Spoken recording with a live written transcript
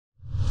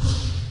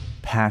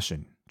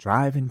passion,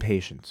 drive, and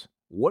patience.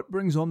 What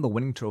brings home the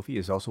winning trophy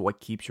is also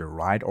what keeps your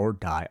ride or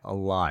die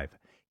alive.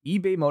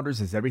 eBay Motors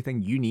has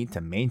everything you need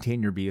to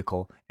maintain your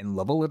vehicle and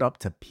level it up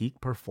to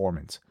peak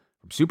performance.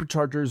 From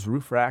superchargers,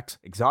 roof racks,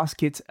 exhaust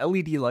kits,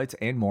 LED lights,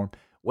 and more,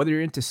 whether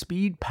you're into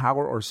speed,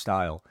 power, or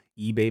style,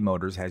 eBay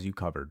Motors has you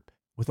covered.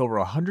 With over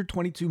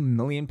 122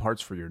 million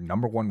parts for your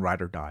number one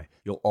ride or die,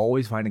 you'll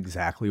always find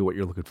exactly what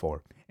you're looking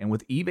for. And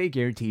with eBay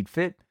Guaranteed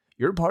Fit,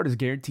 your part is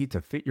guaranteed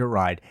to fit your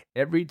ride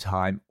every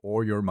time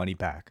or your money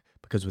back.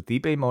 Because with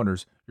eBay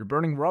Motors, you're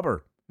burning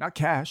rubber, not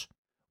cash.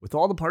 With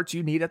all the parts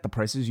you need at the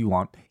prices you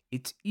want,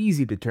 it's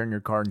easy to turn your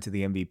car into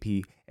the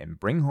MVP and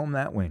bring home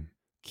that win.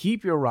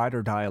 Keep your ride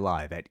or die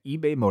alive at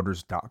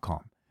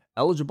ebaymotors.com.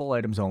 Eligible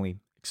items only.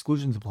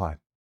 Exclusions apply.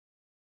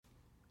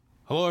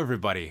 Hello,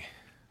 everybody.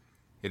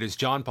 It is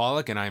John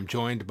Pollock, and I am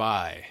joined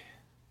by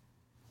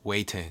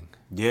Wei Ting.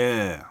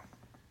 Yeah.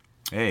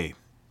 Hey,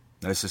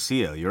 nice to see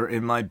you. You're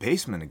in my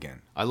basement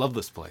again. I love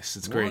this place.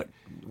 It's great.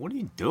 What are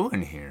you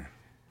doing here?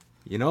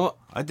 You know,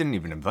 I didn't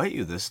even invite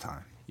you this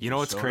time. You know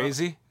what's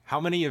crazy?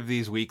 How many of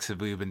these weeks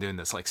have we been doing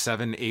this? Like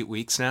 7, 8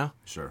 weeks now?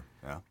 Sure,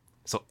 yeah.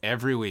 So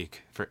every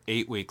week for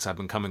 8 weeks I've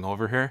been coming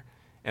over here,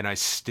 and I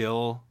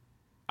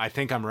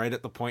think I'm right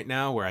at the point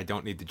now where I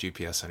don't need the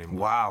GPS anymore.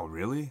 Wow,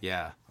 really?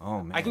 Yeah.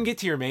 Oh, man. I can get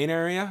to your main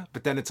area,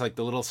 but then it's like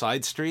the little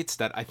side streets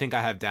that I think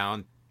I have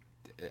down.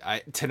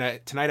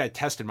 Tonight I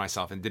tested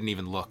myself and didn't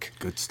even look.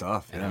 Good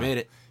stuff, And yeah. I made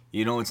it.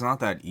 You know, it's not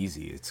that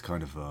easy. It's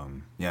kind of,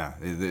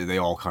 they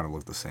all kind of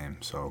look the same.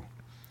 So,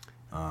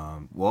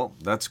 well,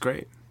 that's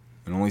great.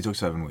 It only took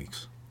 7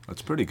 weeks.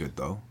 That's pretty good,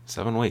 though.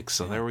 7 weeks,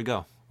 so there we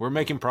go. We're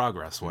making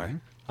progress, Way.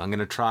 I'm going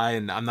to try,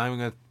 and I'm not even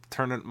going to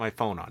turn my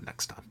phone on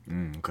next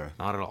time. Okay.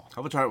 Not at all.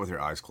 How about try it with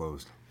your eyes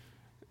closed?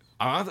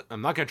 I'm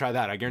not going to try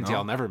that. I guarantee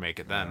I'll never make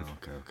it then.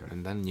 Okay.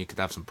 And then you could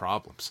have some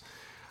problems.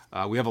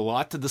 We have a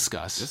lot to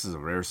discuss. This is a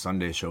rare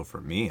Sunday show for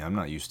me. I'm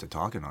not used to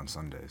talking on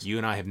Sundays. You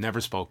and I have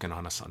never spoken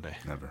on a Sunday.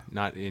 Never.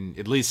 Not in,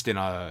 at least in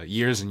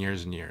years and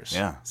years and years.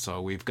 Yeah.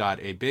 So we've got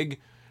a big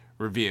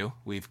review.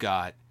 We've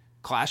got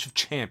Clash of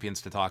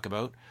Champions to talk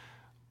about.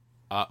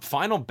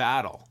 Final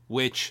Battle,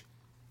 which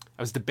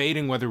I was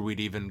debating whether we'd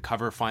even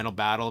cover Final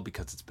Battle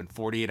because it's been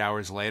 48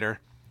 hours later.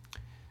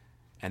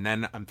 And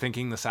then I'm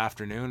thinking this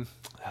afternoon,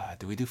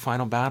 do we do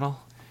Final Battle?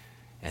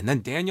 And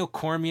then Daniel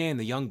Cormier and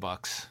the Young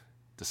Bucks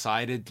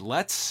decided,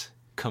 let's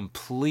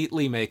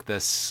completely make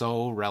this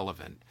so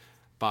relevant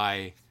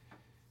by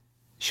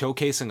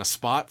showcasing a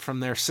spot from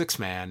their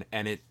six-man,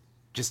 and it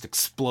just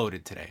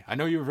exploded today. I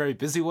know you were very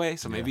busy, Way,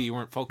 so maybe you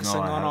weren't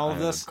focusing on all of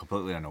this. I'm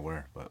completely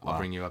unaware, but I'll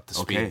bring you up to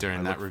speed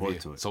during that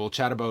review. So we'll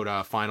chat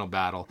about Final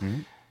Battle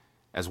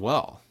as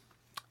well.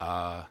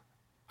 I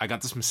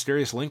got this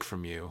mysterious link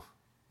from you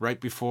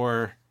right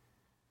before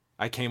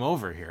I came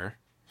over here.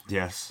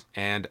 Yes.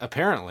 And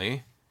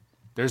apparently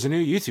there's a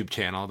new YouTube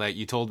channel that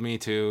you told me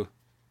to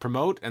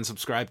promote and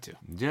subscribe to.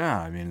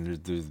 Yeah, I mean, there's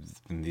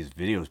been these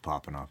videos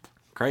popping up.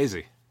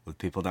 Crazy. With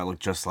people that look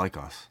just like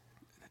us.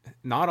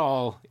 Not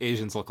all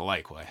Asians look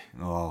alike, Way.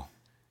 Oh.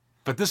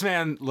 But this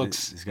man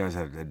looks... These guys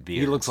have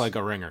beards. He looks like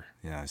a ringer.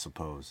 Yeah, I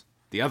suppose.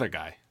 The other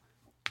guy,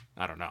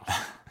 I don't know.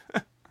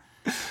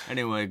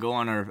 Anyway, go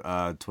on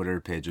our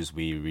Twitter pages.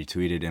 We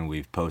retweeted and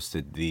we've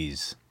posted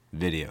these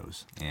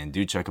videos. And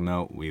do check them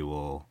out. We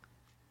will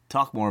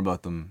talk more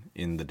about them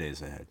in the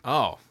days ahead.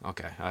 Oh,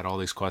 okay. I had all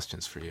these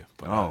questions for you.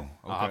 But okay.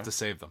 I'll have to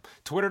save them.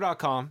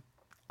 Twitter.com.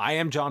 I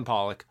am John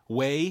Pollock.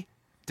 Way,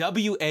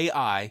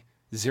 WAI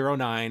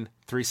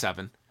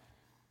 0937.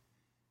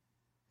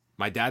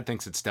 My dad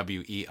thinks it's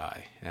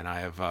WEI, and I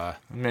have...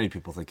 Many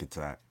people think it's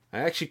that. I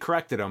actually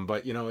corrected him,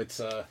 but,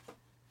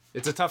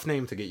 it's a tough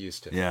name to get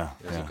used to. Yeah,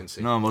 as you can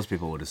see. No, most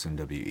people would assume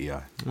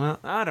WEI. Well,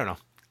 I don't know.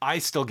 I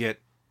still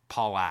get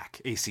Pollack,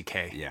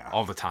 ACK,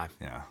 all the time.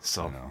 Yeah,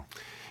 so I know.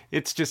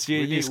 It's just,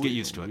 you just get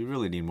used to it. We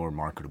really need more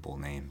marketable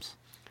names.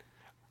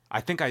 I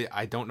think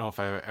I don't know if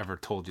I ever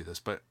told you this,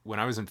 but when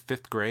I was in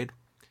 5th grade,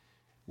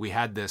 we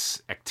had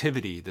this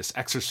activity, this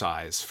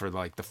exercise for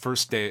like the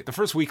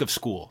first week of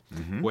school,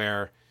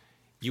 where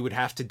you would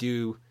have to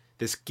do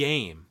this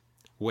game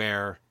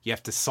where you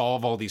have to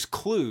solve all these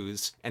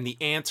clues and the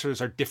answers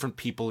are different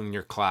people in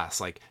your class.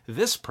 Like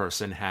this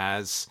person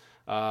has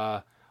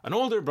an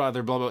older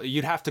brother, blah, blah.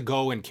 You'd have to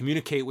go and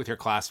communicate with your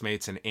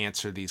classmates and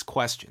answer these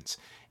questions.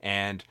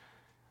 And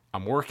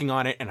I'm working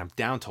on it and I'm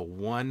down to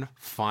one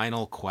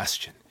final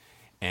question.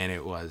 And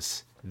it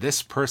was,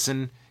 this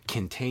person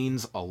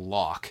contains a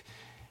lock.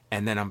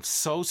 And then I'm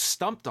so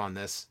stumped on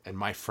this. And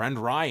my friend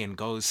Ryan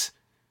goes,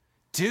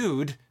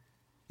 dude,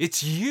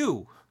 it's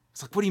you.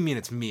 It's like, what do you mean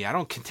it's me? I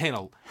don't contain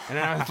a... And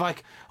I was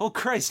like, oh,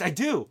 Christ, I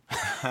do.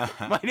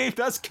 My name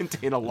does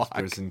contain a lock.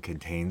 This person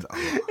contains a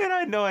lock. And I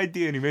had no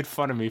idea. And he made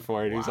fun of me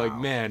for it. Wow. He was like,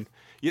 man,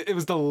 it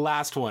was the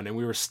last one. And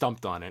we were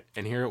stumped on it.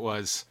 And here it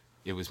was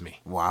me.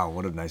 Wow,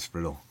 what a nice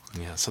riddle.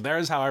 Yeah, so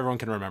there's how everyone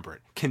can remember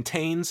it.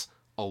 Contains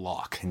a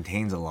lock.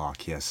 Contains a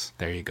lock, yes.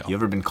 There you go. You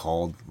ever been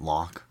called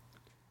Lock?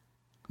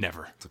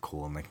 Never. It's a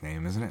cool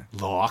nickname, isn't it?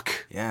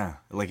 Lock. Yeah.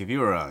 Like if you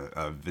were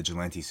a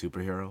vigilante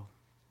superhero,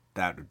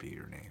 that would be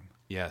your name.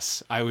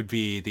 Yes, I would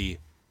be the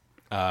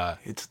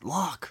It's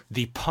lock.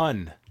 The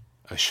pun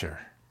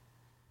assure.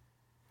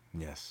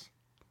 Yes.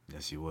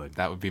 Yes, you would.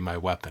 That would be my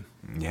weapon.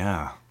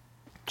 Yeah.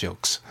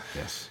 Jokes.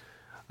 Yes.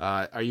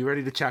 Are you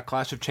ready to chat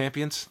Clash of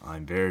Champions?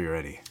 I'm very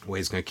ready.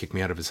 Wade's going to kick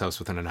me out of his house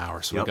within an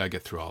hour, so we got to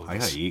get through all of this. I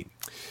gotta eat.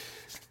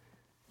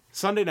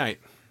 Sunday night.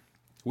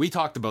 We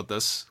talked about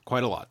this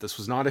quite a lot. This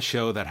was not a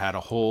show that had a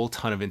whole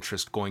ton of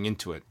interest going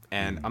into it.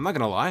 And I'm not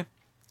going to lie.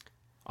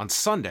 On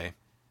Sunday,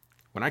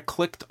 when I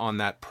clicked on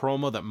that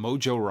promo that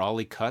Mojo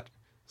Rawley cut,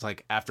 it's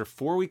like, after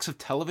 4 weeks of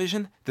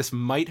television, this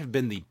might have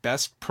been the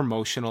best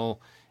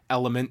promotional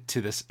element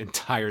to this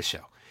entire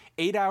show.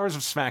 8 hours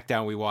of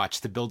SmackDown we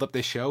watched to build up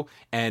this show,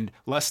 and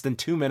less than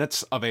 2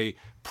 minutes of a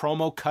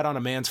promo cut on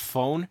a man's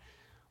phone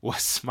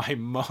was my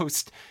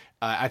most,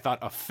 I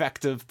thought,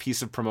 effective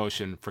piece of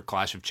promotion for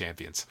Clash of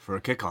Champions. For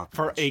a kickoff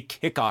For match. a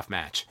kickoff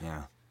match.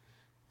 Yeah.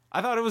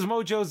 I thought it was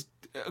Mojo's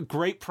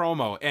great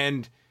promo,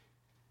 and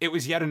it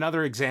was yet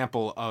another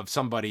example of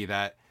somebody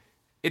that,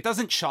 it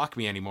doesn't shock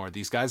me anymore,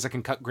 these guys that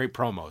can cut great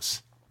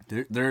promos.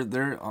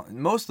 They're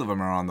most of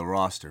them are on the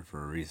roster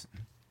for a reason.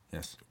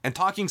 Yes. And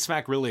Talking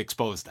Smack really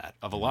exposed that,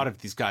 of a lot of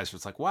these guys.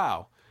 It's like,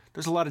 wow,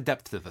 there's a lot of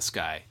depth to this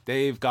guy.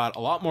 They've got a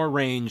lot more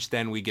range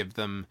than we give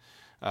them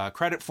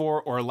credit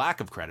for, or lack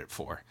of credit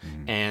for.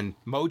 And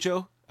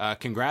Mojo,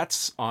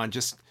 congrats on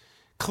just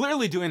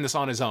clearly doing this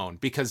on his own,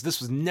 because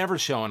this was never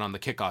shown on the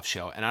kickoff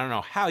show. And I don't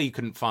know how you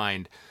couldn't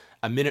find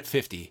a minute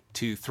 50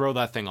 to throw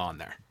that thing on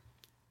there.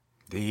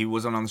 He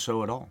wasn't on the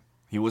show at all.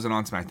 He wasn't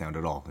on SmackDown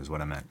at all, is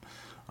what I meant.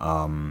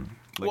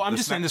 Well, I'm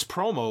just saying this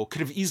promo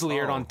could have easily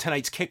aired on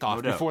tonight's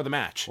kickoff before the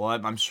match. Well,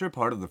 I'm sure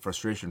part of the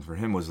frustration for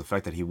him was the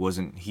fact that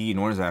he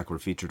nor Zach were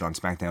featured on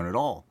SmackDown at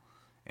all.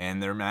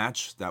 And their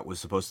match that was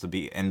supposed to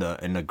be in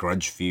a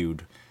grudge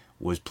feud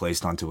was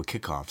placed onto a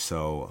kickoff.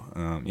 So,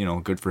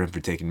 good for him for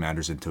taking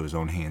matters into his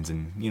own hands,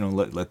 and,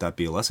 let that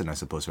be a lesson, I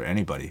suppose, for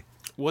anybody.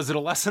 Was it a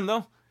lesson,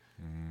 though?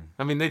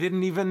 I mean, they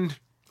didn't even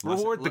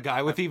reward the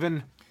guy with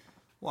even...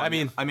 Well, I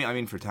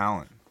mean, for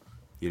talent,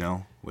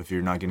 if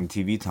you're not getting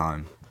TV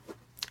time.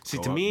 See,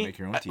 to me,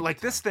 like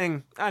this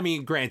thing, I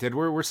mean, granted,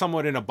 we're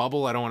somewhat in a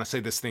bubble. I don't want to say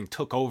this thing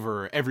took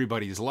over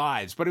everybody's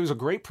lives, but it was a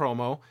great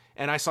promo,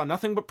 and I saw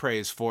nothing but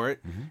praise for it.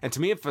 And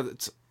to me, if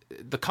it's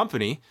the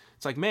company,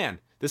 it's like, man,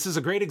 this is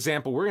a great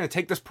example. We're going to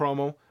take this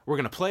promo, we're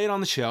going to play it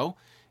on the show,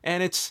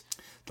 and it's...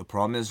 The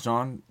problem is,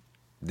 John,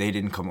 they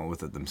didn't come up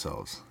with it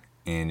themselves.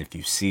 And if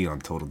you see on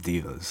Total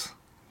Divas,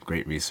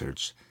 great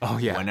research. Oh,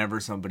 yeah. Whenever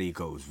somebody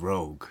goes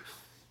rogue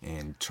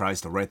and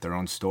tries to write their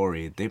own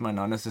story, they might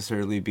not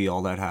necessarily be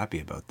all that happy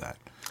about that.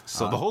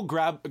 So the whole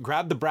grab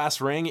the brass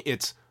ring,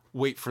 it's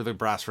wait for the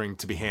brass ring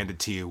to be handed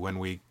to you when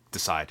we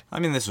decide. I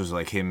mean, this was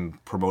like him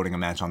promoting a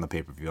match on the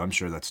pay-per-view. I'm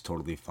sure that's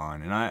totally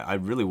fine. And I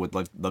really would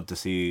love to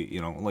see,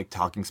 like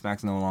Talking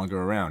Smack's no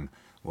longer around.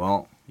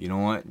 Well, you know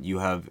what? You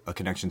have a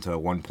connection to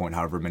at one point,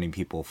 however many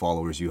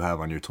followers you have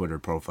on your Twitter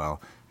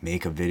profile.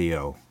 Make a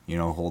video,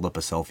 hold up a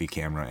selfie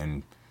camera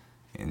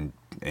and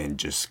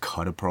just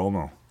cut a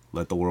promo.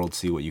 Let the world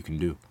see what you can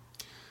do.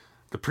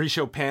 The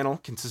pre-show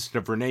panel consisted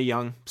of Renee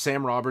Young,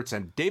 Sam Roberts,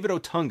 and David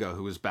Otunga,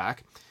 who was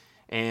back.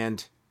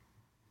 And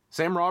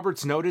Sam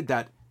Roberts noted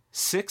that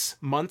 6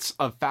 months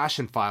of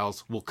Fashion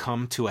Files will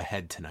come to a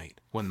head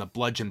tonight when the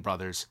Bludgeon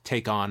Brothers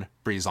take on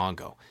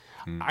Breezango.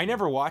 I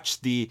never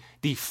watched the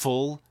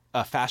full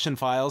Fashion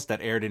Files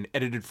that aired in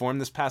edited form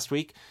this past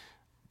week,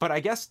 but I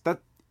guess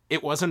that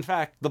it was, in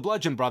fact, the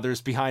Bludgeon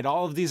Brothers behind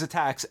all of these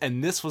attacks,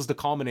 and this was the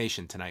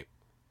culmination tonight.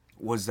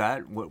 Was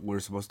that what we're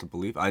supposed to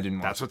believe? I didn't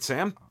watch. That's what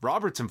Sam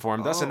Roberts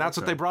informed us, and that's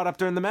what they brought up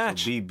during the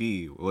match. So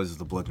BB was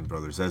the Bludgeon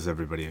Brothers, as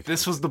everybody expected.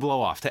 This was the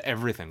blow-off to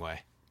everything,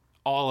 Way.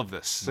 All of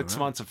this. 6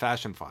 months of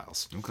Fashion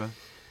Files.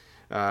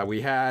 Okay.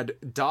 We had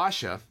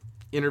Dasha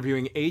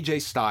interviewing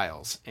AJ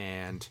Styles,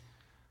 and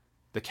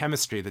the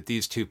chemistry that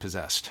these two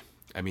possessed.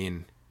 I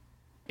mean,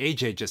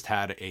 AJ just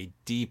had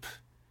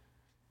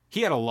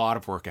he had a lot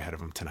of work ahead of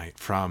him tonight,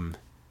 from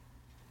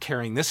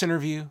carrying this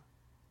interview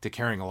to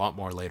carrying a lot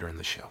more later in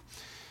the show.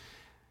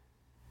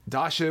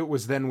 Dasha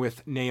was then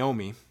with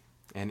Naomi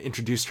and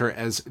introduced her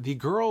as the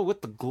girl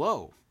with the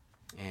glow.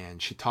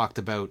 And she talked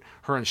about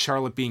her and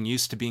Charlotte being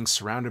used to being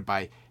surrounded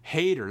by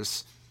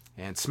haters,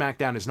 and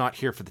SmackDown is not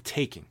here for the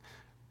taking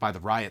by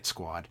the Riot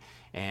Squad,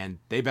 and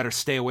they better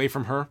stay away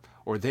from her,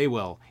 or they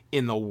will,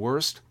 in the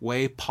worst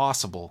way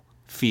possible,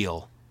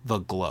 feel the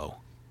glow.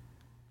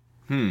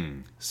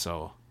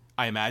 So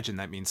I imagine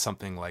that means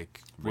something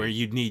like where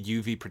you'd need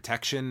UV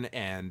protection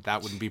and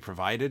that wouldn't be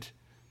provided.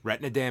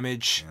 Retina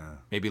damage,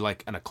 maybe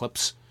like an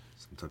eclipse.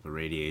 Some type of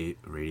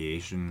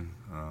radiation.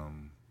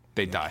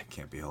 They'd die.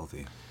 Can't be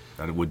healthy.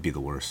 That would be the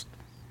worst.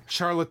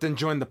 Charlotte then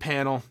joined the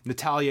panel.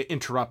 Natalya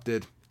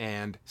interrupted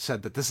and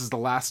said that this is the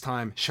last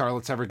time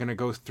Charlotte's ever going to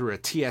go through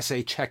a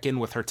TSA check-in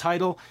with her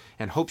title,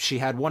 and hopes she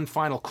had one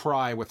final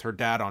cry with her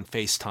dad on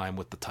FaceTime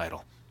with the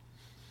title.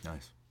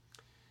 Nice.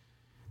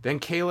 Then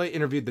Kayla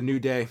interviewed the New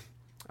Day.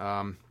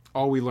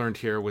 All we learned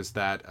here was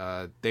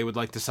that they would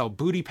like to sell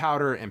booty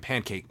powder and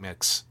pancake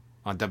mix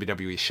on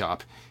WWE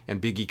Shop,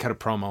 and Big E cut a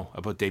promo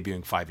about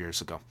debuting 5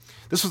 years ago.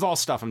 This was all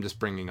stuff I'm just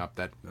bringing up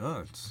that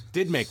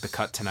did make the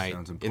cut tonight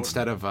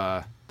instead of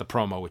the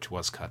promo, which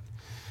was cut,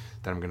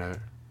 that I'm going to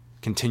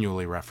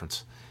continually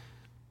reference.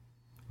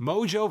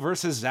 Mojo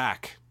versus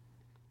Zack.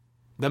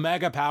 The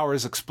mega power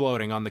is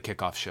exploding on the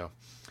kickoff show.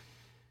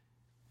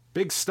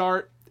 Big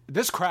start.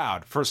 This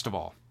crowd, first of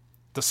all,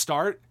 the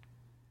start,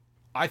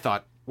 I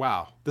thought,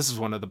 wow, this is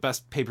one of the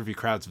best pay-per-view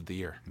crowds of the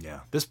year. Yeah.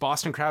 This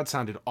Boston crowd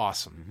sounded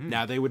awesome.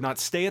 Now, they would not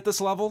stay at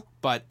this level,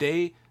 but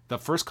the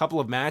first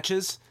couple of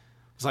matches,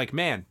 was like,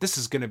 man, this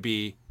is going to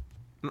be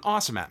an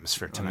awesome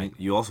atmosphere tonight. I mean,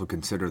 you also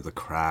consider the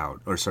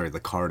card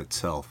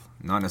itself,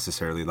 not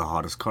necessarily the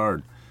hottest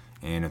card.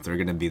 And if they're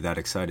going to be that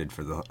excited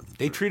for the...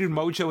 They treated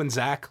Mojo and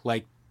Zack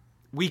like,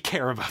 we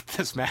care about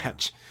this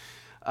match.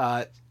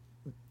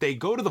 They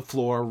go to the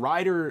floor.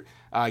 Ryder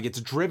gets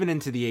driven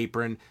into the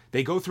apron.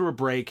 They go through a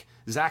break.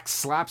 Zack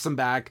slaps them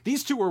back.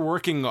 These two were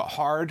working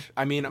hard.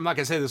 I mean, I'm not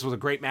going to say this was a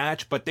great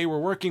match, but they were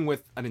working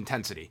with an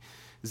intensity.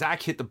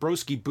 Zack hit the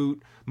broski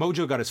boot.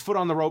 Mojo got his foot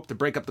on the rope to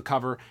break up the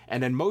cover,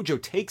 and then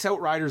Mojo takes out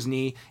Ryder's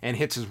knee and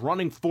hits his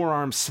running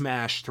forearm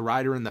smash to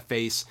Ryder in the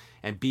face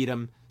and beat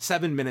him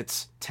 7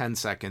 minutes, 10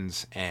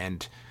 seconds,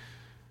 and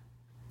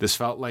this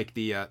felt like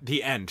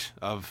the end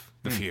of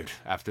the feud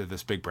after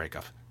this big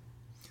breakup.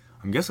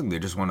 I'm guessing they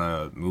just want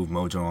to move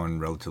Mojo on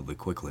relatively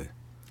quickly.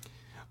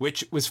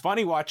 Which was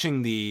funny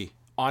watching the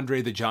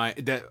Andre the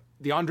Giant,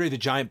 the Andre the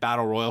Giant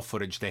Battle Royal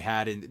footage they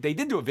had, and they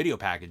did do a video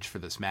package for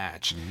this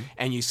match.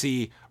 And you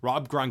see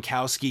Rob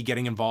Gronkowski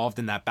getting involved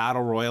in that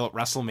Battle Royal at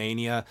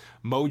WrestleMania.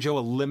 Mojo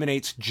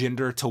eliminates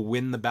Jinder to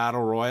win the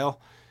Battle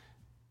Royal.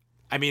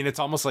 I mean, it's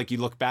almost like you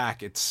look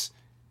back,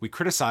 we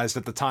criticized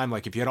at the time,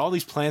 like, if you had all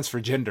these plans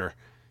for Jinder,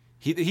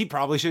 he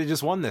probably should have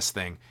just won this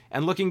thing.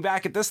 And looking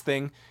back at this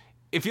thing,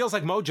 it feels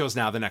like Mojo's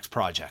now the next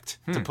project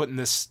to put in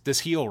this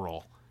heel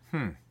role.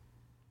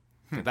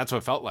 That's what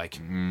it felt like.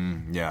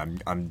 Yeah,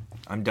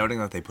 I'm doubting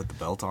that they put the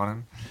belt on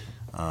him.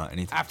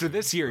 Anytime After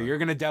this year, you're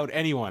going to doubt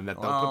anyone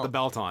that they'll put the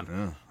belt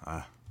on.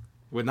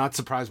 Would not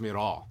surprise me at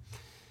all.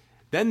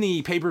 Then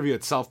the pay-per-view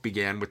itself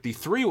began with the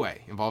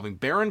three-way involving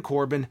Baron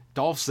Corbin,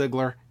 Dolph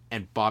Ziggler,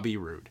 and Bobby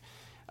Roode.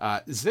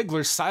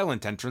 Ziggler's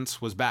silent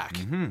entrance was back.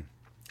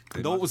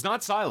 Though it was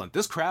not silent.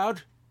 This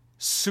crowd,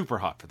 super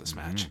hot for this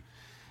match.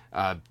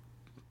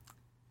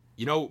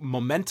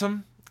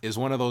 Momentum is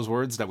one of those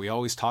words that we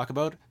always talk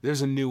about.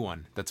 There's a new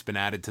one that's been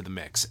added to the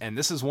mix. And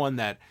this is one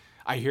that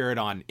I hear it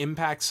on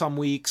Impact some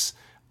weeks.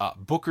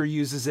 Booker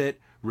uses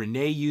it.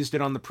 Renee used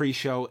it on the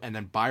pre-show. And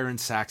then Byron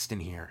Saxton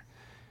here.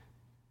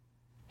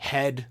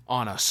 Head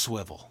on a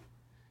swivel.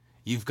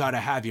 You've got to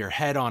have your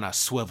head on a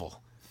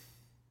swivel.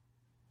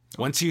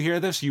 Once you hear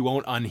this, you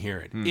won't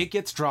unhear it. It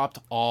gets dropped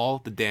all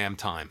the damn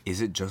time. Is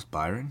it just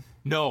Byron?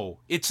 No,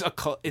 it's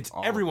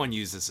everyone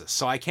uses this,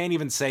 so I can't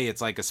even say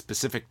it's like a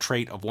specific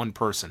trait of one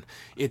person.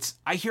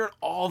 I hear it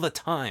all the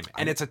time,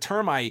 and it's a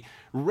term I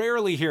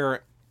rarely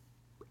hear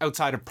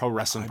outside of pro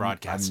wrestling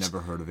broadcasts. I've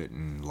never heard of it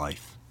in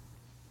life.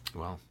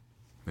 Well,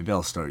 maybe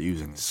I'll start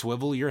using it.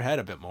 Swivel your head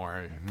a bit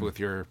more with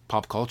your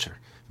pop culture.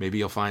 Maybe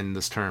you'll find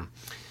this term.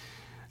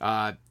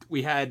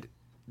 We had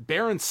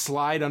Baron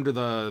slide under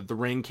the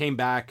ring, came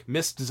back,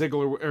 missed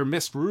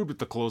Roode with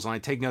the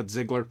clothesline, taking out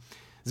Ziggler.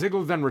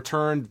 Ziggler then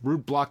returned.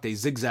 Roode blocked a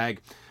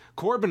zigzag.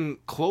 Corbin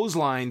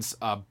clotheslines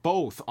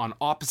both on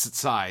opposite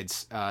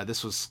sides.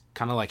 This was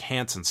kind of like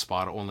Hansen's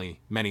spot, only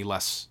many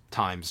less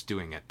times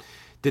doing it.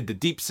 Did the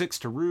deep six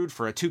to Roode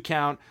for a 2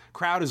 count.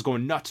 Crowd is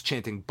going nuts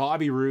chanting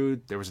Bobby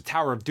Roode. There was a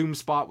Tower of Doom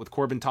spot with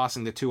Corbin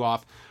tossing the 2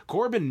 off.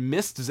 Corbin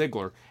missed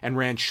Ziggler and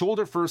ran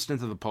shoulder first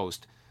into the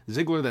post.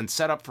 Ziggler then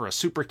set up for a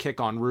super kick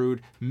on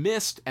Roode,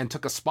 missed and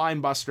took a spine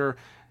buster.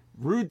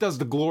 Roode does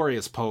the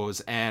glorious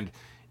pose, and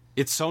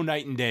it's so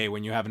night and day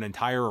when you have an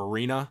entire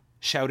arena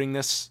shouting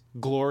this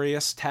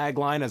glorious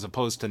tagline as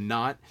opposed to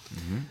not.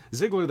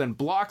 Ziggler then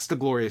blocks the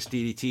glorious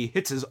DDT,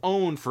 hits his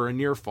own for a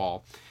near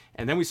fall.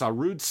 And then we saw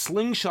Roode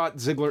slingshot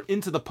Ziggler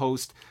into the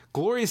post.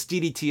 Glorious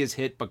DDT is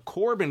hit, but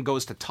Corbin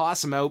goes to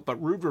toss him out,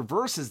 but Roode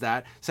reverses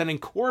that, sending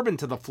Corbin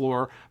to the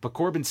floor, but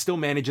Corbin still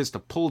manages to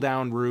pull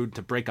down Roode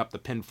to break up the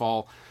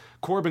pinfall.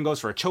 Corbin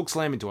goes for a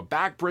chokeslam into a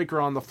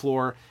backbreaker on the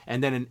floor,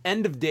 and then an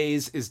end of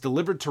days is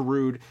delivered to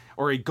Roode,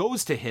 or he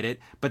goes to hit it,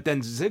 but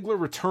then Ziggler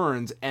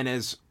returns, and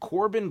as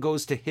Corbin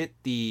goes to hit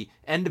the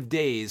end of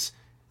days,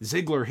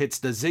 Ziggler hits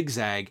the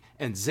zigzag,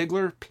 and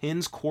Ziggler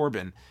pins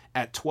Corbin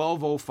at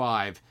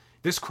 12:05.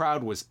 This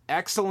crowd was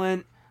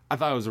excellent. I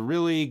thought it was a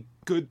really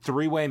good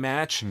 3-way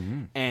match,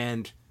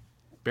 and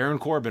Baron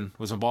Corbin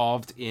was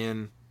involved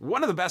in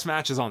one of the best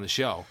matches on the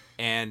show,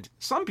 and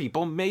some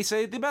people may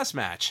say the best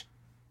match.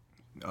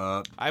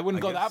 I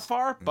wouldn't go that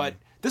far, but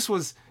this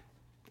was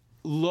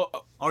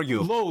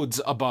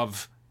loads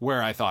above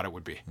where I thought it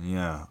would be.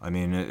 Yeah, I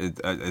mean,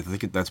 I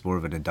think that's more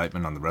of an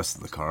indictment on the rest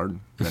of the card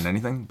than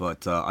anything,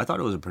 but I thought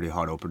it was a pretty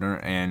hot opener,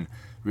 and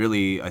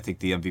really, I think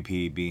the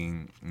MVP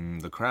being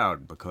the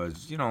crowd,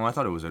 because, I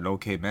thought it was an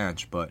okay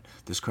match, but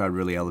this crowd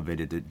really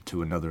elevated it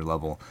to another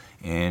level,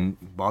 and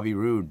Bobby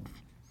Roode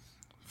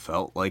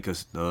felt like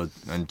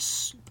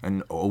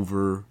an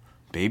over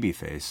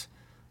babyface.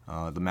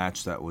 The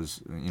match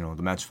the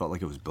match felt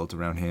like it was built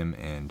around him,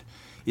 and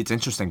it's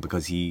interesting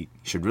because he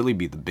should really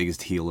be the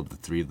biggest heel of the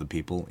three of the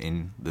people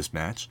in this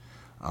match.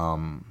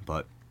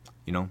 But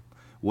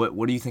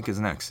what do you think is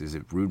next? Is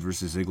it Rude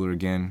versus Ziggler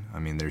again? I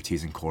mean, they're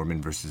teasing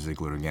Corbin versus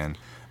Ziggler again.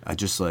 I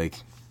just like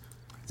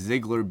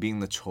Ziggler being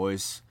the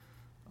choice.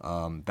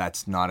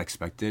 That's not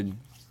expected.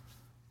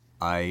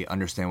 I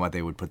understand why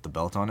they would put the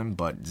belt on him,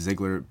 but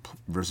Ziggler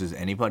versus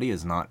anybody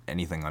is not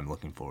anything I'm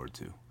looking forward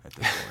to at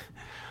this point.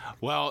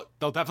 Well,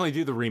 they'll definitely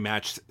do the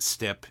rematch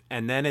stip,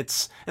 and then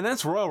it's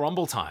Royal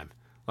Rumble time.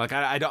 Like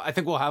I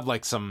think we'll have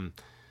like some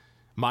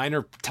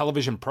minor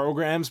television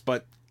programs,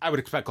 but I would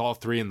expect all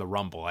three in the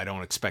Rumble. I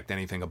don't expect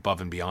anything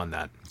above and beyond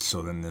that.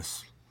 So then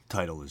this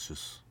title is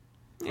just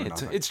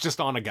it's just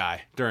on a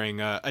guy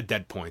during a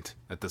dead point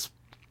at this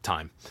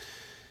time.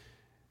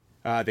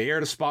 They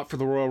aired a spot for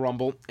the Royal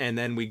Rumble, and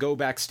then we go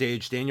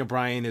backstage. Daniel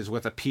Bryan is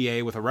with a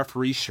PA with a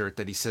referee shirt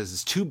that he says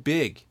is too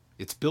big.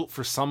 It's built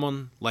for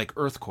someone like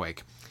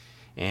Earthquake.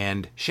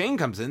 And Shane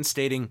comes in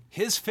stating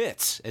his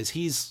fits, as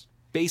he's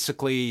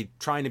basically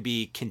trying to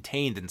be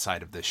contained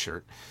inside of this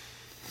shirt.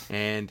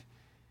 And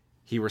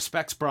he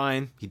respects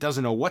Bryan. He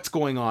doesn't know what's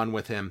going on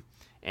with him,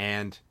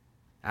 and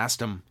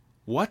asked him,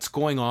 "What's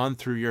going on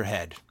through your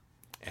head?"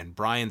 And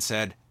Bryan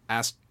said,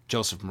 "Ask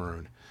Joseph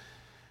Maroon."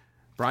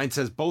 Bryan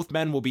says both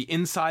men will be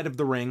inside of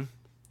the ring.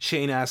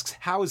 Shane asks,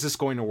 "How is this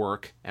going to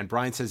work?" And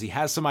Bryan says he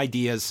has some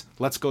ideas.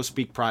 Let's go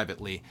speak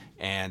privately.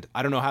 And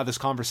I don't know how this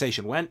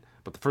conversation went,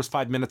 but the first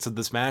 5 minutes of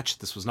this match,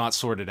 this was not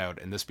sorted out,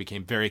 and this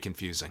became very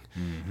confusing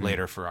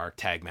later for our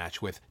tag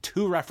match with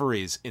two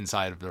referees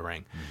inside of the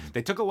ring.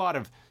 They took a lot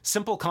of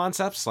simple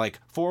concepts like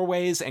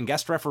four-ways and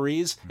guest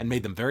referees and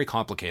made them very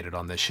complicated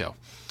on this show.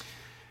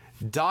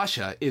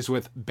 Dasha is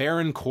with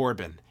Baron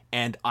Corbin,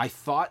 and I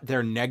thought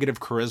their negative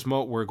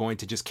charisma were going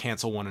to just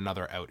cancel one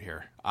another out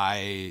here.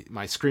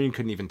 My screen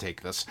couldn't even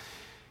take this.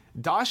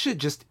 Dasha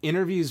just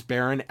interviews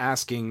Baron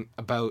asking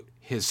about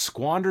his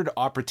squandered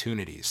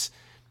opportunities.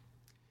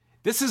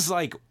 This is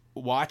like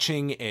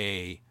watching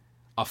a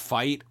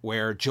fight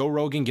where Joe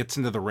Rogan gets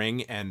into the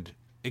ring and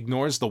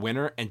ignores the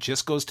winner and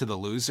just goes to the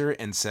loser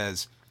and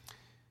says,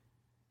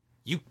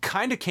 "You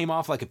kind of came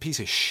off like a piece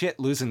of shit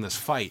losing this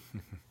fight.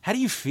 How do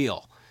you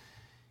feel?"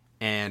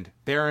 And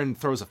Baron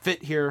throws a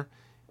fit here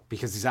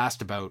because he's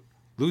asked about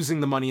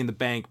losing the Money in the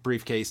Bank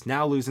briefcase,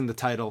 now losing the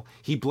title.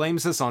 He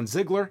blames this on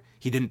Ziggler.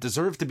 He didn't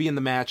deserve to be in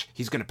the match.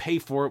 He's going to pay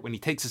for it when he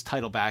takes his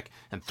title back,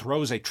 and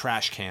throws a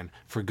trash can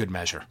for good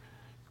measure.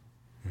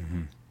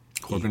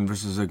 Corbin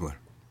versus Ziggler.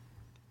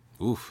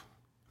 Oof.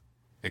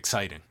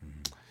 Exciting.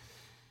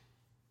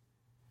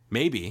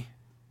 Maybe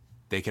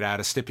they could add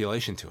a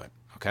stipulation to it,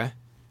 okay?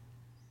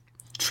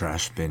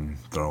 Trash bin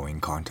throwing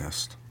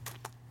contest.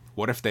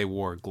 What if they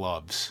wore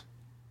gloves?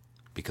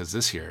 Because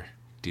this year,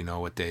 do you know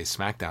what day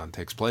SmackDown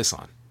takes place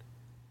on?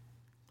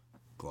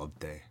 Glove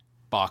Day.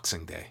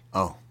 Boxing Day.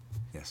 Oh,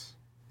 yes.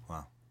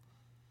 Wow.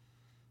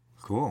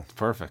 Cool.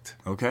 Perfect.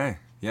 Okay.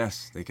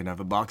 Yes, they can have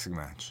a boxing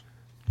match.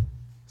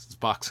 This is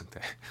Boxing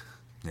Day.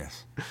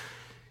 Yes.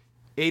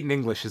 Aiden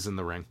English is in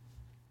the ring.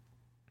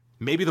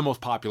 Maybe the most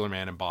popular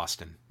man in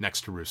Boston,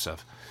 next to Rusev.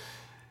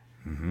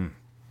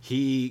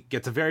 He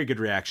gets a very good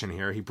reaction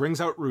here. He brings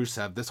out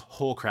Rusev. This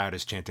whole crowd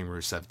is chanting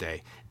Rusev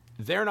Day.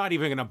 They're not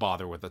even going to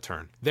bother with the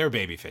turn. They're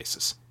baby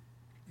faces.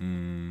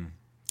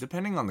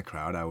 Depending on the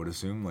crowd, I would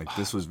assume. Like,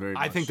 this was very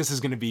I think this is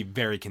going to be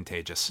very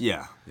contagious.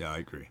 Yeah, I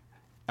agree.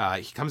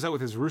 He comes out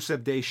with his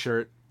Rusev Day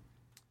shirt.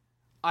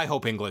 I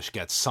hope English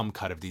gets some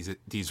cut of these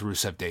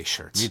Rusev Day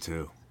shirts. Me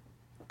too.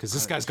 Because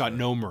this guy's got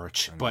no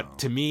merch. But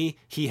to me,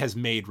 he has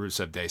made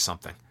Rusev Day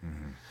something.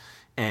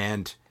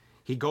 And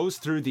he goes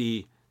through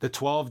the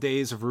 12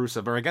 days of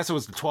Rusev, or I guess it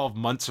was the 12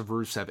 months of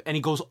Rusev, and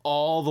he goes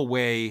all the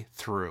way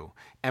through.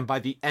 And by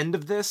the end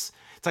of this,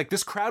 it's like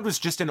this crowd was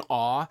just in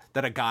awe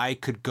that a guy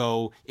could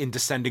go in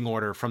descending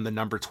order from the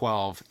number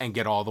 12 and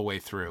get all the way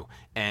through.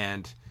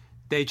 And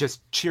they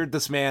just cheered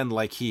this man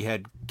like he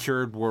had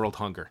cured world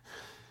hunger.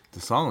 The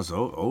song is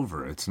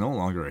over. It's no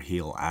longer a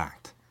heel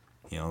act.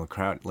 You know, the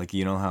crowd, like,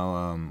 you know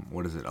how,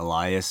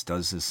 Elias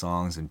does his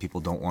songs and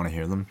people don't want to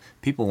hear them?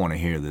 People want to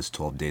hear this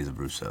 12 Days of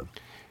Rusev.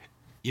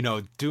 You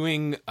know,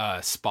 doing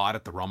a spot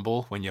at the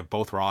Rumble when you have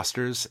both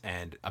rosters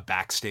and a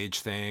backstage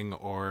thing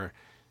or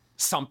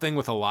something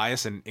with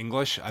Elias and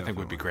English, I think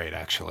would be great,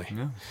 actually.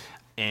 Yeah.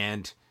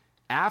 And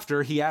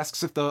after, he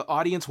asks if the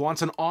audience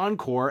wants an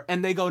encore,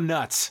 and they go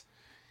nuts.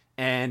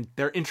 And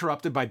they're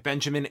interrupted by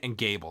Benjamin and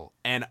Gable.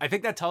 And I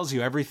think that tells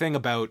you everything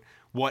about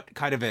what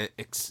kind of a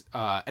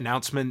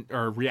announcement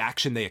or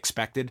reaction they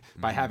expected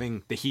by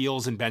having the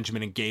heels and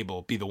Benjamin and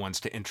Gable be the ones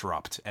to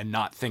interrupt and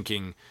not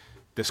thinking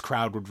this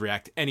crowd would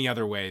react any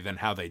other way than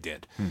how they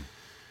did.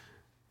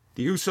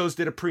 The Usos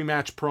did a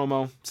pre-match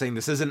promo saying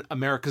this isn't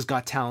America's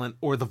Got Talent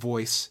or The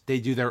Voice. They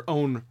do their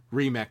own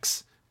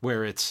remix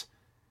where it's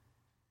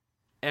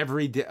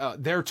every day,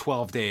 their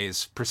 12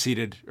 days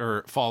preceded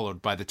or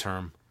followed by the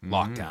term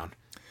lockdown.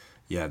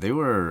 Yeah, they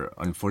were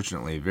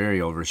unfortunately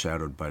very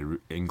overshadowed by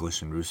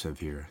English and Rusev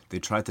here. They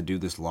tried to do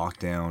this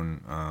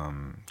lockdown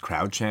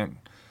crowd chant,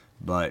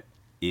 but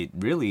it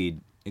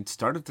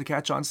started to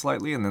catch on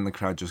slightly, and then the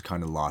crowd just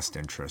kind of lost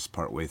interest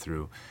partway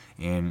through.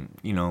 And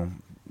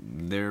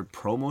their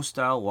promo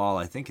style, while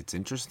I think it's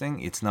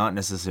interesting, it's not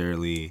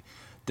necessarily.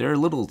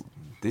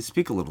 They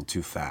speak a little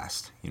too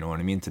fast. You know what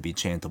I mean, to be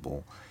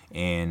chantable,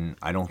 and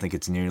I don't think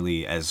it's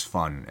nearly as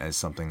fun as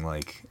something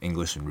like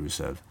English and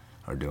Rusev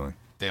are doing.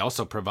 They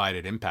also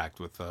provided Impact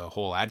with a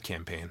whole ad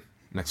campaign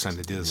next time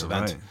they did this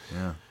event. Right.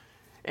 Yeah.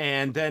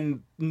 And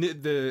then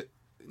the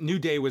New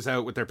Day was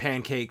out with their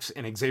pancakes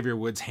and Xavier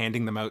Woods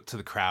handing them out to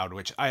the crowd,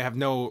 which I have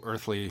no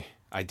earthly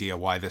idea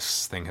why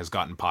this thing has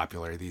gotten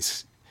popular.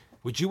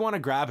 Would you want to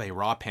grab a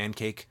raw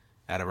pancake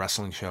at a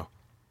wrestling show?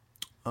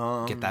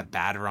 Get that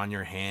batter on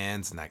your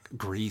hands and that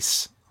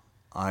grease.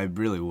 I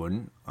really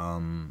wouldn't.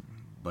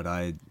 But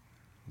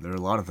there are a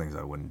lot of things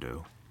I wouldn't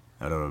do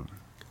at a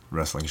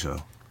wrestling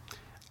show.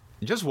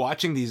 Just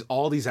watching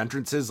all these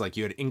entrances, like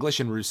you had English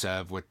and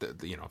Rusev with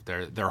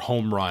their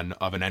home run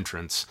of an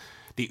entrance,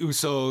 the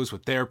Usos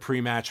with their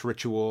pre-match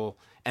ritual,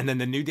 and then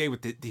the New Day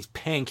with these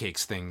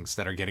pancakes things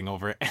that are getting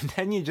over, and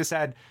then you just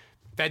had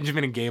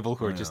Benjamin and Gable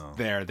who are just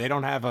there. They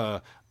don't have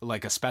a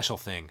special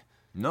thing.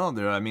 No,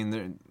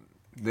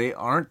 they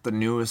aren't the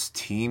newest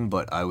team,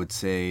 but I would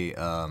say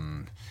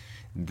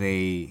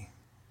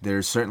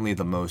they're certainly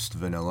the most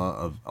vanilla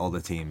of all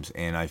the teams,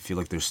 and I feel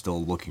like they're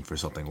still looking for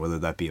something, whether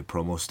that be a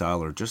promo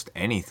style or just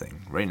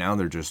anything. Right now,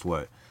 they're just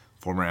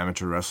former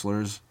amateur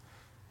wrestlers,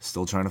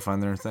 still trying to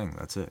find their thing.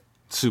 That's it.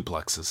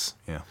 Suplexes.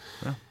 Yeah.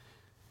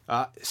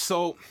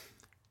 So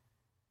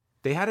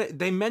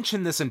they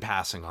mentioned this in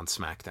passing on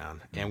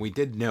SmackDown, and we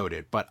did note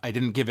it, but I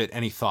didn't give it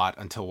any thought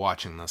until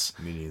watching this.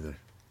 Me neither.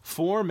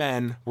 4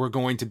 men were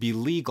going to be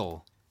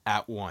legal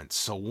at once,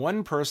 so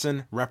one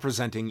person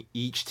representing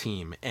each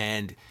team,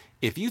 and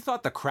if you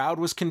thought the crowd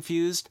was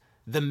confused,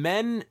 the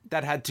men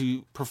that had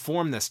to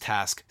perform this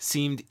task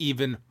seemed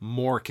even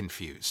more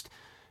confused.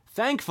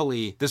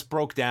 Thankfully, this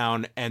broke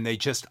down and they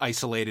just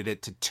isolated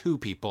it to 2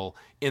 people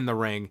in the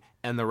ring,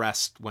 and the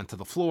rest went to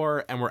the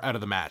floor and were out of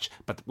the match.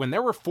 But when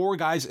there were 4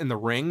 guys in the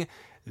ring,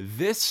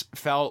 this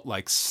felt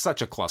like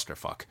such a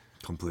clusterfuck.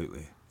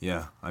 Completely.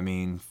 Yeah. I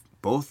mean,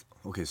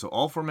 so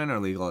all 4 men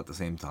are legal at the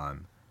same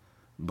time.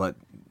 But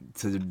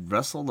to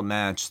wrestle the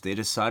match, they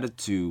decided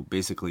to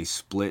basically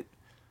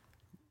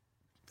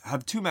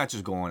have 2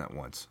 matches go on at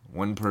once.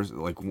 One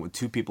person,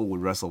 2 people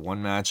would wrestle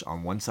one match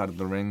on one side of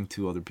the ring,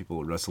 2 other people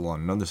would wrestle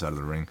on another side of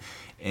the ring,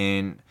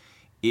 and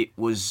it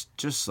was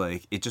just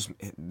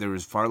there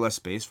was far less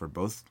space for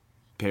both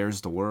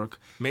pairs to work.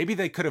 Maybe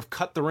they could have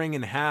cut the ring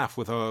in half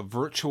with a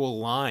virtual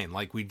line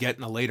like we'd get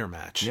in a later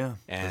match. Yeah,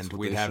 and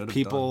we'd have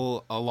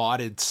people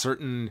allotted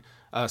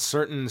a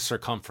certain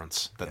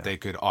circumference that they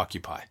could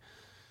occupy.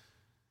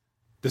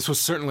 This was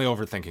certainly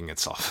overthinking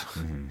itself.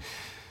 Mm-hmm.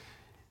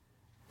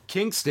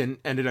 Kingston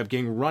ended up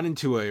getting run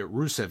into a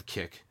Rusev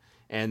kick,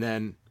 and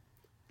then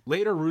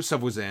later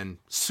Rusev was in,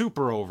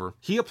 super over.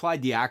 He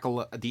applied the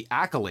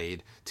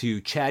accolade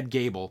to Chad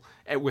Gable.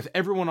 With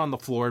everyone on the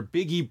floor,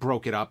 Big E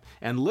broke it up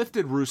and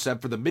lifted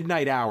Rusev for the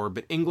midnight hour,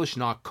 but English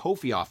knocked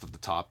Kofi off of the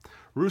top.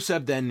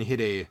 Rusev then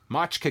hit a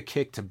Machka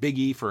kick to Big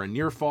E for a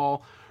near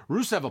fall.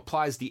 Rusev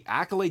applies the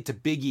accolade to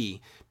Big E.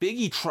 Big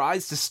E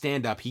tries to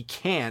stand up. He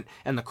can't,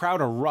 and the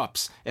crowd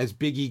erupts as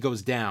Big E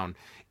goes down.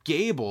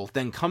 Gable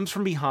then comes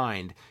from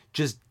behind,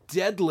 just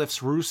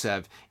deadlifts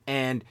Rusev,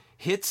 and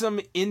hits him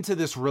into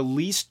this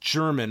released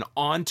German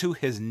onto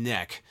his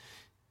neck.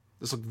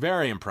 This looked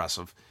very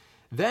impressive.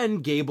 Then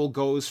Gable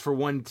goes for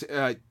one.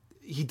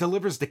 He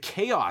delivers the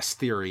Chaos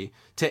Theory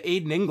to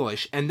Aiden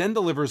English, and then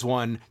delivers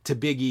one to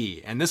Big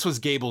E. And this was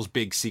Gable's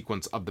big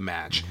sequence of the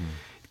match. Mm-hmm.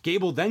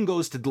 Gable then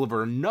goes to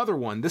deliver another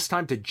one, this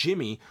time to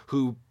Jimmy,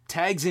 who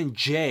tags in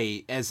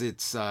Jay as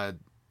it's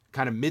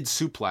kind of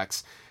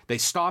mid-suplex. They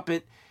stop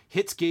it,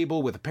 hits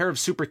Gable with a pair of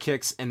super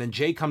kicks, and then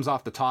Jay comes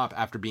off the top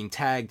after being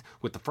tagged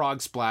with the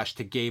frog splash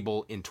to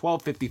Gable in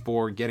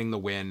 12:54, getting the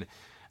win.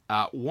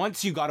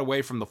 Once you got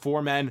away from the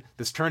 4 men,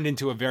 this turned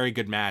into a very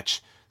good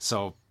match.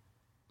 So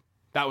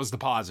that was the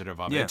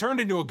positive of it. Yeah. It turned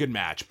into a good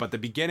match, but the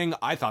beginning,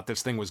 I thought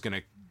this thing was going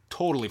to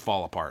totally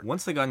fall apart.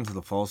 Once they got into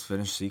the false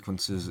finish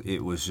sequences,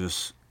 it was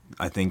just,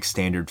 I think,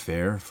 standard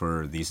fare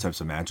for these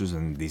types of matches,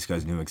 and these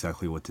guys knew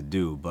exactly what to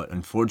do. But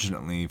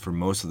unfortunately, for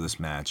most of this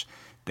match,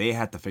 they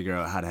had to figure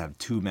out how to have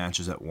 2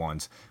 matches at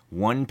once.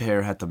 One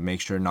pair had to make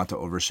sure not to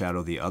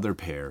overshadow the other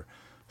pair,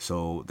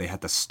 so they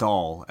had to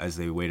stall as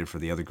they waited for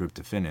the other group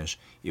to finish.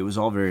 It was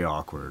all very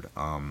awkward.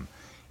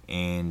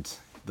 And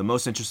the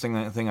most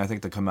interesting thing, I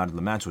think, to come out of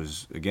the match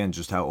was, again,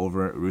 just how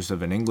over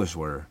Rusev and English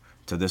were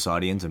to this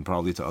audience and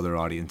probably to other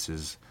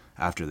audiences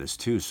after this,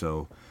 too.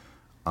 So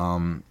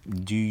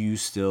do you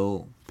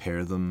still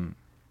pair them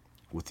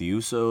with the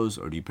Usos,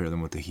 or do you pair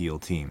them with the heel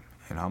team?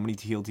 And how many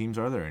heel teams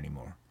are there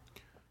anymore?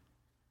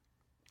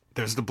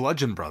 There's the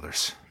Bludgeon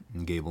Brothers.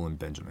 And Gable and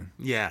Benjamin.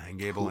 Yeah, and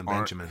Gable and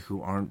Benjamin.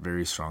 Who aren't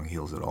very strong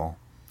heels at all.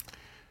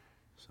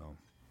 So.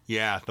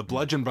 Yeah, the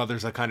Bludgeon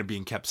Brothers are kind of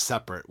being kept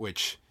separate,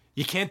 which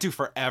You can't do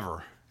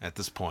forever at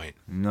this point.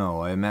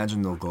 No, I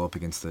imagine they'll go up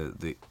against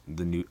the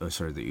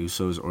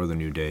Usos or the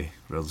New Day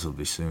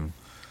relatively soon.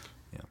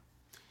 Yeah.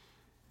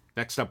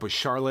 Next up was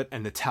Charlotte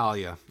and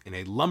Natalya in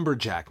a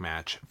lumberjack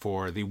match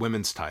for the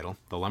women's title.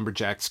 The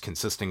lumberjacks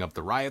consisting of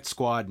the Riot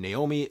Squad,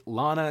 Naomi,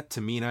 Lana,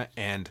 Tamina,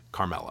 and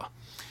Carmella.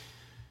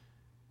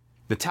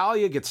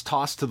 Natalya gets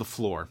tossed to the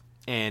floor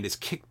and is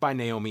kicked by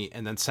Naomi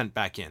and then sent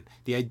back in.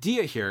 The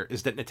idea here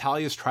is that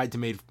Natalya's tried to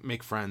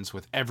make friends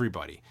with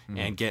everybody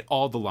and get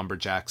all the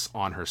lumberjacks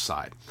on her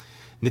side.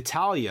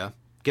 Natalya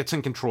gets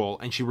in control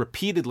and she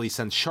repeatedly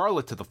sends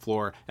Charlotte to the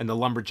floor and the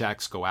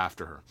lumberjacks go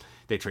after her.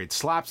 They trade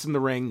slaps in the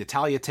ring,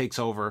 Natalya takes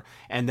over,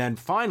 and then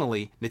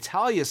finally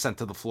Natalya is sent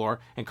to the floor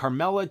and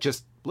Carmella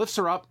just lifts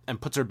her up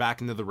and puts her back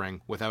into the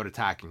ring without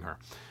attacking her.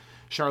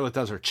 Charlotte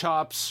does her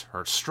chops,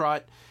 her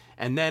strut,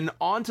 and then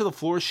onto the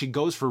floor she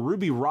goes for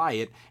Ruby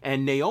Riott,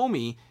 and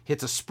Naomi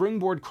hits a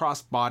springboard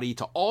crossbody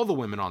to all the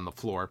women on the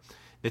floor.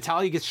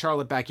 Natalya gets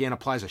Charlotte back in,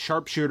 applies a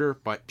sharpshooter,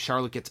 but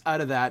Charlotte gets out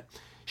of that.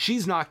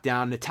 She's knocked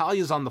down.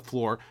 Natalya's on the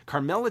floor.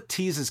 Carmella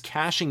teases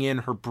cashing in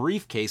her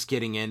briefcase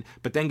getting in,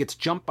 but then gets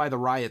jumped by the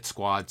Riot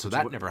Squad, so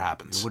that never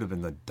happens. It would have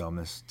been the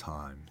dumbest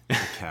time to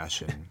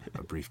cash in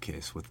a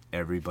briefcase with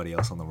everybody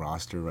else on the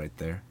roster right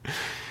there.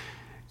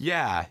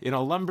 Yeah, in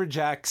a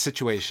lumberjack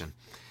situation.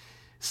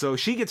 So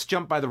she gets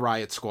jumped by the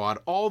Riot Squad.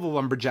 All the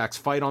lumberjacks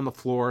fight on the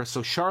floor.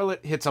 So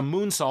Charlotte hits a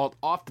moonsault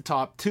off the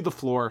top to the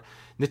floor.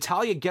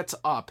 Natalya gets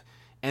up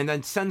and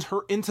then sends her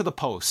into the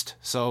post.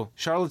 So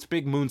Charlotte's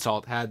big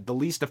moonsault had the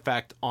least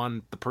effect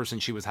on the person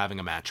she was having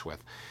a match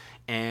with.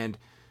 And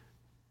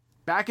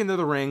back into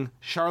the ring,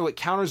 Charlotte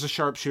counters a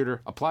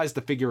sharpshooter, applies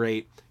the figure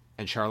eight,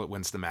 and Charlotte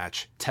wins the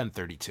match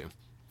 10-32.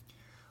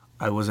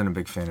 I wasn't a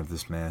big fan of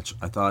this match.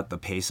 I thought the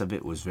pace of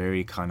it was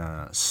very kind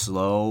of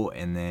slow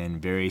and then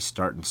very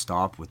start and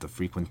stop with the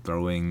frequent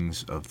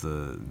throwings of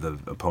the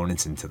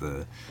opponents into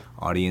the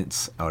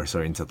audience,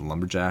 into the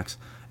lumberjacks.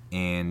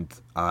 And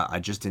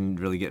I just didn't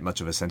really get much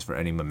of a sense for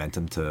any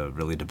momentum to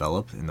really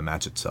develop in the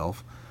match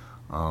itself.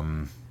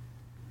 Yeah,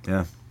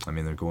 I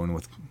mean, they're going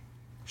with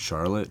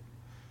Charlotte,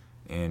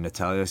 and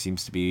Natalya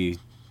seems to be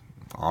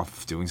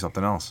off doing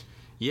something else.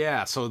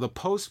 Yeah, so the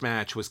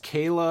post-match was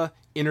Kayla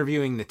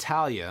interviewing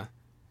Natalya,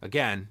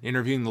 again,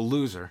 interviewing the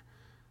loser.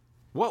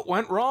 What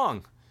went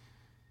wrong?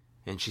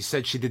 And she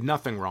said she did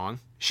nothing wrong.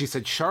 She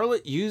said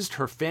Charlotte used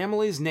her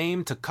family's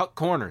name to cut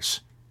corners,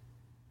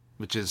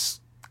 which is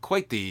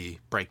quite the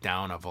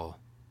breakdown of a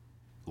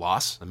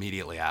loss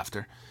immediately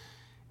after.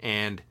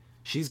 And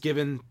she's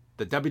given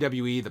the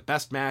WWE the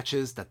best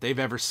matches that they've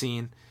ever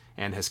seen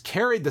and has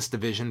carried this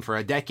division for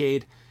a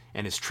decade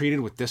and is treated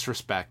with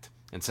disrespect.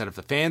 And said if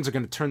the fans are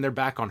going to turn their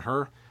back on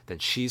her, then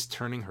she's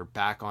turning her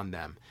back on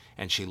them.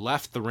 And she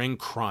left the ring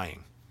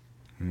crying,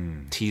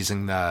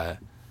 teasing the,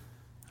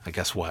 I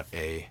guess what,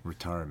 a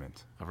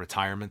retirement. A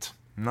retirement?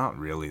 Not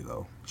really,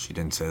 though. She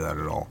didn't say that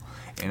at all.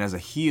 And as a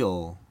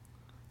heel,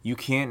 you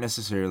can't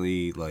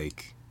necessarily,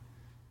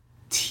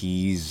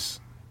 tease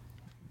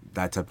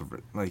that type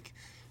of,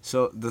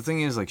 so the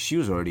thing is, she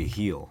was already a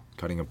heel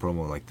cutting a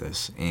promo like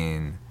this.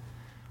 And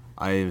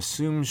I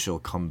assume she'll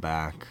come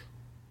back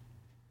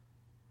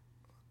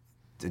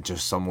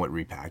just somewhat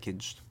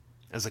repackaged.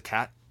 As a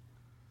cat?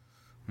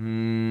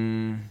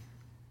 Do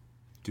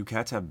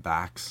cats have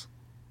backs?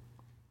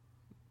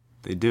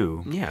 They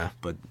do. Yeah.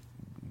 But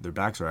their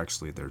backs are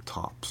actually their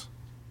tops.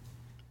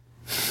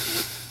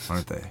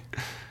 Aren't they?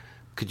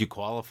 Could you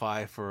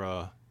qualify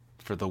for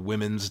the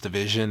women's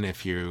division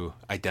if you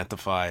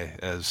identify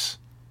as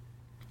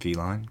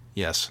feline?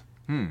 Yes.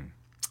 If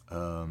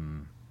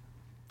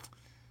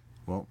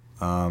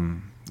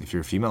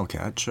you're a female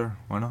cat, sure,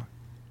 why not?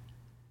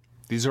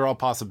 These are all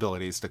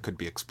possibilities that could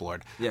be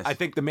explored. Yes. I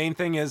think the main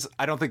thing is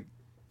I don't think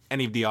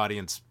any of the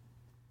audience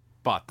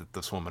thought that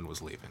this woman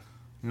was leaving.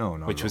 No,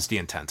 no. Which was the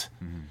intent.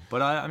 Mm-hmm.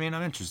 But I mean,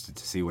 I'm interested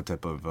to see what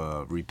type of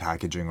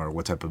repackaging or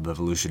what type of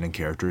evolution in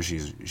character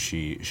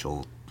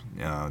she'll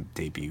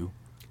debut.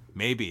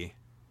 Maybe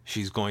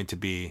she's going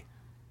to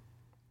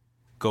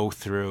go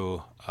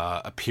through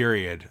a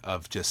period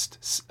of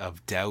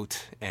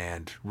doubt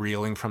and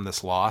reeling from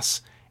this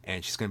loss,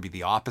 and she's going to be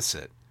the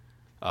opposite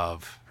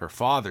of her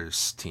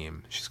father's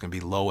team. She's going to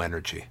be low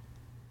energy.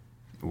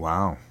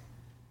 Wow.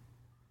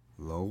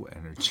 Low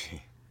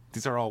energy.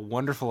 These are all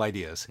wonderful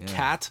ideas. Yeah.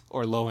 Cat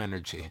or low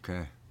energy.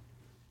 Okay.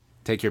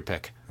 Take your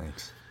pick.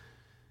 Thanks.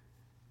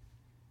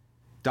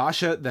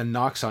 Dasha then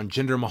knocks on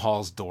Jinder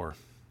Mahal's door,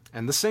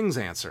 and the Singhs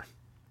answer.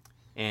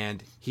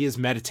 And he is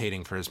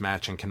meditating for his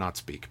match and cannot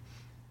speak.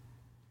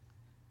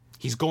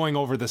 He's going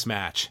over this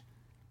match,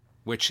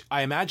 which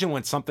I imagine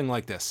went something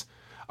like this.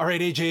 All right,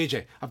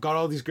 AJ, I've got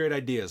all these great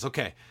ideas.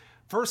 Okay,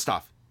 first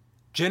off,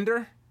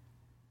 Jinder,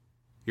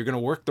 you're going to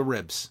work the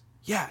ribs.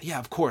 Yeah,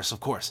 of course.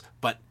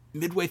 But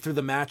midway through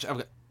the match,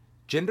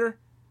 Jinder,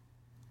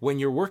 when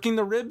you're working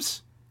the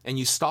ribs and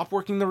you stop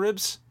working the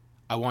ribs,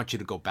 I want you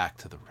to go back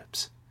to the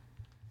ribs.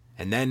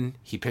 And then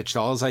he pitched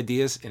all his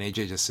ideas, and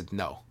AJ just said,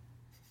 no,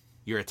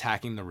 you're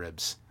attacking the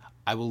ribs.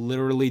 I will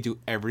literally do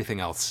everything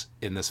else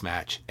in this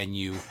match, and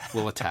you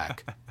will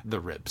attack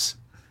the ribs.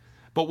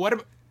 But what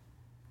about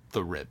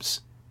the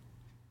ribs?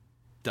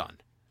 Done.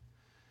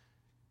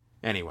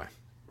 Anyway,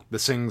 the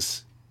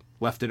Sings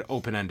left it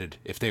open-ended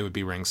if they would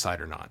be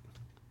ringside or not.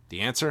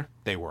 The answer,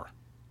 they were.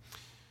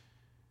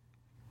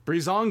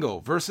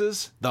 Breezango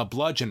versus the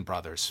Bludgeon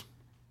Brothers.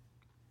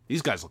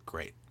 These guys look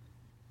great.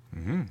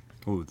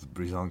 Oh, the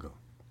Breezango.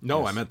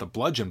 No, Yes. I meant the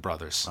Bludgeon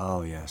Brothers.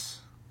 Oh,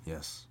 yes.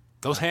 Yes.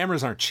 Those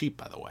hammers aren't cheap,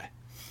 by the way.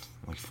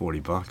 Like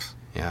 $40.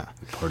 Yeah.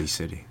 Party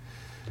City.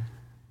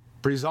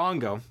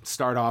 Breezango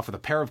start off with a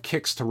pair of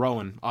kicks to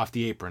Rowan off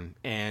the apron,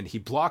 and he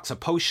blocks a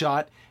post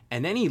shot,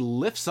 and then he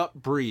lifts up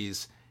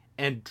Breeze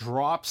and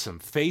drops him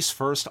face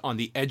first on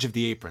the edge of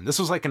the apron. This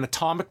was like an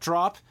atomic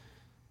drop,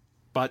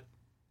 but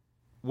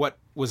what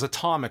was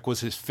atomic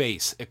was his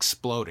face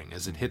exploding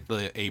as it hit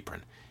the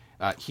apron.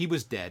 He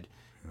was dead,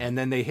 and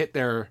then they hit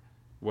their,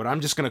 what I'm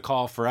just going to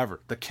call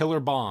forever, the killer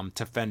bomb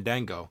to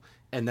Fandango,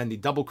 and then the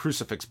double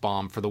crucifix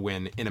bomb for the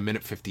win in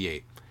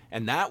 1:58.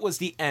 And that was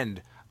the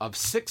end of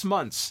 6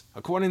 months,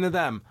 according to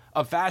them,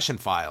 of Fashion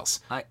Files.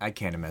 I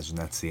can't imagine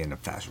that's the end of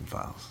Fashion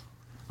Files.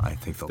 I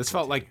think they'll This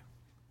felt continue. like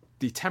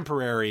the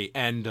temporary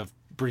end of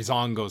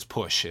Breezango's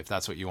push, if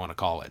that's what you want to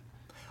call it.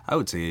 I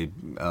would say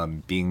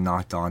being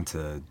knocked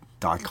onto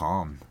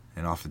 .com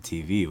and off of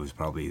TV was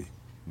probably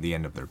the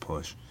end of their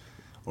push.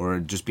 Or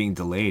just being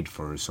delayed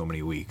for so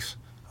many weeks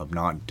of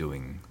not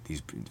doing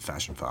these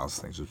Fashion Files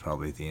things was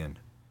probably the end.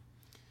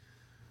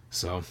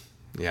 So,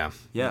 yeah.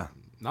 Yeah.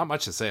 Not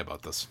much to say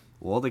about this.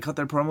 Well, they cut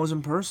their promos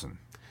in person.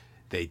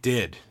 They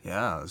did.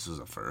 Yeah, this was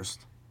a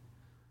first.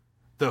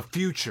 The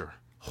future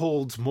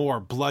holds more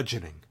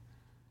bludgeoning,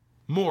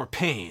 more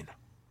pain,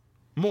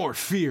 more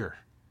fear.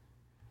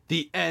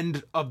 The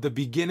end of the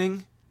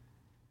beginning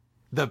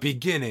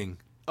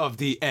of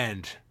the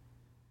end.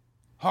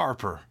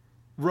 Harper,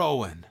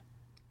 Rowan.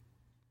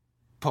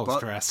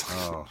 Post wrestling.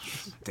 Oh,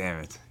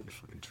 damn it. You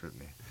fucking tripped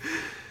me.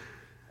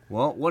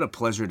 Well, what a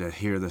pleasure to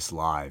hear this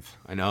live.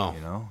 I know.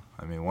 You know?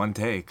 I mean, one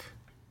take.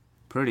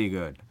 Pretty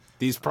good.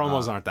 These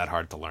promos aren't that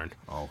hard to learn.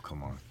 Oh,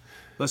 come on.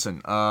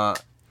 Listen,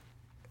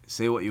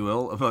 say what you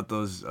will about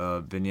those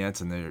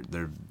vignettes and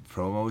their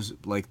promos.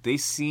 Like, they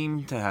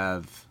seem to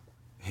have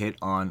hit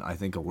on, I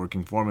think, a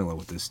working formula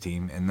with this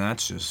team, and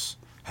that's just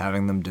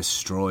having them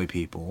destroy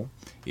people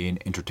in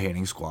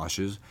entertaining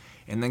squashes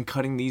and then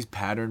cutting these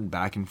patterned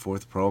back and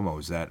forth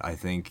promos that I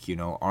think, you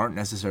know, aren't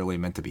necessarily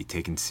meant to be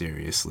taken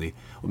seriously.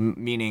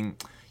 Meaning,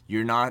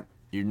 you're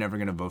never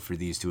going to vote for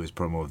these two as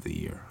promo of the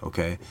year,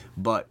 okay?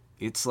 But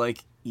it's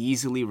like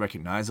easily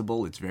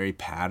recognizable, it's very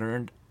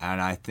patterned,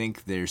 and I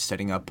think they're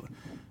setting up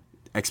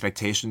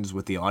expectations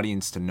with the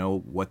audience to know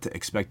what to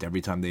expect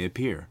every time they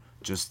appear.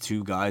 Just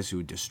two guys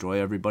who destroy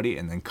everybody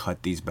and then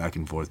cut these back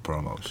and forth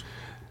promos.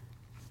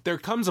 There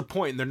comes a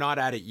point, and they're not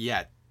at it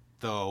yet,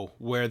 though,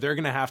 where they're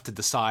going to have to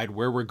decide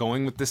where we're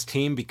going with this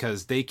team,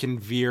 because they can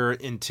veer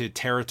into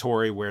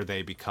territory where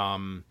they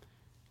become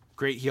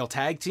great heel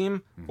tag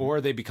team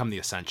or they become the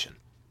Ascension.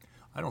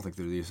 I don't think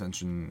they're the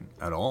Ascension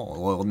at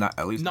all. Well, not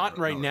at least Not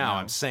right now,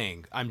 I'm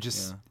saying. I'm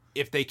just,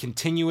 if they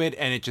continue it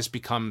and it just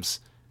becomes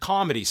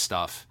comedy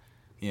stuff.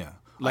 Yeah.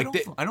 Like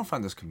I don't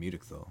find this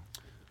comedic, though.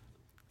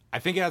 I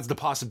think it has the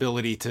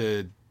possibility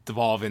to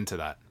devolve into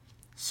that.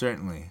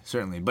 Certainly.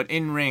 But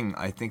in ring,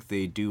 I think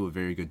they do a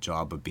very good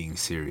job of being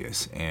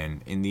serious.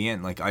 And in the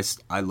end, like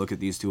I look at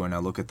these two and I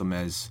look at them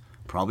as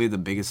probably the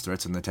biggest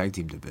threats in the tag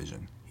team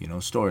division, you know,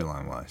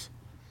 storyline wise.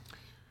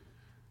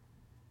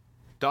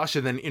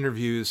 Dasha then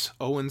interviews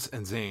Owens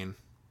and Zayn.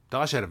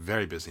 Dasha had a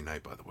very busy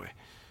night, by the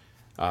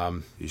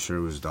way. You sure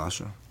it was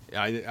Dasha?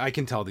 I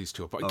can tell these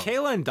two apart.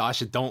 Kayla and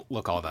Dasha don't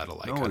look all that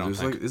alike. No, I don't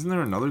think. like, isn't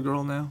there another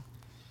girl now?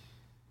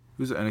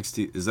 Who's the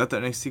NXT? Is that the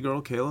NXT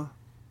girl, Kayla?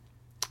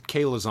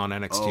 Kayla's on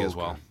NXT Oh, as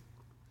well.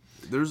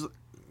 Okay.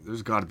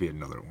 There's got to be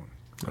another one.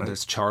 And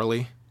there's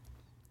Charlie.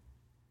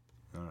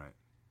 All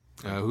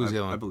right. Who's the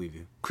other one? I believe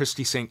you.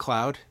 Christy St.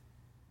 Cloud.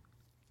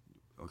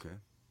 Okay.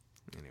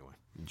 Anyway.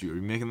 Are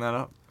you making that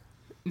up?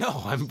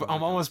 No, I'm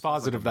almost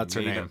positive that's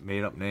her name.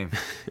 Made up name.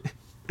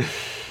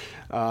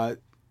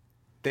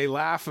 They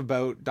laugh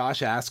about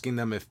Dasha asking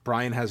them if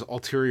Bryan has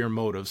ulterior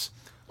motives.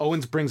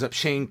 Owens brings up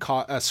Shane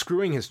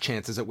screwing his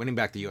chances at winning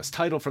back the U.S.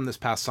 title from this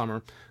past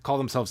summer. Call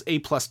themselves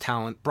A-plus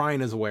talent.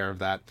 Bryan is aware of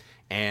that,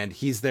 and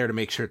he's there to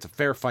make sure it's a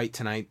fair fight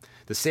tonight.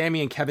 The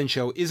Sammy and Kevin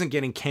show isn't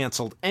getting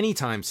canceled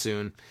anytime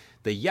soon.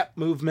 The Yep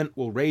movement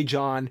will rage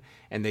on,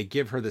 and they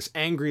give her this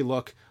angry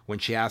look when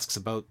she asks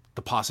about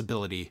the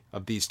possibility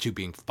of these two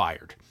being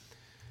fired.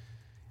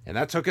 And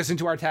that took us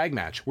into our tag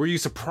match. Were you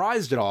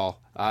surprised at all?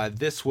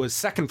 This was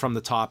second from the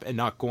top and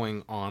not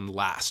going on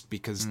last,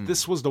 because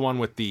this was the one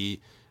with the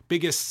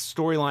biggest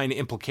storyline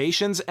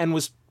implications and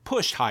was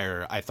pushed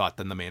higher, I thought,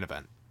 than the main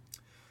event.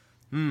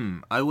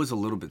 I was a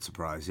little bit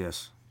surprised,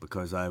 yes,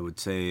 because I would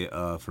say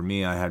for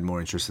me, I had more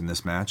interest in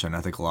this match, and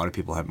I think a lot of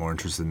people had more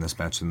interest in this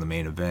match than the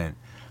main event.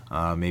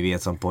 Maybe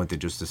at some point they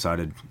just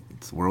decided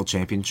it's the World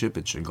Championship,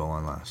 it should go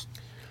on last.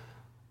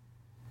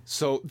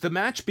 So the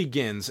match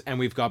begins, and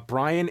we've got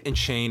Bryan and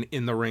Shane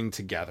in the ring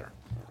together.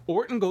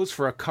 Orton goes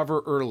for a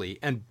cover early,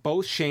 and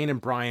both Shane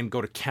and Bryan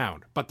go to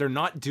count, but they're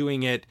not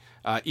doing it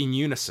in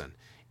unison.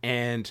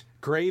 And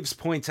Graves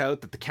points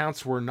out that the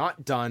counts were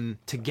not done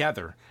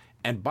together.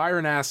 And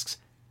Byron asks,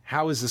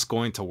 how is this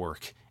going to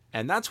work?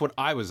 And that's what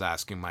I was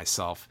asking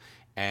myself.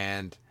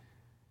 And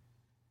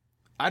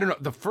I don't know,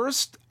 the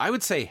first, I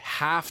would say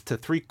half to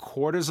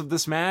 3/4 of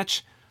this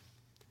match,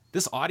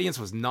 this audience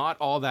was not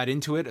all that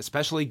into it,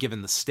 especially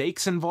given the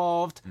stakes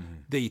involved,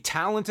 the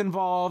talent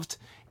involved,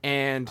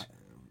 and...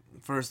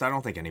 First, I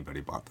don't think anybody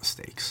bought the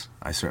stakes.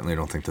 I certainly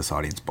don't think this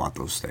audience bought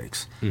those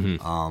stakes.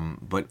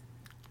 But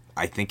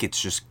I think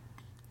it's just...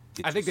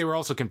 I think they were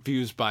also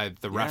confused by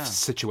the ref's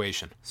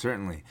situation.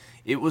 Certainly.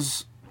 It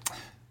was...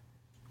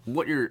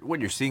 What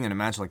you're seeing in a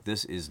match like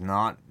this is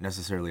not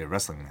necessarily a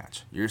wrestling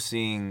match. You're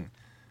seeing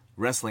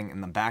wrestling in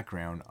the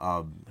background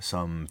of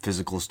some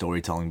physical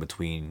storytelling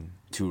between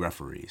two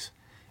referees.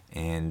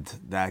 And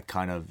that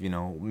kind of,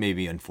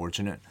 maybe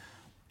unfortunate.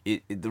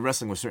 The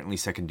wrestling was certainly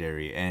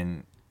secondary,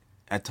 and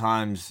at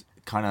times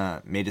kind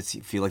of made it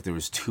feel like there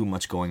was too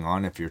much going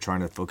on if you're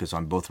trying to focus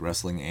on both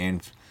wrestling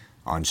and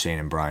on Shane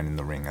and Bryan in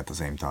the ring at the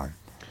same time.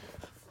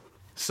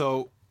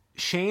 So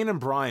Shane and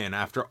Bryan,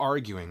 after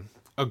arguing,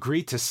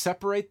 agreed to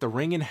separate the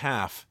ring in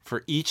half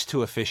for each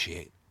to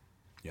officiate.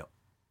 Yep.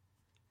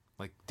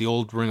 Like the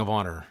old Ring of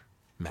Honor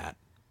mat.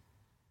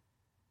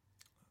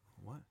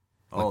 What?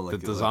 Oh, like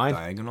the design?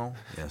 Diagonal?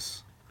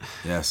 Yes.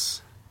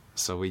 Yes.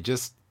 So we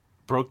just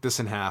broke this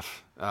in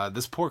half.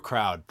 This poor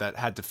crowd that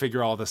had to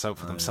figure all this out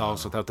for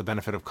themselves without the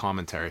benefit of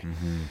commentary.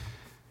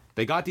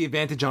 They got the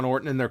advantage on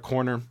Orton in their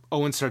corner.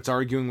 Owen starts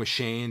arguing with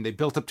Shane. They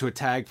built up to a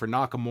tag for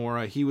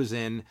Nakamura. He was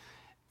in.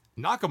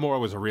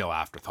 Nakamura was a real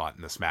afterthought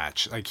in this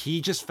match. Like,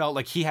 he just felt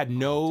like he had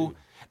no...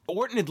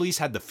 Orton at least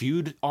had the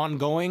feud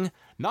ongoing.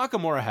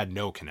 Nakamura had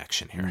no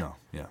connection here. No,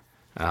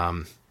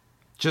 yeah.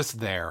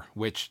 Just there,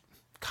 which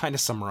kind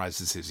of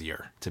summarizes his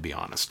year, to be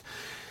honest.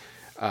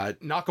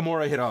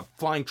 Nakamura hit a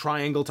flying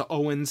triangle to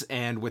Owens,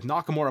 and with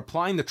Nakamura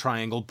applying the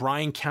triangle,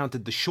 Bryan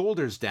counted the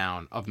shoulders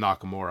down of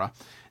Nakamura.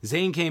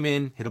 Zayn came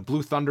in, hit a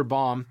blue thunder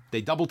bomb.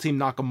 They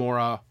double-teamed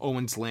Nakamura,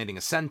 Owens landing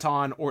a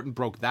senton. Orton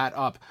broke that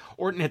up.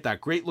 Orton hit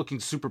that great-looking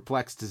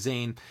superplex to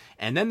Zayn,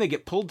 and then they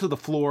get pulled to the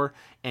floor,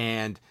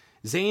 and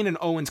Zayn and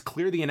Owens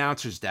clear the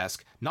announcer's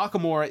desk.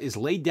 Nakamura is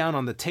laid down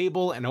on the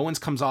table, and Owens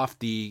comes off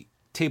the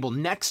table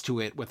next to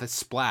it with a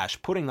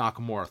splash, putting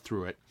Nakamura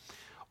through it.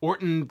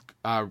 Orton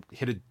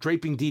hit a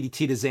draping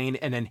DDT to Zayn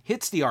and then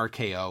hits the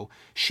RKO.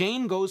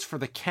 Shane goes for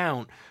the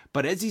count,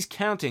 but as he's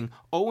counting,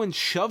 Owens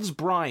shoves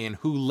Bryan,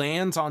 who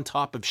lands on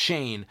top of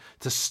Shane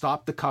to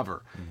stop the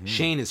cover.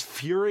 Shane is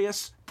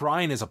furious.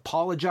 Bryan is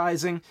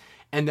apologizing.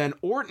 And then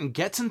Orton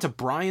gets into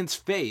Bryan's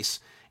face,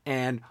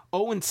 and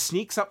Owens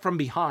sneaks up from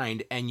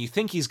behind, and you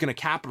think he's going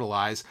to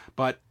capitalize,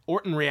 but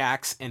Orton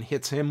reacts and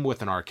hits him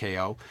with an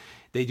RKO.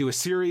 They do a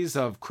series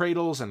of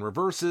cradles and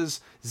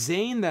reverses.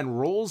 Zayn then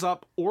rolls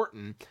up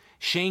Orton.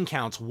 Shane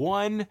counts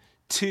 1,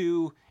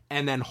 2,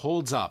 and then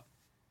holds up.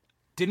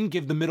 Didn't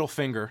give the middle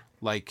finger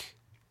like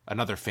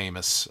another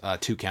famous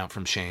 2 count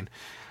from Shane.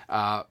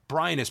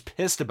 Bryan is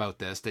pissed about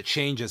this, that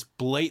Shane just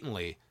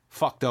blatantly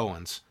fucked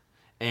Owens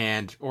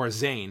or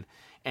Zayn.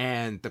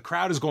 And the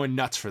crowd is going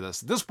nuts for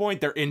this. At this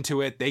point, they're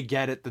into it. They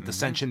get it, the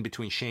dissension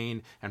between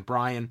Shane and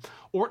Bryan.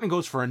 Orton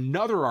goes for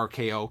another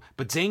RKO,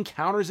 but Zayn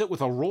counters it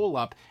with a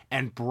roll-up,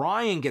 and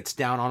Bryan gets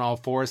down on all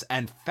fours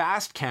and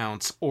fast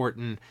counts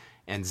Orton,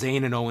 and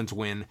Zayn and Owens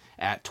win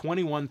at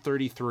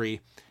 21-33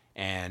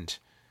 and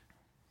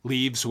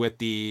leaves with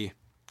the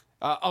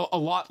a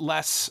lot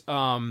less...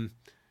 I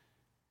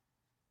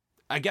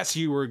guess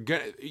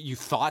you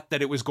thought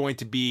that it was going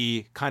to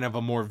be kind of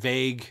a more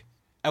vague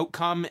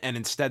outcome, and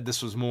instead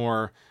this was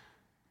more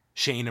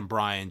Shane and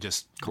Bryan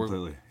just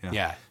completely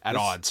at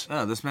odds.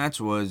 This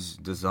match was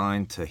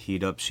designed to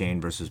heat up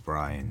Shane versus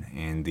Bryan,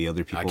 and the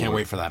other people. I can't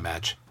wait for that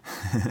match.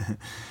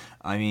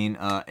 I mean,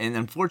 and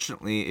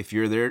unfortunately, if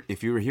you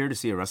were here to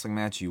see a wrestling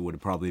match, you would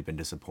have probably been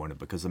disappointed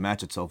because the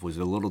match itself was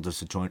a little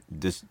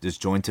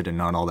disjointed and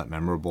not all that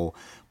memorable.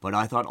 But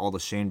I thought all the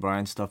Shane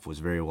Bryan stuff was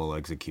very well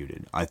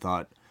executed. I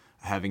thought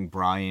having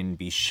Bryan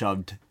be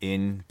shoved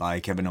in by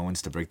Kevin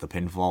Owens to break the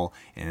pinfall,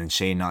 and then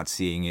Shane not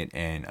seeing it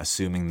and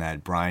assuming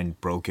that Bryan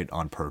broke it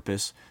on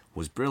purpose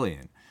was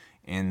brilliant.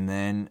 And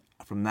then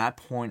from that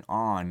point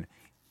on,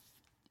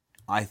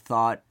 I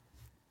thought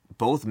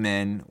both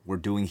men were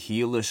doing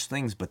heelish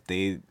things, but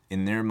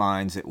in their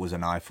minds, it was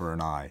an eye for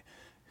an eye.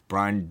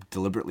 Bryan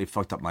deliberately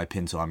fucked up my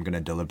pin, so I'm going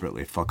to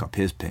deliberately fuck up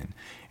his pin.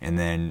 And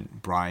then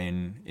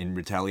Bryan, in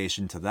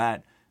retaliation to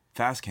that,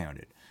 fast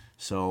counted.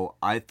 So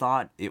I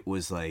thought it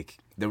was like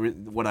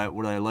what I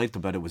liked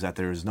about it was that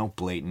there was no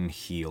blatant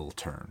heel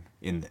turn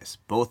in this.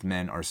 Both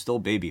men are still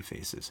baby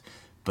faces,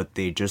 but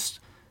they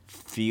just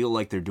feel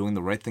like they're doing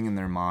the right thing in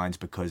their minds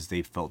because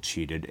they felt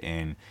cheated,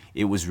 and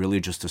it was really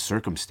just a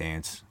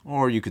circumstance,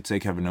 or you could say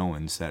Kevin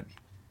Owens, that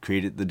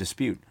created the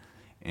dispute.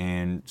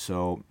 And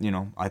so,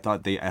 I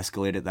thought they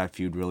escalated that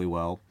feud really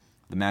well.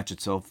 The match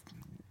itself,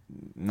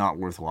 not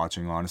worth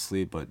watching,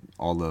 honestly, but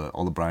all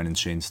the Bryan and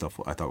Shane stuff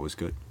I thought was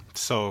good.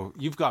 So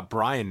you've got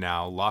Brian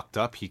now locked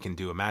up. He can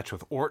do a match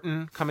with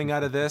Orton coming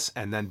out of this,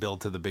 and then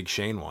build to the big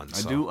Shane one.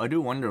 So. I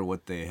do wonder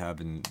what they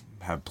have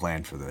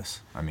planned for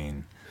this. I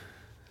mean,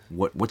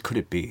 what could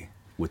it be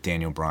with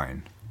Daniel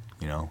Bryan?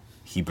 You know,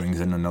 he brings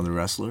in another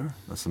wrestler.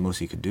 That's the most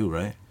he could do,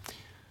 right?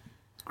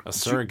 A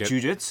surrogate.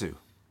 Jiu-jitsu.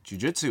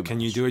 Can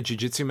you do a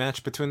jiu-jitsu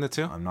match between the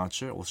two? I'm not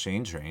sure. Well,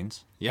 Shane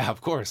trains. Yeah, of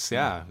course.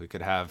 Yeah, we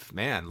could have.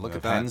 Man, look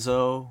at that.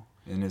 Enzo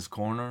in his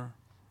corner,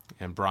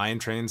 and Brian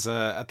trains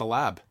at the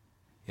lab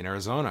in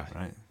Arizona.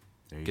 Right.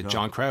 There you Get go.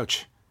 John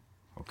Crouch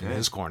Okay. in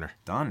his corner.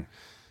 Done.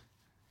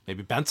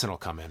 Maybe Benson will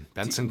come in.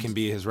 Benson can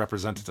be his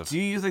representative. Do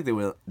you think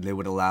they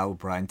would allow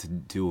Brian to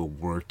do a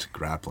worked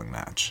grappling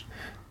match?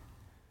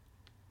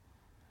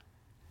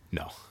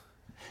 No.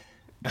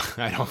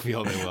 I don't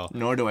feel they will.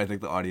 Nor do I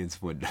think the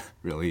audience would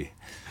really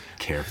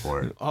care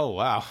for it. Oh,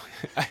 wow.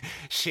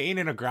 Shane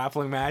in a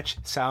grappling match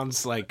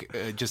sounds like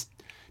just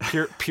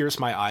pierce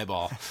my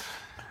eyeball.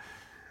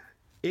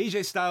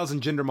 AJ Styles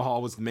and Jinder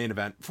Mahal was the main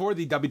event for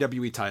the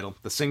WWE title.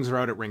 The Sings are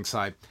out at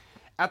ringside.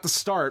 At the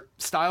start,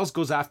 Styles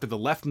goes after the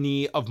left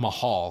knee of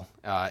Mahal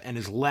and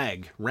his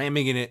leg,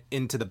 ramming it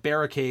into the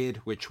barricade,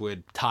 which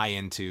would tie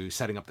into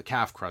setting up the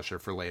calf crusher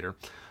for later.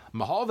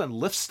 Mahal then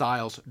lifts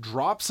Styles,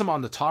 drops him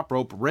on the top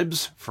rope,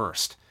 ribs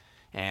first.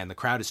 And the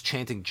crowd is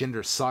chanting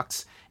Jinder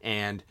sucks,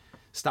 and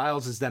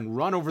Styles is then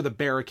run over the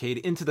barricade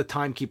into the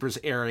timekeeper's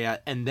area,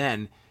 and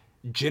then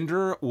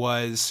Jinder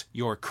was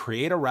your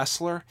create a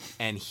wrestler,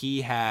 and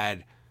he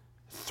had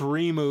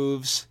 3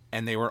 moves,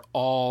 and they were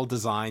all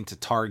designed to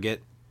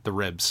target the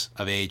ribs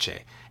of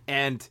AJ.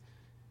 And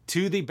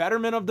to the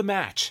betterment of the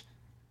match,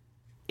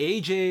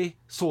 AJ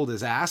sold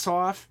his ass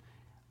off.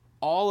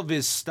 All of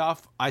his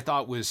stuff I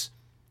thought was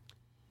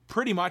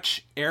pretty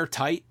much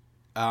airtight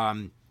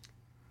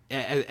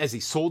as he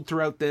sold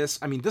throughout this.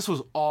 I mean, this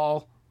was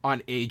all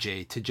on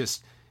AJ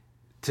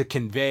to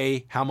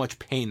convey how much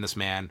pain this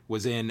man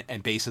was in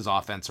and base his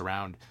offense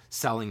around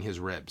selling his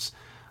ribs.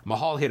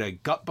 Mahal hit a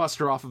gut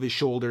buster off of his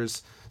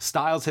shoulders.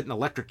 Styles hit an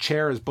electric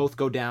chair as both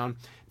go down.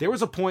 There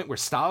was a point where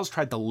Styles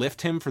tried to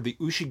lift him for the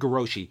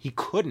Ushigoroshi. He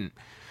couldn't.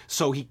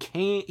 So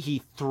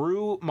he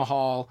threw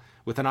Mahal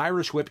with an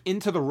Irish whip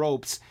into the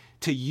ropes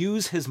to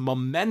use his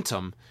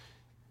momentum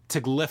to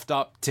lift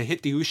up to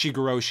hit the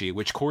Ushigoroshi,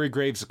 which Corey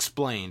Graves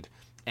explained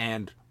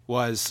and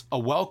was a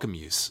welcome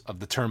use of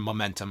the term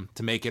momentum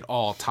to make it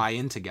all tie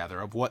in together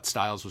of what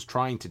Styles was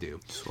trying to do.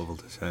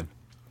 Swiveled his head.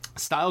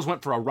 Styles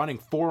went for a running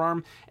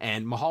forearm,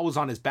 and Mahal was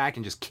on his back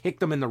and just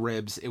kicked him in the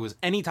ribs. It was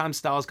anytime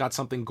Styles got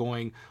something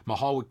going,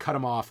 Mahal would cut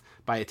him off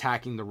by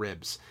attacking the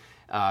ribs.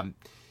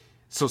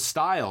 So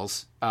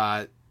Styles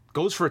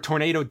goes for a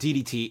tornado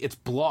DDT. It's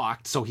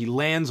blocked, so he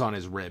lands on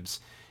his ribs.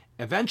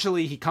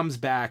 Eventually, he comes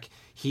back.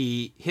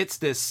 He hits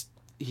this.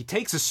 He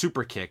takes a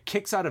super kick,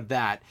 kicks out of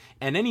that,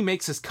 and then he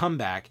makes his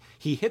comeback.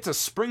 He hits a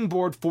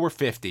springboard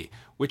 450,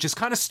 which is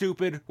kind of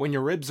stupid when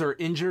your ribs are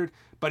injured,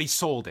 but he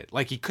sold it.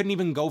 Like, he couldn't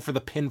even go for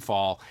the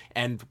pinfall,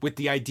 and with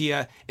the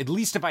idea, at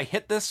least if I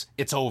hit this,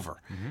 it's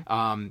over.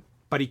 Mm-hmm.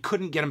 But he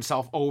couldn't get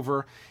himself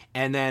over,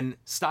 and then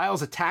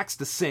Styles attacks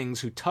the Sings,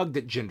 who tugged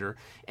at Jinder,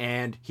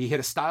 and he hit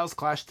a Styles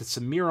Clash to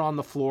Samir on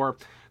the floor,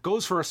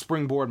 goes for a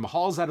springboard,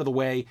 Mahal's out of the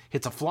way,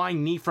 hits a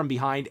flying knee from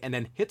behind, and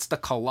then hits the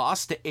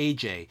Kaloss to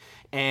AJ.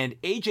 And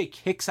AJ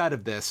kicks out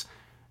of this.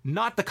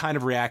 Not the kind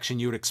of reaction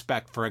you would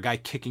expect for a guy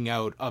kicking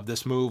out of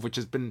this move, which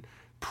has been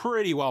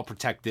pretty well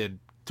protected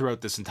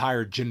throughout this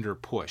entire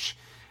Jinder push.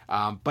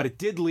 But it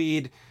did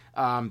lead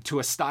to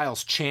a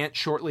Styles chant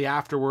shortly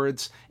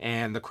afterwards,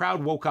 and the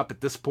crowd woke up at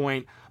this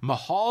point.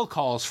 Mahal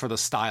calls for the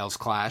Styles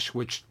Clash,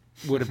 which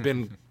would have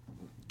been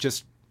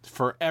just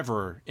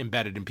forever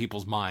embedded in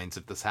people's minds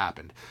if this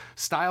happened.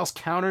 Styles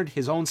countered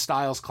his own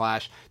Styles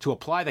Clash to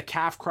apply the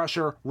calf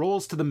crusher,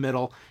 rolls to the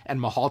middle, and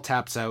Mahal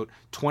taps out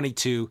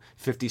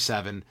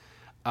 22-57.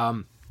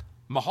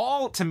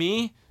 Mahal, to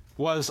me,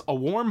 was a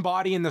warm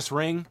body in this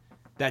ring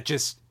that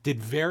just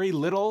did very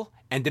little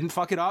and didn't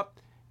fuck it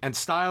up. And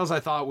Styles, I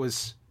thought,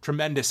 was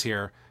tremendous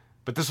here.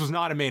 But this was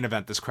not a main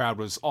event. This crowd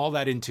was all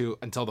that into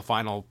until the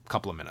final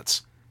couple of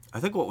minutes. I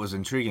think what was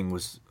intriguing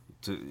was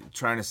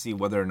trying to see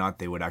whether or not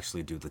they would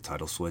actually do the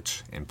title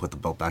switch and put the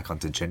belt back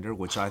onto Jinder,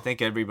 which I think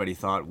everybody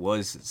thought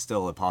was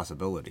still a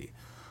possibility.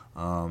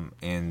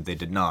 And they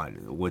did not,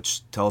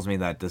 which tells me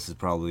that this is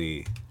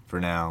probably, for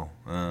now,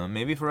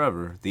 maybe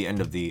forever, the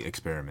end of the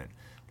experiment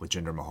with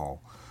Jinder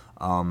Mahal.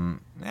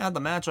 The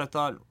match, I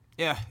thought,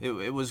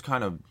 it was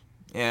kind of,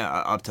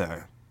 up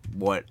to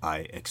what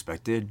I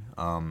expected.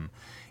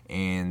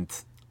 And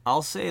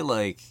I'll say,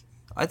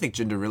 I think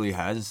Jinder really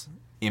has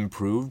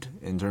improved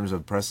in terms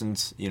of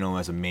presence,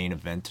 as a main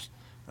event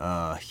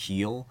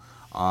heel.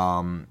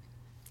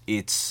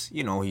 It's,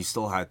 he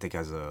still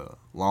has a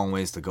long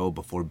ways to go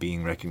before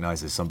being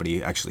recognized as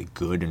somebody actually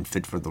good and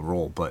fit for the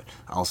role. But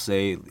I'll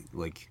say,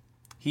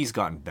 he's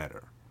gotten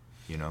better,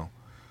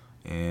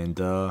 And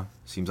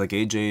seems like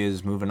AJ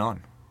is moving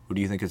on. Who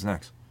do you think is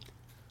next?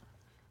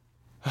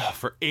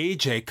 For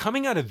AJ,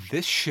 coming out of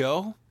this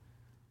show,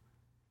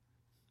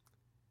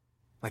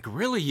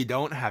 really, you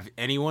don't have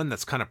anyone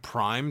that's kind of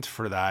primed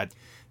for that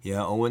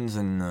Yeah, Owens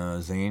and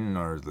Zayn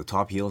are the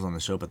top heels on the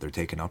show, but they're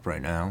taken up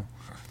right now.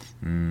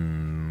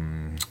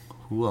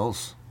 Who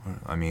else?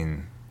 I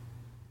mean,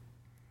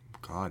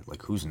 God,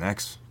 like who's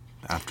next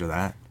after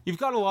that? You've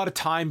got a lot of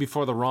time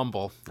before the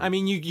Rumble. I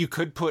mean, you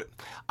could put...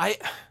 I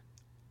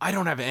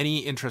don't have any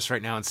interest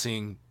right now in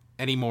seeing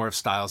any more of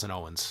Styles and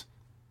Owens.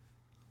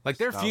 Like,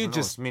 their feud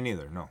just... Me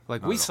neither, no.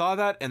 Like, we saw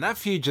that, and that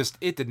feud just...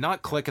 It did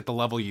not click at the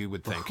level you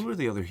would think. Who are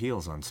the other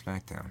heels on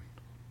SmackDown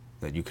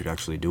that you could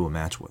actually do a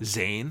match with?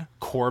 Zayn,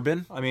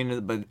 Corbin. I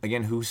mean, but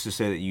again, who's to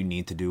say that you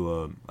need to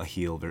do a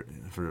heel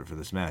for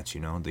this match,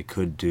 you know? They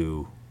could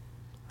do...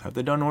 Have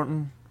they done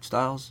Orton,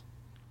 Styles?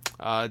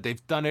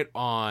 They've done it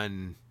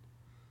on...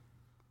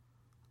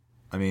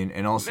 I mean,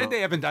 and also... They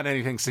haven't done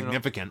anything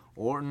significant.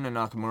 Orton and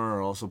Nakamura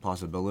are also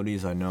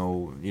possibilities. I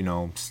know,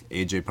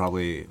 AJ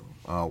probably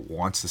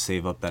wants to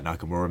save up that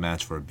Nakamura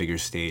match for a bigger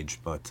stage,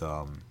 but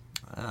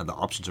the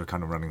options are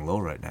kind of running low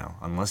right now.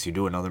 Unless you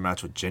do another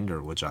match with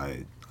Jinder, which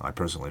I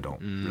personally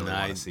don't really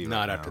want to see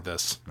Not right after now.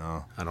 this.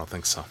 No. I don't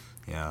think so.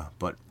 Yeah,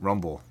 but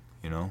Rumble,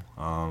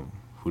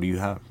 who do you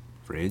have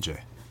for AJ?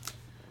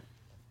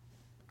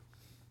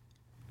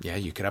 Yeah,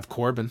 you could have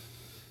Corbin.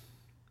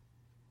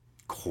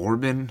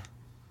 Corbin?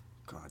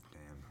 God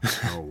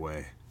damn. No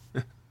way.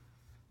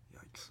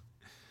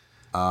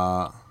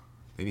 Yikes.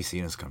 Maybe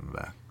Cena's coming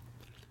back.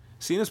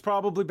 Cena's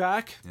probably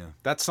back. Yeah.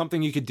 That's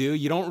something you could do.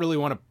 You don't really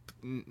want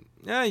to...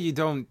 Yeah, you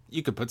don't...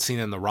 You could put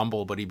Cena in the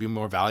Rumble, but he'd be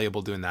more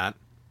valuable doing that.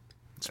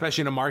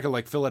 Especially in a market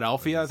like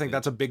Philadelphia. I think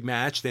that's a big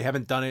match. They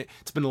haven't done it.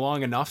 It's been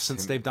long enough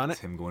since they've done it.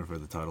 Him going for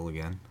the title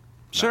again.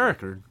 Sure.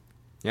 Record.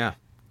 Yeah.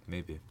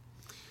 Maybe.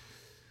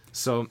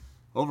 So...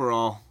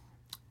 Overall...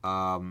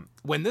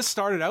 when this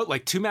started out,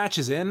 like 2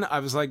 matches in, I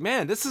was like,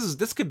 man,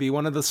 this could be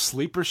one of the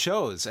sleeper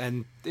shows.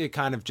 And it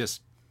kind of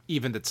just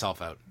evened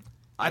itself out.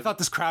 I thought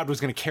this crowd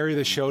was going to carry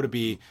the show to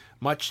be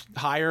much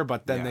higher,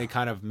 but then they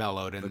kind of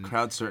mellowed. And the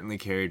crowd certainly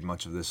carried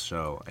much of this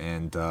show,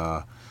 and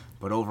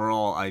but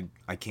overall,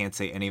 I can't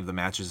say any of the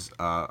matches.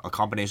 A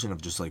combination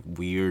of just like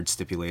weird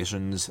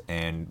stipulations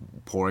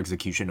and poor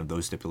execution of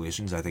those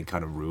stipulations, I think,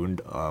 kind of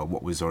ruined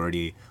what was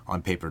already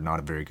on paper not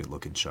a very good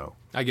looking show.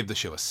 I give the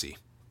show a C.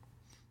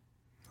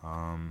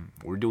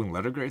 We're doing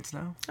letter grades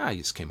now. I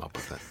just came up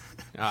with it.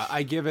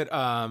 I give it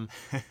on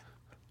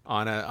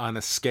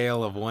a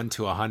scale of 1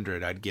 to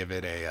 100. I'd give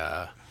it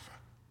a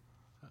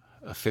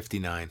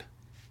 59.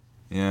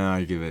 Yeah,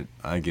 I give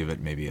it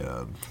maybe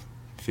a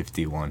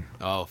 51.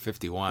 Oh,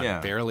 51. Yeah,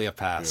 barely a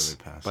pass.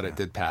 But it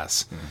did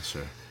pass. Yeah,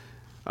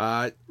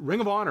 sure. Ring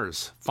of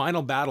Honor's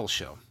Final Battle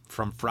show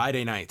from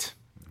Friday night,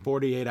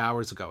 48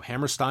 hours ago.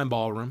 Hammerstein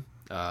Ballroom.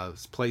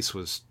 This place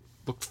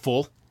looked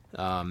full.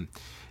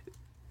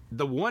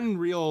 The one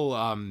real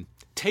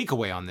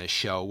takeaway on this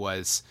show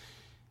was,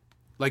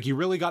 like, you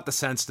really got the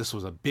sense this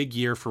was a big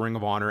year for Ring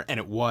of Honor, and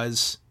it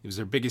was. It was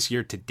their biggest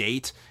year to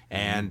date,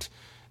 and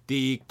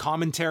the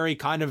commentary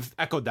kind of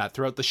echoed that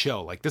throughout the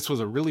show. Like, this was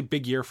a really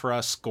big year for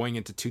us going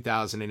into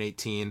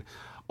 2018.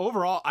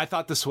 Overall, I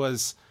thought this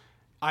was...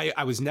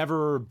 I was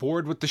never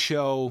bored with the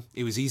show.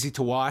 It was easy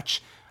to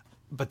watch,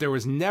 but there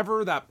was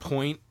never that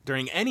point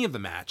during any of the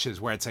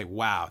matches where I'd say,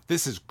 wow,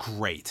 this is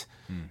great.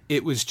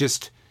 It was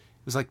just...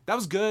 It was like, that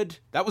was good.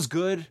 That was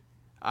good.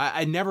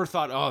 I never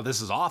thought, oh,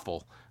 this is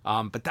awful.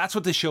 But that's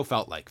what this show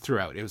felt like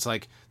throughout. It was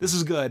like, this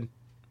is good.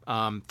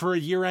 For a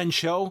year-end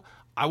show,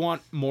 I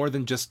want more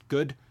than just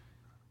good.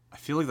 I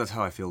feel like that's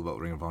how I feel about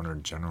Ring of Honor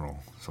in general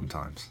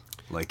sometimes.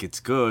 Like,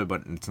 it's good,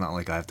 but it's not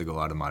like I have to go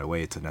out of my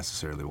way to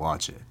necessarily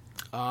watch it.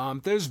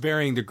 There's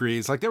varying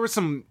degrees. Like, there were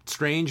some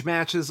strange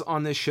matches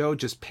on this show,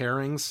 just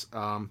pairings.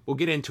 We'll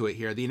get into it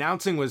here. The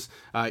announcing was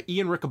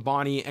Ian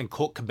Riccaboni and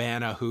Colt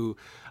Cabana, who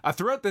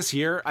throughout this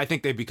year, I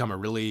think they've become a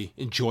really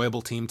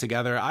enjoyable team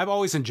together. I've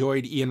always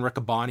enjoyed Ian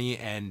Riccaboni,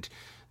 and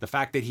the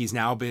fact that he's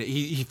now been,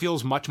 he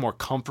feels much more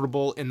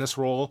comfortable in this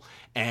role.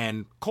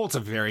 And Colt's a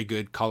very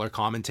good color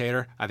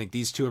commentator. I think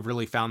these two have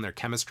really found their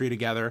chemistry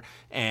together,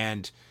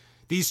 and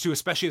these two,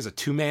 especially as a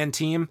 2-man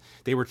team,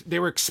 they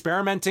were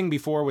experimenting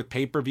before with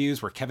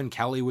pay-per-views where Kevin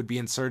Kelly would be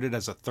inserted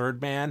as a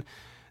 3rd man.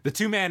 The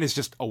 2-man is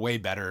just a way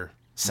better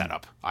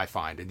setup, I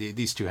find. And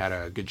these two had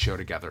a good show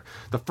together.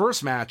 The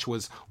first match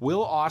was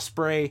Will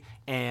Ospreay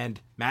and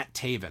Matt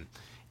Taven.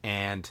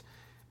 And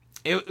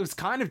it was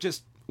kind of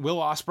just Will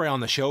Ospreay on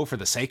the show for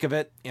the sake of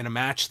it, in a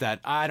match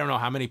that I don't know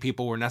how many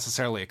people were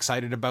necessarily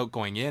excited about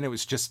going in. It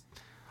was just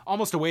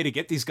almost a way to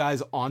get these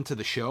guys onto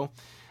the show.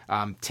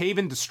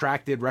 Taven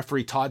distracted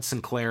referee Todd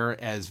Sinclair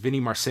as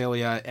Vinny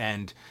Marseglia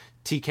and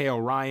TK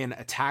O'Ryan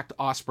attacked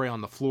Ospreay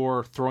on the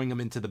floor, throwing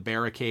him into the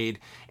barricade.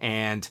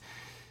 And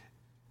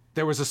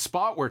there was a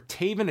spot where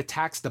Taven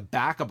attacks the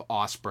back of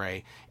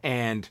Ospreay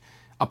and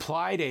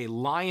applied a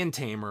lion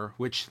tamer,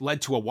 which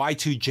led to a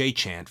Y2J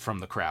chant from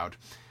the crowd.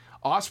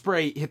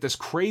 Ospreay hit this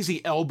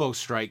crazy elbow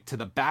strike to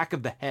the back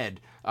of the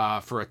head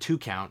for a 2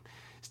 count.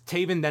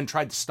 Taven then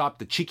tried to stop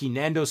the cheeky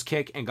Nando's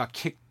kick and got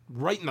kicked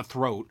right in the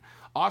throat.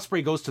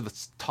 Ospreay goes to the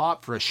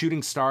top for a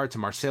shooting star to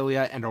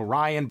Marsilia and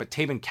Orion, but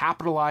Taven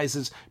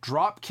capitalizes,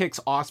 drop kicks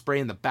Ospreay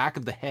in the back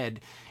of the head,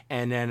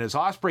 and then as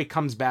Ospreay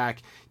comes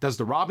back, does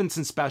the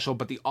Robinson special,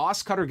 but the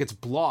Oscutter gets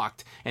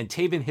blocked, and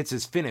Taven hits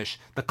his finish,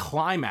 the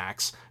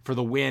climax, for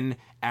the win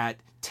at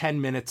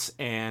 10 minutes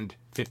and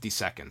 50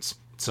 seconds.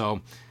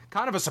 So,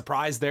 kind of a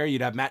surprise there.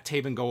 You'd have Matt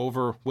Taven go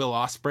over Will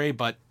Ospreay,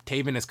 but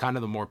Taven is kind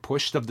of the more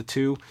pushed of the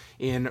two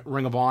in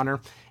Ring of Honor,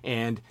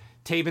 and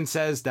Taven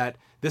says that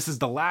this is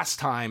the last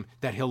time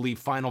that he'll leave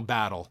Final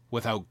Battle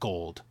without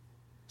gold.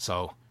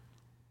 So,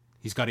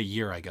 he's got a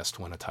year, I guess,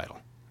 to win a title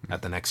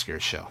at the next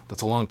year's show.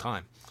 That's a long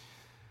time.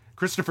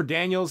 Christopher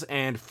Daniels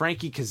and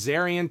Frankie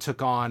Kazarian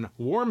took on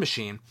War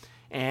Machine,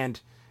 and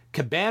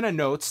Cabana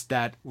notes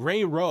that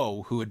Ray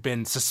Rowe, who had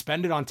been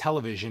suspended on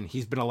television,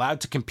 he's been allowed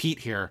to compete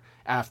here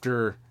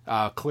after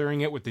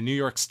clearing it with the New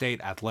York State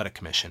Athletic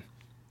Commission.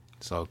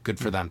 So good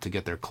for them to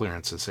get their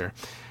clearances here.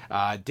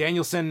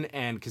 Danielson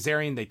and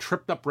Kazarian, they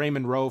tripped up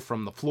Raymond Rowe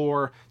from the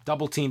floor,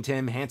 double-teamed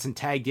him. Hansen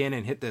tagged in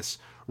and hit this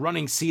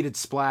running seated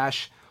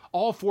splash.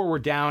 All four were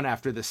down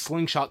after the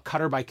slingshot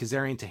cutter by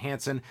Kazarian to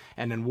Hansen,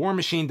 and then War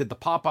Machine did the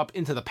pop-up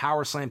into the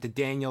power slam to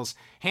Daniels.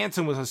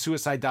 Hansen was a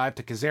suicide dive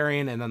to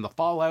Kazarian, and then the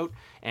fallout,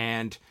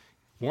 and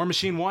War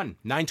Machine won.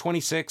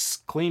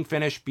 9:26, clean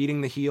finish,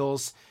 beating the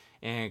heels,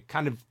 and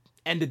kind of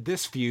ended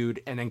this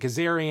feud, and then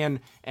Kazarian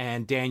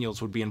and Daniels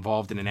would be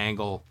involved in an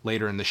angle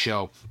later in the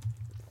show.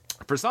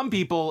 For some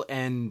people,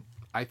 and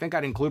I think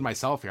I'd include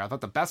myself here, I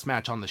thought the best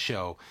match on the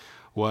show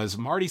was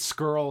Marty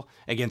Scurll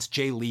against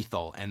Jay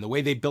Lethal. And the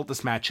way they built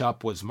this match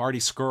up was Marty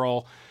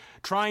Scurll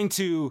trying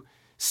to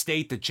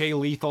state that Jay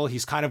Lethal,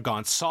 he's kind of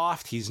gone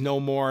soft. He's no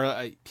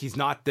more, he's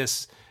not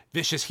this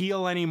vicious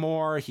heel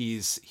anymore.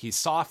 He's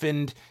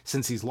softened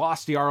since he's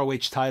lost the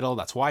ROH title.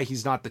 That's why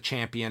he's not the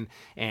champion.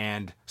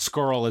 And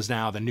Scurll is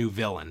now the new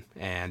villain.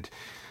 And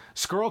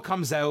Scurll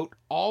comes out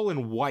all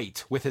in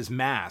white with his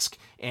mask,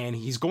 and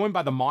he's going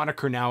by the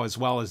moniker now as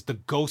well as the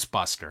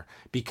Ghostbuster,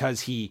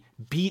 because he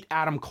beat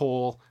Adam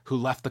Cole, who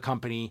left the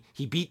company.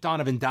 He beat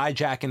Donovan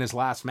Dijak in his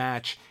last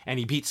match, and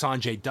he beat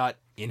Sanjay Dutt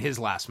in his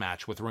last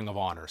match with Ring of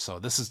Honor. So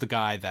this is the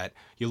guy that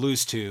you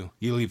lose to,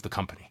 you leave the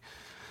company.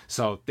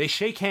 So they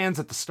shake hands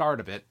at the start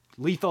of it.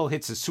 Lethal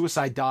hits his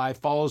suicide dive,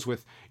 follows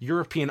with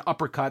European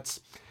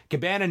uppercuts.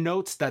 Cabana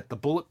notes that the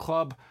Bullet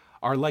Club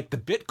are like the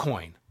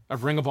Bitcoin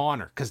of Ring of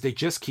Honor, because they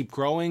just keep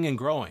growing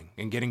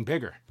and getting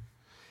bigger.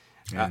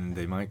 And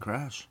they might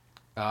crash.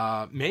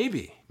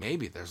 Maybe.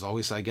 There's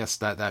always, I guess,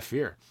 that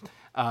fear.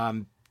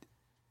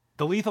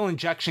 The lethal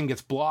injection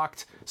gets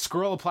blocked.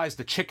 Scurll applies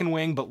the chicken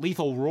wing, but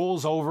Lethal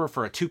rolls over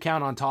for a 2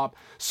 count on top.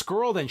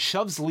 Scurll then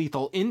shoves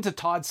Lethal into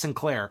Todd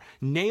Sinclair,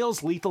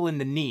 nails Lethal in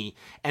the knee,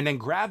 and then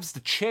grabs the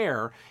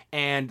chair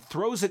and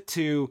throws it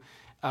to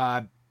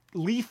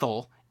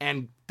Lethal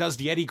and does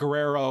the Eddie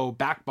Guerrero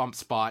back bump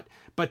spot.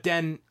 But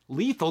then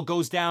Lethal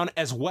goes down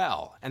as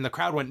well, and the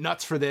crowd went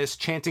nuts for this,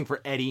 chanting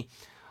for Eddie.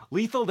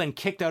 Lethal then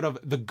kicked out of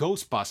the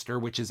Ghostbuster,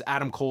 which is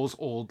Adam Cole's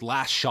old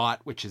last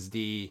shot, which is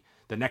the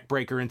neck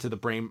breaker into the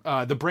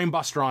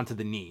brainbuster onto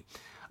the knee.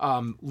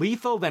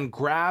 Lethal then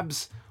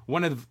grabs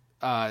one of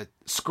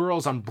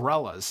Scurll's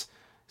umbrellas.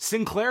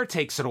 Sinclair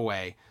takes it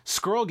away.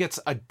 Scurll gets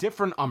a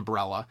different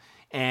umbrella,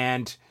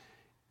 and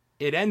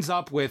it ends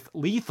up with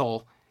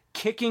Lethal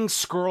kicking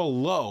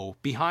Scurll low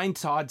behind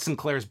Todd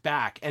Sinclair's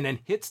back, and then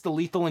hits the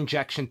lethal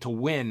injection to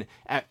win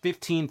at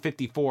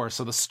 15:54.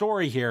 So the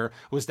story here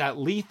was that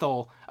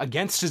Lethal,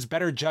 against his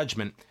better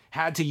judgment,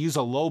 had to use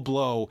a low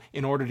blow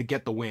in order to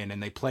get the win,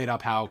 and they played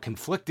up how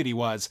conflicted he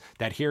was,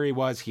 that here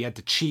he had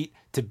to cheat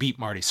to beat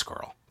Marty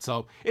Scurll.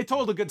 So it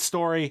told a good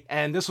story,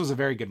 and this was a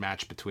very good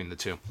match between the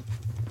two.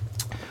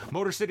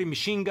 Motor City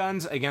Machine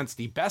Guns against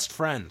the Best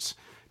Friends,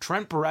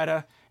 Trent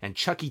Beretta and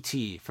Chucky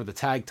T, for the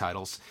tag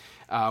titles.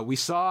 We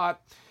saw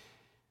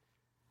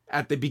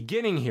at the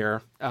beginning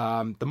here,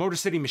 the Motor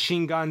City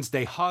Machine Guns,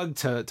 they hugged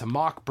to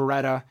mock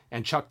Beretta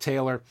and Chuck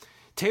Taylor.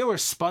 Taylor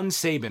spun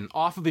Sabin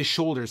off of his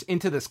shoulders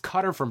into this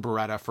cutter from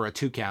Beretta for a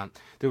 2 count.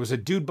 There was a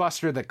dude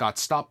buster that got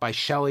stopped by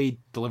Shelley,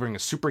 delivering a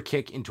super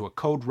kick into a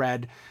code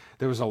red.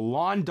 There was a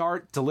lawn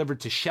dart delivered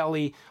to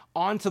Shelley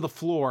onto the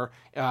floor,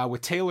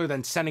 with Taylor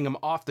then sending him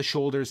off the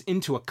shoulders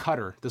into a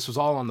cutter. This was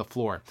all on the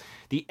floor.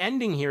 The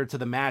ending here to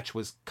the match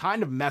was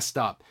kind of messed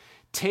up.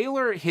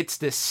 Taylor hits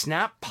this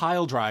snap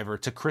pile driver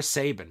to Chris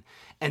Sabin,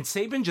 and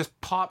Sabin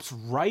just pops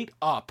right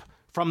up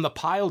from the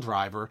pile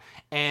driver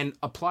and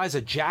applies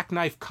a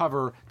jackknife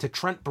cover to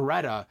Trent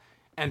Beretta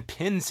and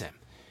pins him.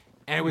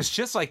 And it was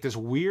just like this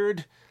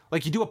weird,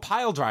 like you do a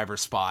pile driver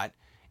spot,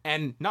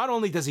 and not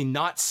only does he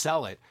not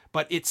sell it,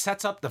 but it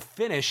sets up the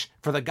finish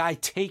for the guy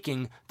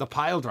taking the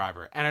pile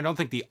driver. And I don't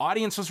think the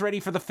audience was ready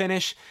for the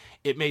finish.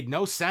 It made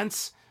no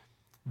sense.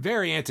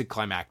 Very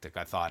anticlimactic,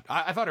 I thought.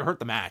 I thought it hurt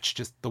the match,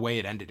 just the way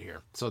it ended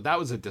here. So that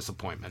was a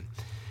disappointment.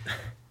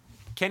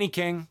 Kenny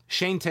King,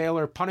 Shane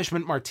Taylor,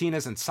 Punishment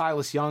Martinez, and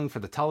Silas Young for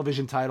the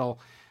television title.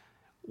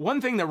 One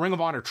thing that Ring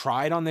of Honor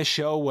tried on this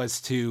show was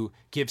to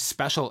give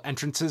special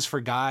entrances for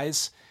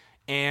guys.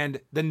 And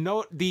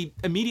the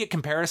immediate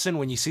comparison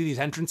when you see these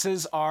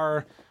entrances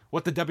are,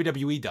 what the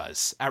WWE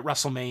does at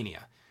WrestleMania.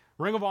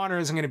 Ring of Honor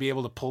isn't going to be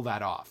able to pull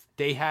that off.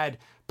 They had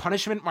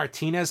Punishment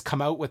Martinez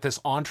come out with this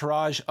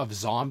entourage of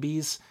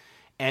zombies,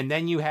 and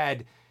then you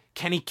had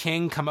Kenny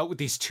King come out with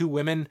these two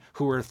women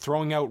who were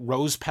throwing out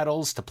rose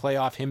petals to play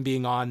off him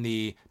being on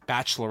the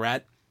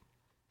Bachelorette.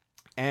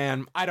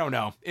 And I don't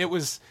know. It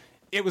was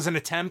an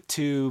attempt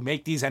to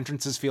make these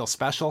entrances feel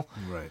special.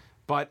 Right.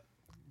 But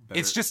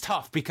it's just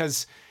tough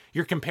because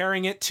you're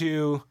comparing it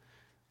to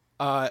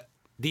the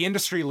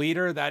industry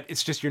leader that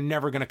it's just you're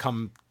never going to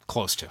come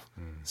close to.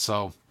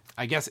 So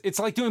I guess it's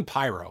like doing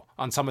pyro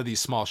on some of these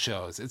small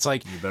shows. It's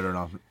like You better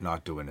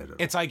not doing it.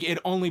 it's like it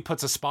only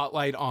puts a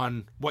spotlight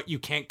on what you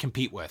can't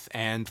compete with.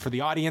 And for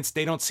the audience,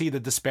 they don't see the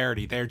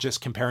disparity. They're just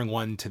comparing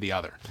one to the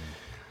other.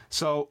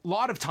 So a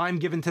lot of time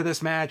given to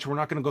this match. We're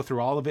not going to go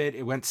through all of it.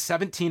 It went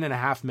 17 and a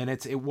half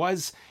minutes. It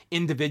was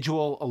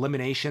individual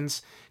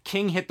eliminations.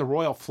 King hit the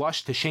royal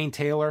flush to Shane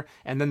Taylor,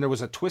 and then there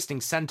was a twisting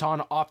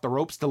senton off the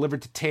ropes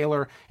delivered to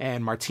Taylor,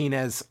 and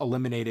Martinez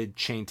eliminated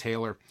Shane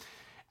Taylor.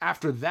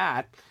 After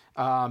that,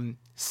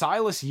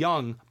 Silas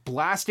Young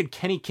blasted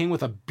Kenny King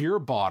with a beer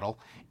bottle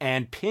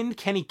and pinned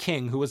Kenny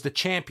King, who was the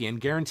champion,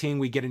 guaranteeing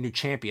we get a new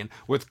champion,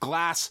 with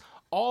glass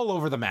all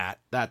over the mat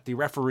that the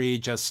referee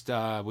just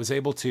was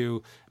able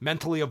to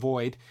mentally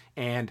avoid.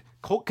 And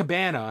Colt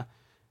Cabana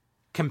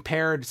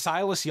compared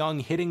Silas Young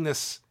hitting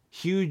this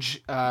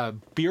huge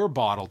beer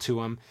bottle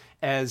to him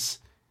as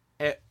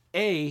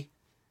A,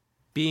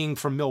 being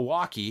from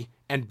Milwaukee,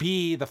 and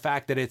B, the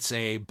fact that it's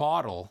a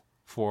bottle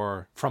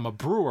from a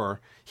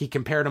brewer. He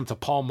compared him to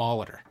Paul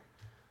Molitor.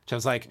 Which I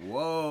was like,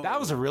 Whoa. That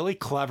was a really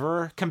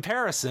clever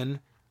comparison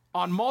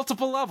on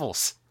multiple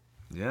levels.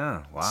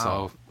 Yeah. Wow.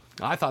 So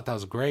I thought that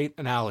was a great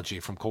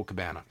analogy from Colt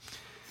Cabana.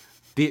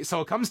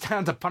 So it comes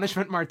down to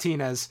Punishment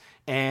Martinez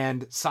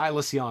and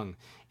Silas Young.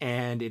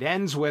 And it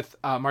ends with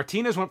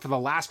Martinez went for the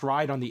last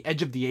ride on the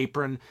edge of the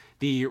apron.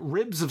 The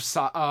ribs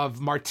of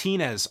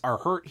Martinez are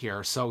hurt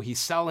here, so he's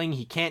selling.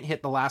 He can't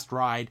hit the last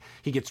ride.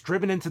 He gets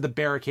driven into the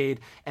barricade,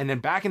 and then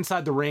back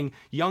inside the ring,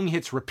 Young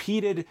hits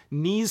repeated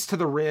knees to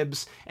the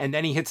ribs, and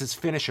then he hits his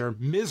finisher,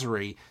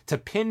 Misery, to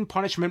pin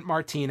Punishment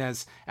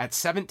Martinez at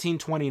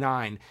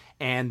 17:29.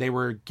 And they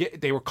were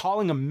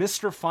calling a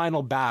Mr.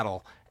 Final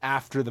Battle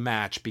after the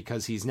match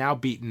because he's now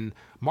beaten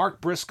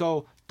Mark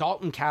Briscoe,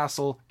 Dalton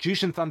Castle,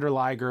 Jushin Thunder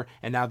Liger,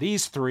 and now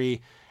these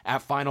three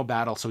at Final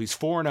Battle. So he's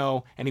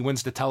 4-0, and he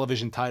wins the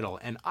television title.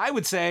 And I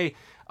would say,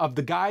 of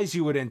the guys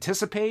you would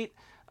anticipate,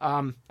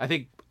 I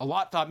think a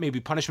lot thought maybe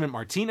Punishment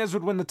Martinez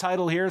would win the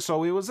title here.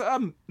 So it was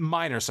a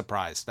minor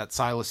surprise that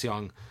Silas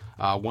Young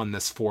won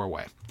this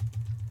four-way.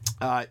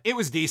 It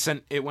was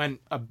decent. It went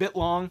a bit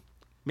long.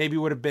 Maybe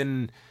would have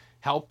been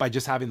helped by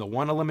just having the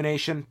one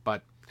elimination,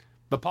 but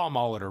the Paul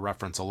Molitor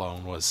reference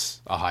alone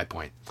was a high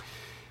point.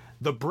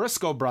 The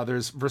Briscoe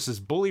brothers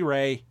versus Bully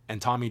Ray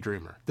and Tommy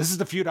Dreamer. This is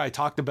the feud I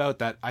talked about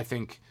that I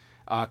think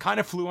kind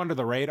of flew under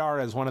the radar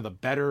as one of the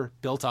better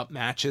built-up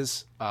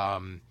matches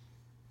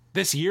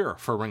this year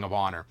for Ring of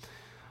Honor.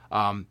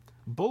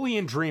 Bully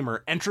and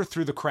Dreamer enter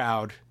through the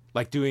crowd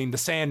like doing the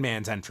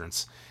Sandman's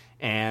entrance,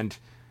 and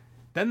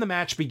then the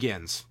match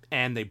begins,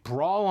 and they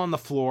brawl on the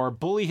floor.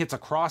 Bully hits a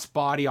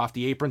crossbody off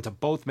the apron to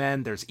both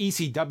men. There's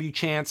ECW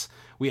chants.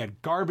 We had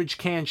garbage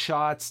can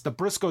shots. The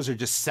Briscoes are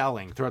just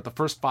selling throughout the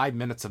first 5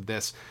 minutes of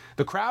this.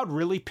 The crowd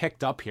really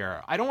picked up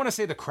here. I don't want to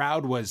say the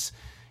crowd was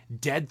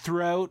dead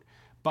throughout,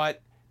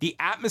 but the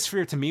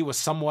atmosphere to me was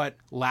somewhat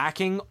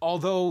lacking,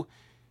 although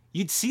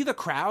you'd see the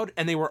crowd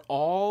and they were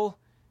all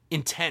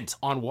intent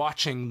on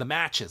watching the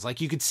matches. Like,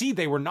 you could see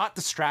they were not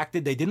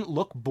distracted. They didn't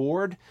look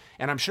bored.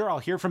 And I'm sure I'll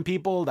hear from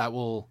people that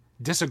will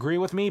disagree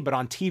with me, but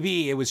on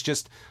TV, it was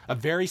just a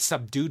very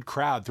subdued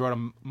crowd throughout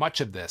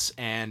much of this.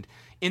 And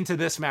into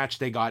this match,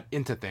 they got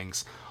into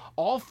things.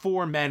 All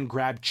four men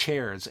grabbed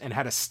chairs and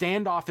had a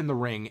standoff in the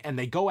ring, and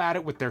they go at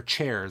it with their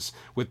chairs,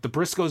 with the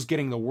Briscoes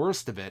getting the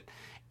worst of it.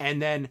 And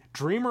then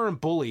Dreamer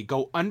and Bully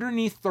go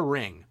underneath the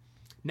ring.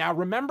 Now,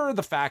 remember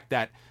the fact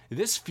that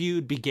this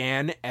feud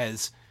began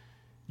as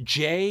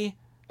Jay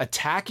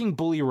attacking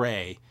Bully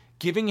Ray,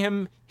 giving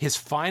him his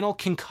final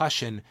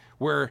concussion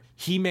where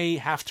he may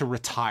have to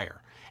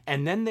retire.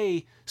 And then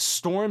they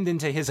stormed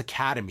into his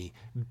academy,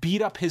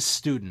 beat up his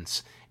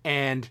students,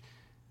 and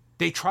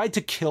they tried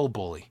to kill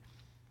Bully.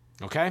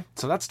 Okay?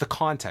 So that's the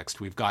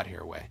context we've got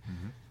here, Way.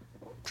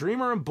 Mm-hmm.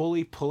 Dreamer and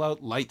Bully pull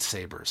out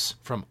lightsabers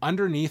from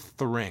underneath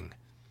the ring,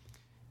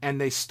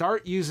 and they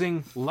start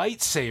using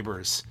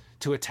lightsabers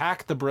to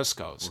attack the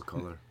Briscoes. What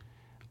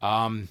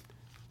color?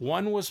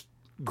 One was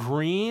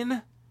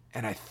green,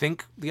 and I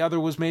think the other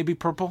was maybe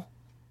purple.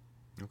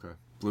 Okay.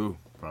 Blue,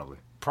 probably.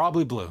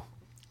 Probably blue.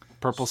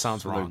 Purple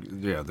sounds wrong.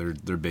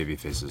 They're baby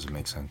faces. It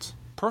makes sense.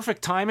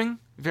 Perfect timing,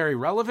 very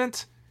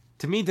relevant.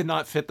 To me, did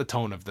not fit the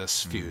tone of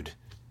this feud,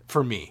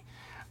 for me.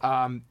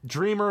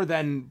 Dreamer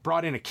then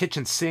brought in a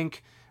kitchen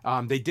sink.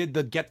 They did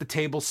the get the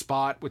table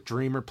spot with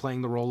Dreamer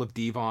playing the role of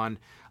Devon.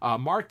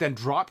 Mark then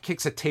drop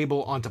kicks a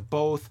table onto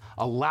both.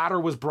 A ladder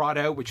was brought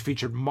out, which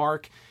featured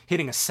Mark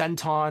hitting a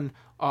senton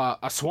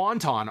a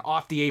swanton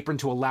off the apron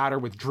to a ladder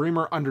with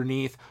Dreamer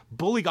underneath.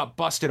 Bully got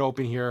busted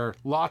open here.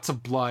 Lots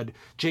of blood.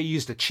 Jay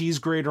used a cheese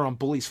grater on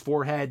Bully's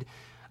forehead.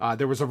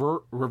 There was a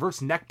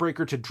reverse neck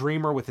breaker to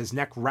Dreamer with his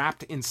neck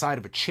wrapped inside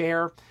of a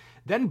chair.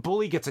 Then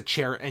Bully gets a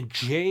chair, and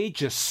Jay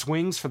just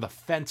swings for the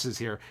fences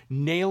here,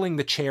 nailing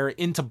the chair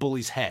into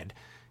Bully's head.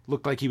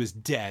 Looked like he was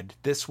dead.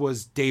 This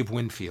was Dave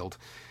Winfield.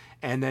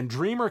 And then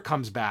Dreamer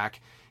comes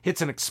back,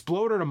 hits an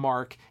exploder to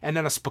Mark, and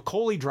then a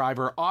Spicoli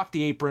driver off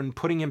the apron,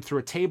 putting him through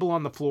a table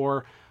on the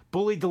floor.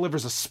 Bully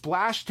delivers a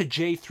splash to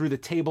Jay through the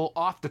table,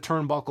 off the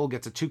turnbuckle,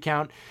 gets a 2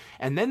 count.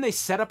 And then they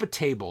set up a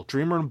table,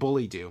 Dreamer and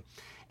Bully do.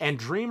 And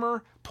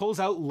Dreamer pulls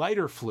out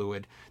lighter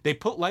fluid. They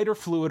put lighter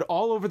fluid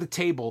all over the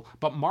table,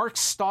 but Mark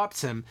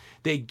stops him.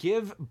 They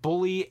give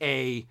Bully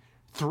a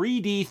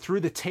 3D through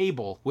the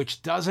table,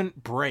 which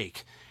doesn't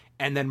break.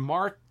 And then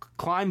Mark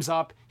climbs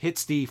up,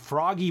 hits the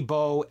Froggy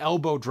Bow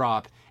elbow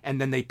drop, and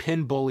then they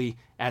pin Bully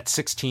at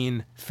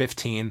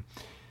 16-15.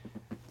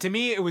 To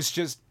me,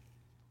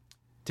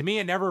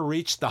 it never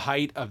reached the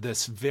height of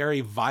this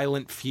very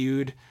violent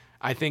feud.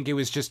 I think it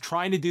was just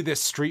trying to do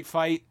this street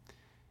fight.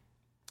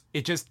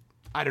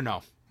 I don't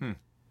know.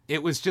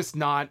 It was just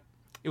not,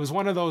 it was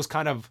one of those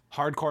kind of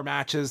hardcore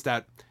matches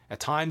that at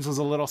times was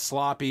a little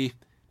sloppy,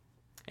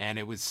 and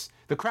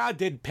the crowd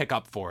did pick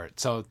up for it.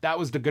 So that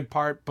was the good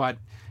part, but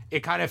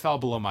it kind of fell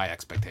below my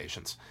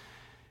expectations.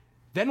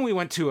 Then we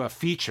went to a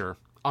feature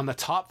on the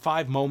top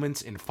 5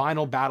 moments in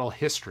Final Battle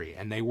history,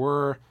 and they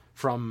were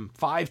from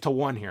 5 to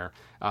 1 here.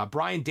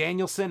 Bryan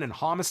Danielson and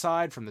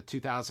Homicide from the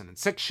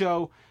 2006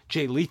 show.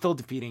 Jay Lethal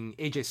defeating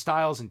AJ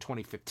Styles in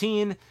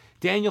 2015.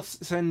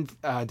 Danielson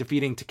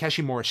defeating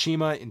Takeshi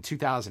Morishima in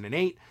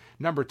 2008.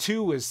 Number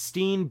 2 was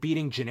Steen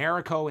beating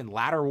Generico in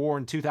Ladder War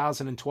in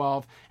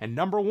 2012. And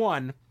number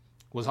 1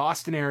 was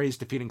Austin Aries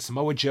defeating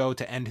Samoa Joe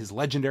to end his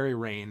legendary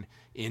reign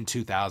in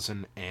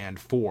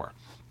 2004.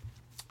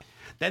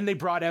 Then they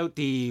brought out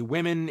the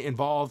women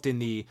involved in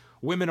the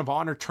Women of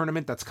Honor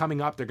tournament that's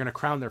coming up. They're going to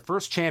crown their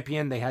first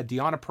champion. They had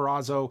Deonna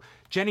Purrazzo,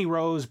 Jenny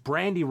Rose,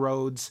 Brandy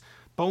Rhodes,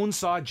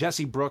 Bonesaw,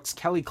 Jesse Brooks,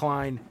 Kelly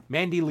Klein,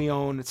 Mandy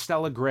Leone,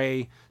 Stella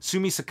Gray,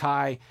 Sumi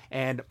Sakai,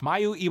 and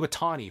Mayu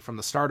Iwatani from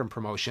the Stardom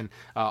promotion,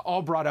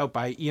 all brought out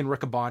by Ian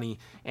Riccaboni,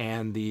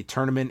 and the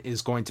tournament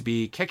is going to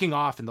be kicking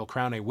off, and they'll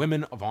crown a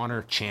Women of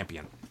Honor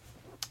champion.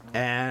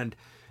 And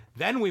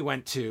then we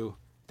went to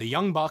the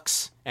Young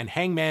Bucks and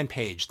Hangman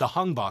Page, the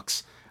Hung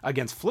Bucks,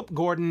 against Flip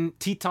Gordon,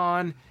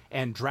 Teton,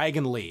 and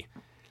Dragon Lee.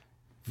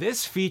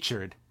 This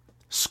featured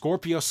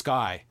Scorpio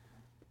Sky.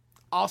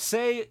 I'll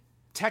say,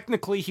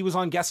 technically, he was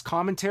on guest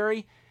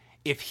commentary.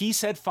 If he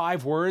said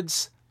 5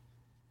 words,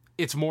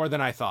 it's more than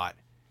I thought.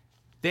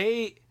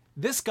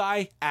 This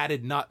guy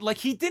added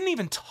he didn't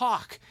even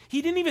talk.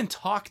 He didn't even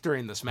talk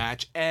during this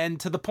match, and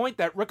to the point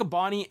that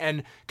Riccaboni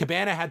and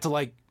Cabana had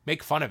to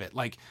make fun of it.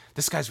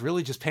 This guy's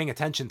really just paying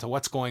attention to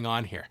what's going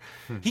on here.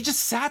 He just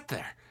sat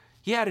there.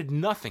 He added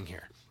nothing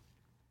here.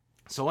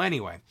 So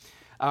anyway,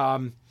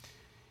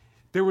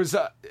 there was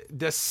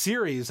this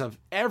series of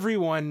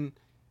everyone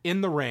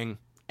in the ring,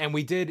 and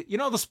we did,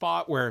 the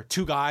spot where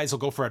 2 guys will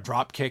go for a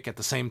drop kick at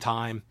the same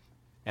time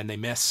and they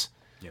miss?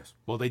 Yes.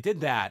 Well, they did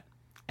that,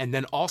 and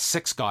then all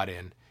 6 got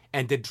in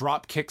and did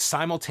drop kicks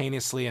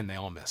simultaneously, and they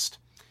all missed.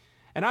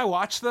 And I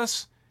watched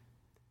this,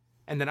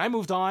 and then I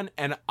moved on,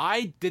 and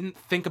I didn't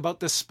think about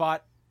this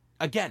spot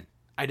again.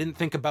 I didn't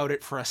think about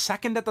it for a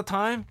second at the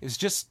time. It was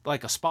just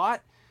like a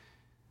spot.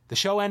 The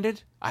show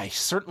ended. I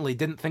certainly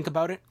didn't think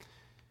about it.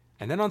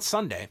 And then on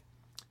Sunday,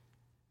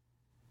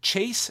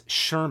 Chase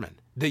Sherman,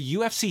 the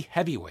UFC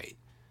heavyweight,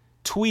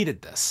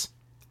 tweeted this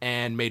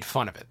and made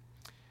fun of it.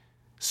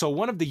 So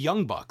one of the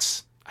Young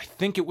Bucks, I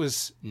think it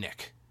was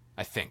Nick,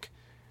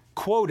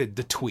 quoted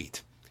the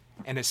tweet.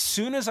 And as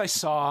soon as I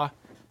saw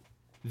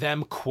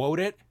them quote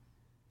it,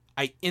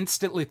 I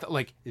instantly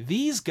thought,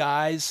 these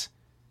guys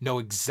know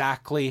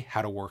exactly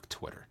how to work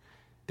Twitter.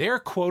 They're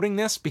quoting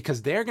this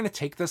because they're going to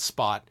take this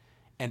spot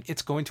and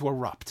it's going to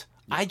erupt.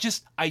 I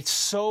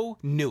so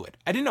knew it.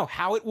 I didn't know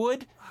how it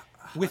would.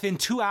 Within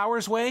 2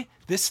 hours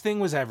this thing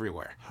was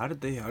everywhere. How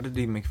did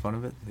he make fun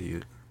of it?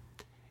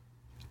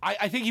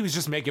 I think he was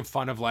just making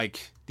fun of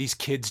these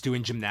kids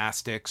doing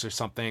gymnastics or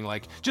something,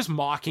 just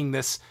mocking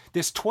this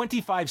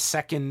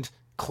 25-second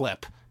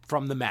clip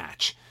from the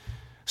match.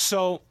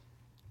 So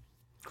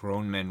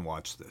grown men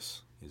watch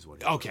this is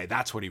what he wrote. Okay,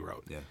 that's what he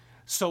wrote. Yeah.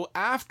 So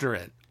after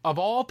it, of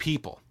all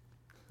people,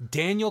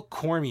 Daniel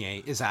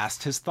Cormier is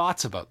asked his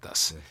thoughts about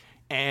this. Yeah.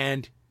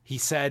 And he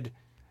said,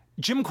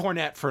 Jim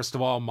Cornette, first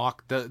of all,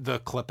 mocked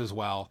the clip as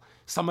well.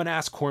 Someone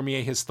asked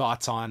Cormier his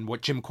thoughts on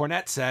what Jim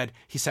Cornette said.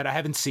 He said, I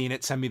haven't seen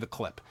it. Send me the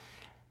clip.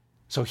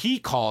 So he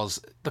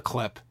calls the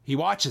clip. He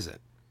watches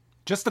it.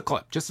 Just the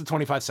clip, just the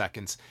 25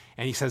 seconds.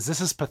 And he says,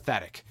 this is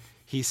pathetic.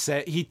 He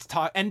said,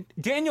 and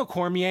Daniel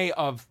Cormier,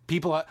 of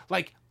people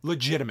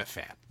legitimate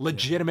fan,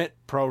 legitimate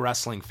pro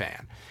wrestling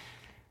fan.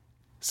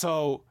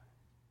 So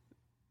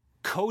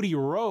Cody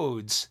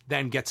Rhodes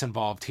then gets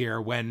involved here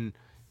when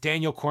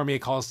Daniel Cormier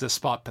calls this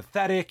spot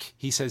pathetic.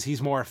 He says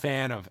he's more a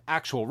fan of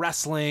actual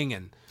wrestling,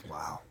 and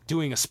Wow.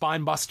 doing a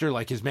spine buster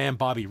like his man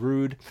Bobby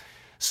Roode.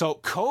 So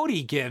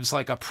Cody gives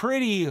like a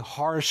pretty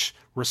harsh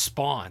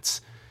response,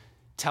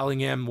 telling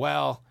him,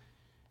 well,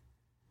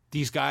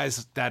 these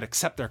guys that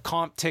accept their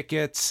comp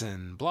tickets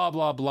and blah,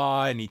 blah,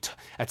 blah. And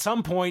at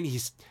some point, he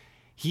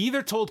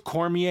either told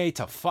Cormier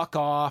to fuck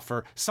off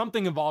or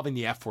something involving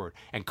the F word.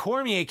 And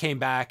Cormier came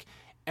back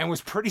and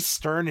was pretty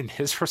stern in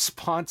his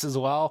response as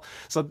well.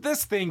 So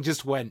this thing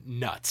just went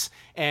nuts.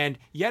 And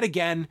yet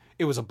again,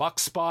 it was a buck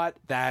spot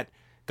that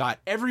got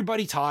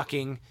everybody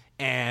talking.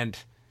 And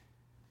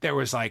there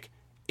was like,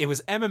 it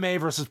was MMA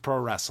versus pro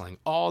wrestling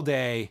all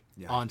day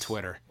on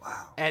Twitter.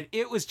 Wow. And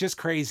it was just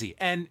crazy.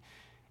 And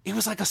it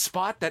was like a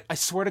spot that I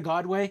swear to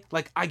God,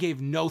 like I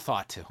gave no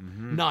thought to.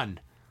 None.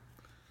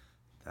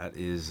 That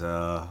is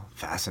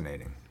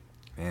fascinating,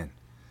 man.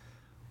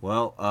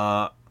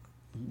 Well,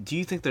 do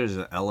you think there's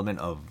an element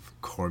of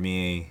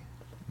Cormier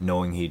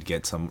knowing he'd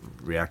get some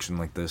reaction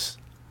like this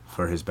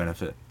for his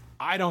benefit?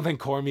 I don't think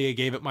Cormier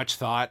gave it much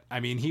thought. I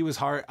mean, he was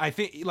hard. I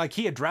think like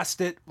he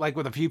addressed it like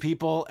with a few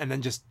people and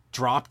then just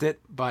dropped it.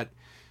 But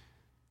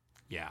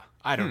yeah,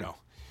 I don't know.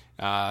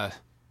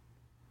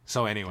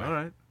 So anyway, All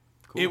right.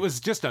 Cool. it was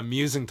just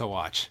amusing to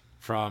watch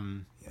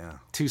from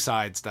two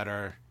sides that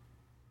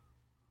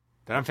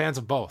I'm fans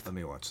of both. Let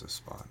me watch this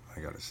spot.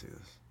 I gotta see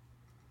this.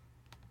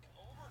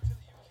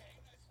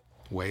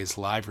 Way's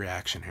live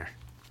reaction here.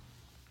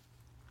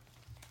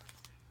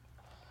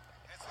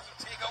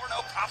 Takeover,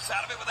 no, pops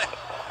out of it with a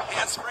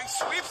handspring,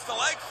 sweeps the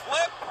leg,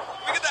 flip.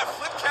 We get that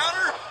flip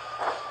counter.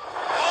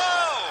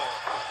 Whoa!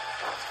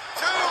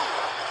 2.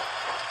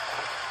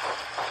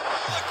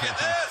 Look at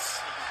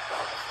this.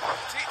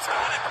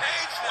 Teton and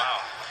Page now.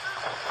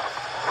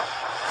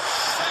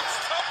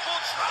 6-tuple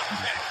drop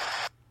kick.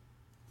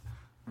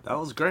 That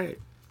was great.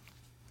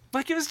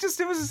 Like it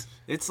was.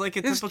 It's like a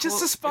It's typical,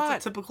 just a spot.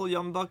 It's a typical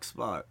Young Buck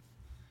spot.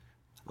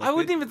 I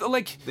wouldn't even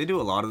like. They do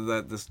a lot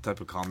of this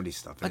type of comedy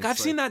stuff. and Like it's I've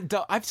seen that.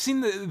 I've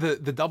seen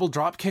the double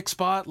drop kick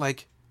spot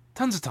like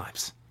tons of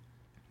times.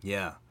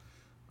 Yeah.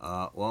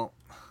 Well,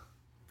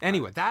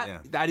 Anyway, yeah.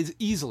 that is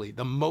easily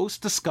the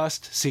most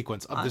discussed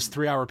sequence of this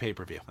 3-hour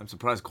pay-per-view. I'm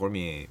surprised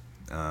Cormier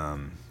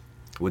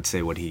would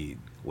say what he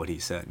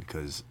said,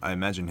 because I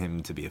imagine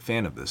him to be a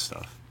fan of this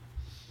stuff.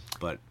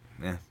 But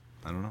I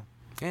don't know.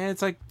 And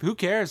it's like, who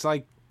cares?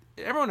 Like,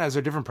 everyone has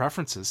their different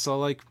preferences, so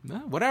like,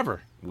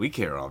 whatever. We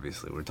care,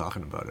 obviously. We're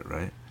talking about it,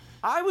 right?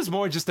 I was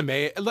more just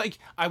amazed. Like,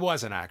 I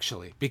wasn't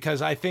actually,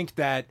 because I think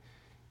that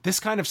this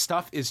kind of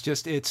stuff is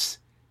just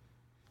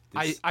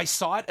I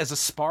saw it as a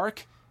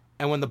spark,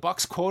 and when the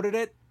Bucks quoted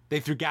it, they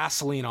threw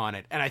gasoline on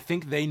it, and I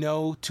think they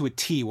know to a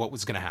T what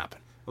was going to happen.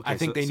 Okay, I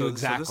think they knew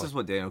exactly. So this is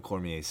what Daniel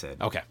Cormier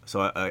said. Okay.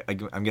 So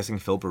I'm guessing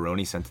Phil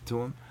Baroni sent it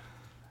to him?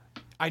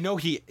 I know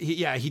he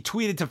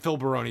tweeted to Phil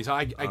Baroni, so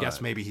I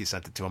guess maybe he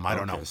sent it to him. I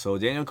don't know. So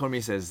Daniel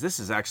Cormier says, "This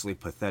is actually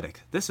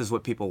pathetic. This is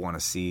what people want to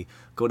see.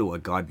 Go to a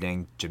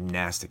goddamn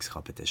gymnastics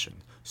competition.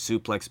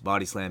 Suplex,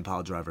 body slam,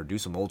 pile driver. Do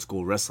some old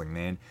school wrestling,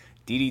 man.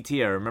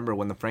 DDT, I remember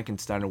when the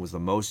Frankensteiner was the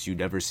most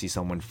you'd ever see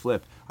someone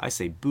flip. I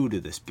say boo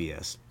to this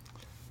BS."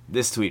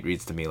 This tweet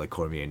reads to me like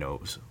Cormier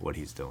knows what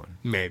he's doing.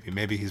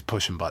 Maybe he's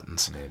pushing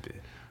buttons. Maybe.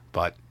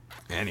 But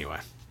anyway,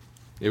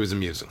 it was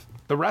amusing.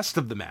 The rest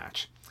of the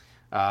match,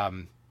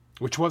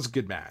 which was a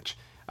good match,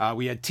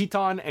 we had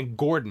Teton and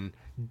Gordon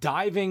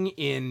diving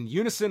in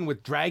unison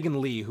with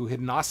Dragon Lee, who hit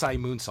an Asai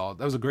moonsault.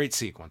 That was a great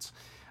sequence.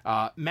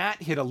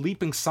 Matt hit a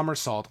leaping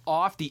somersault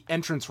off the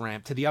entrance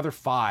ramp to the other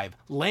 5,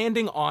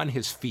 landing on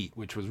his feet,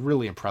 which was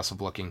really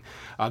impressive looking.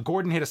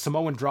 Gordon hit a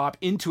Samoan drop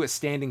into a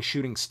standing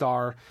shooting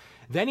star.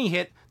 Then he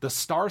hit the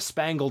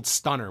Star-Spangled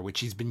Stunner, which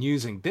he's been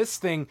using. This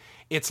thing,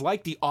 it's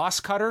like the Os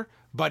Cutter,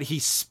 but he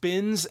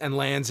spins and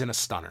lands in a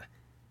stunner.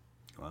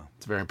 Wow.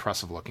 It's very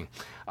impressive looking.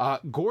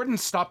 Gordon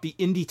stopped the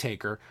Indie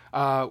Taker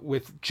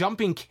with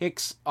jumping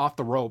kicks off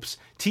the ropes.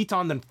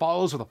 Teton then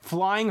follows with a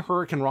flying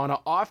Hurricane Rana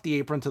off the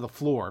apron to the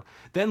floor.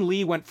 Then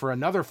Lee went for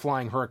another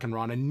flying Hurricane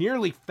Rana,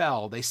 nearly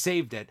fell. They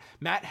saved it.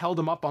 Matt held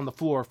him up on the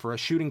floor for a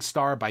shooting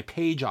star by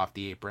Page off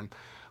the apron.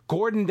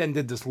 Gordon then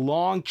did this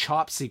long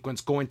chop sequence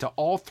going to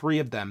all 3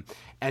 of them.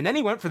 And then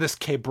he went for this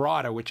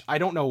quebrada, which I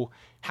don't know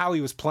how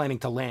he was planning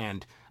to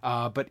land,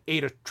 but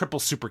ate a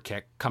triple super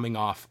kick coming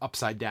off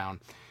upside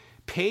down.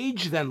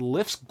 Page then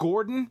lifts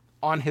Gordon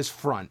on his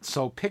front.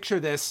 So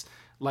picture this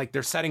like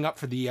they're setting up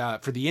for the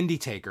Indie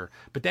Taker.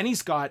 But then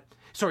he's got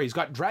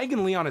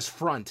Dragon Lee on his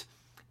front,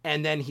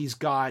 and then he's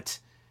got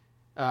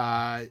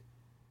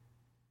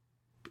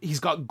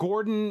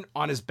Gordon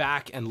on his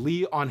back and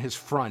Lee on his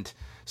front.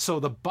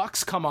 So the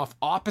Bucks come off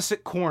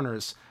opposite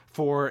corners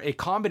for a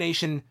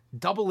combination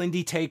double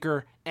Indie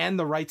Taker and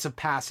the rites of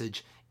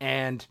passage,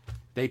 and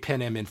they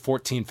pin him in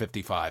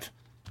 14:55.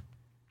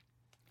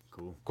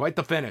 Cool. Quite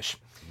the finish.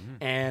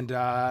 And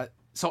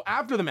so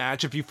after the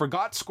match, if you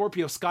forgot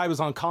Scorpio Sky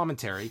was on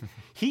commentary,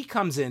 he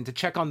comes in to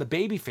check on the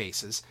baby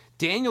faces.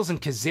 Daniels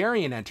and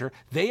Kazarian enter.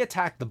 They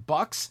attack the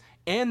Bucks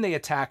and they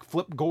attack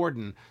Flip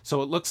Gordon.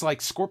 So it looks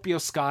like Scorpio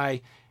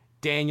Sky,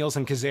 Daniels,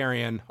 and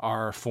Kazarian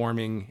are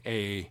forming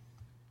a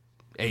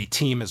a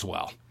team as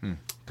well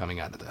coming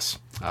out of this.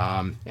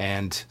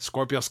 And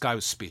Scorpio Sky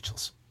was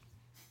speechless.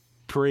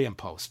 Pre and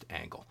post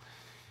angle.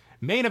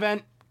 Main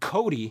event,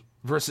 Cody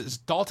versus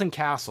Dalton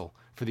Castle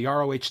for the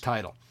ROH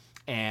title.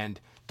 And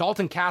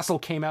Dalton Castle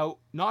came out,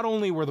 not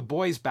only were the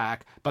boys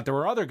back, but there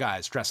were other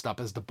guys dressed up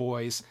as the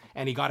boys,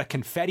 and he got a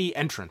confetti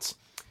entrance.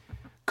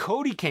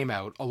 Cody came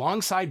out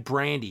alongside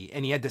Brandy,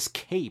 and he had this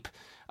cape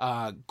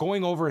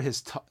going over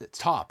his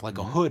top, like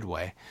a hood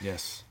way.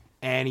 Yes.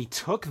 And he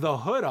took the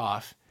hood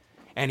off,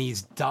 and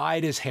he's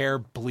dyed his hair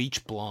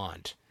bleach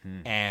blonde,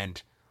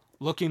 and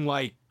looking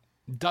like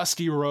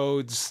Dusty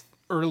Rhodes,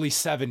 early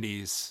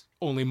 70s,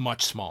 only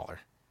much smaller.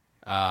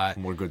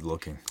 More good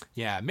looking.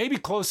 Yeah, maybe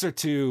closer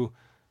to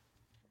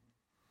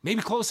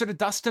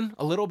Dustin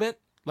a little bit.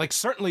 Like,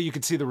 certainly you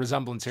could see the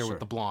resemblance here with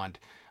the blonde.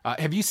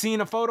 Have you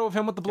seen a photo of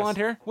him with the blonde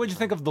hair? What did you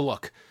think of the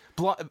look?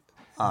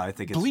 I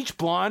think it's, Bleach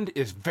blonde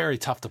is very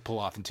tough to pull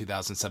off in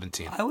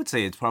 2017. I would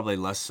say it's probably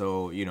less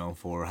so,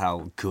 for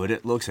how good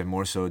it looks and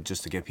more so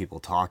just to get people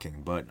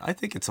talking. But I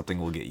think it's something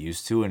we'll get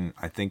used to. And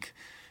I think,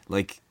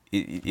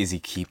 is he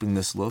keeping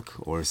this look,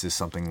 or is this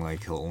something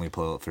like he'll only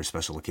pull out for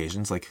special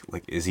occasions? Like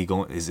is he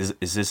going? Is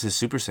this his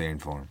Super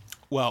Saiyan form?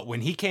 Well,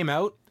 when he came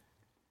out,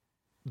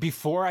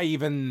 before I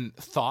even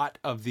thought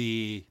of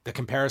the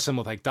comparison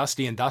with like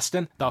Dusty and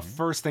Dustin, the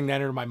first thing that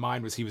entered my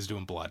mind was he was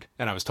doing blood,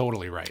 and I was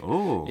totally right.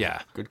 Oh,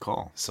 yeah, good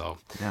call. So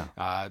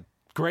Yeah,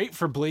 great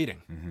for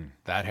bleeding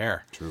that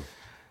hair. true.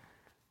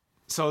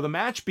 So the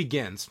match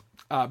begins.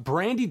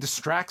 Brandy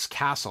distracts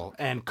Castle,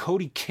 and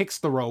Cody kicks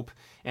the rope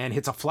and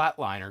hits a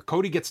flatliner.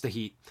 Cody gets the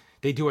heat.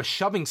 They do a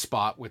shoving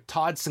spot with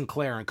Todd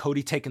Sinclair and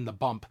Cody taking the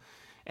bump.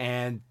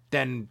 And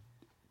then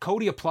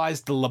Cody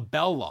applies the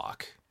label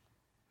lock.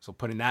 So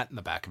putting that in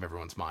the back of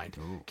everyone's mind.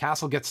 Ooh.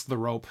 Castle gets the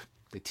rope.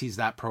 They tease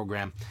that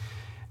program.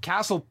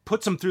 Castle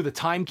puts him through the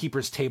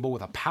timekeeper's table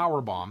with a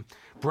power bomb.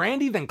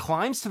 Brandy then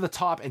climbs to the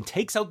top and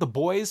takes out the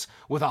boys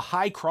with a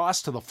high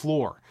cross to the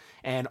floor.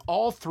 And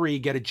all three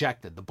get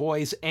ejected, the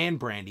boys and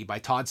Brandy, by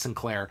Todd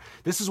Sinclair.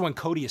 This is when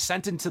Cody is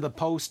sent into the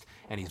post,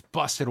 and he's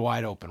busted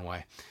wide open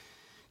way.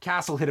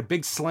 Castle hit a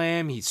big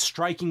slam. He's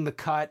striking the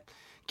cut.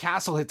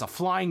 Castle hits a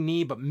flying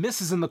knee, but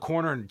misses in the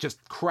corner and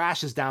just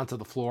crashes down to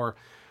the floor.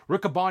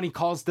 Riccaboni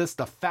calls this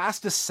the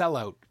fastest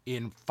sellout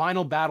in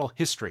Final Battle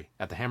history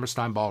at the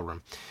Hammerstein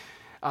Ballroom.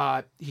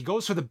 He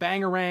goes for the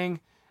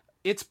Bangarang.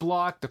 It's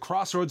blocked. The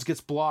Crossroads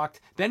gets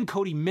blocked. Then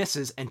Cody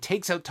misses and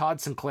takes out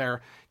Todd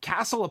Sinclair.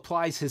 Castle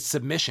applies his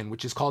submission,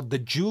 which is called the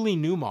Julie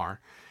Newmar.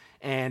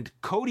 And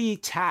Cody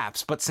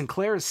taps, but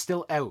Sinclair is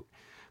still out.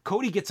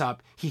 Cody gets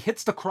up. He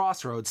hits the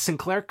Crossroads.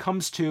 Sinclair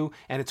comes to,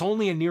 and it's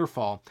only a near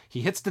fall.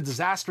 He hits the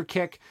disaster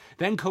kick.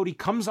 Then Cody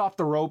comes off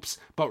the ropes,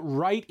 but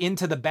right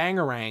into the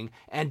Bangarang,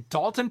 and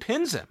Dalton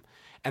pins him.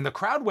 And the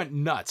crowd went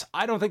nuts.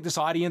 I don't think this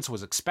audience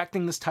was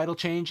expecting this title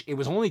change. It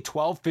was only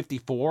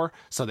 12:54,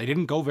 so they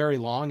didn't go very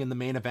long in the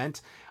main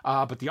event.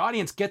 But the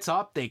audience gets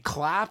up. They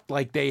clapped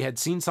like they had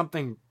seen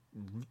something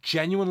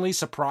genuinely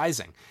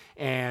surprising.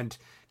 And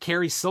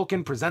Kerry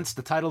Silkin presents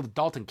the title to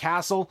Dalton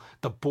Castle.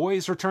 The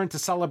boys return to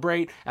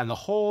celebrate, and the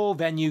whole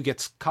venue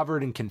gets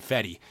covered in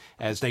confetti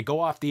as they go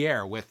off the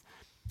air with,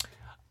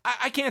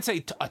 I can't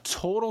say a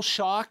total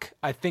shock.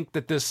 I think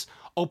that this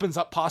opens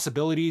up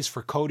possibilities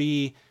for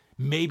Cody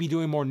maybe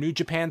doing more New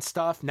Japan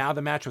stuff. Now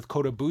the match with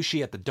Kota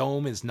Ibushi at the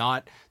Dome is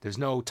not, there's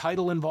no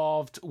title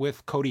involved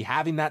with Cody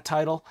having that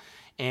title.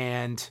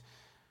 And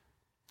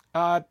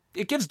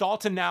it gives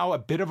Dalton now a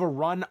bit of a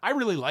run. I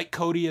really like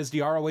Cody as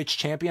the ROH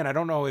champion. I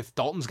don't know if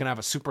Dalton's going to have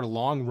a super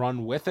long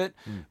run with it,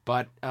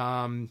 but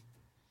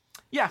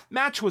yeah,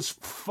 match was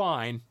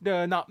fine.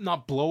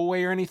 Not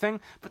blowaway or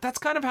anything, but that's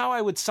kind of how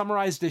I would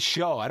summarize this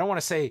show. I don't want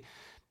to say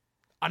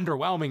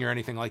underwhelming or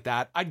anything like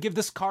that. I'd give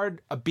this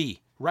card a B.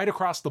 Right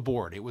across the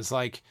board. It was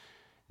like,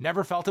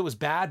 never felt it was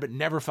bad, but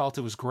never felt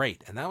it was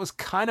great. And that was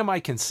kind of my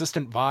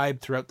consistent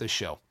vibe throughout this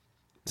show.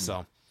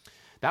 So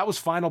that was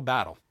Final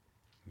Battle.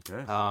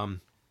 Okay.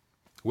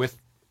 With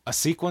a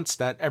sequence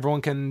that everyone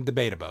can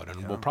debate about,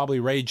 and we'll probably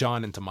rage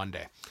on into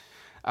Monday.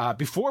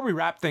 Before we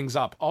wrap things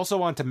up, also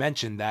want to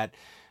mention that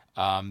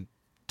Tom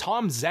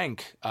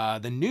Zenk,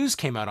 the news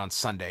came out on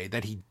Sunday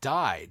that he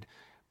died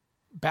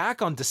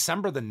back on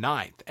December the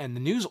 9th, and the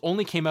news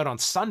only came out on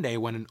Sunday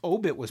when an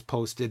obit was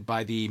posted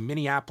by the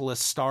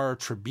Minneapolis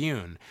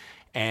Star-Tribune.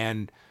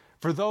 And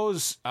for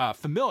those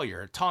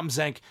familiar, Tom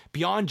Zenk,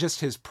 beyond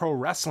just his pro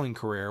wrestling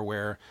career,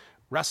 where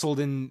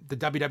wrestled in the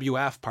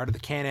WWF, part of the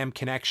Can-Am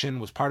Connection,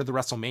 was part of the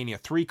WrestleMania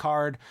 3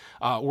 card,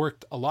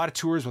 worked a lot of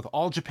tours with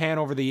All Japan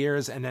over the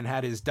years, and then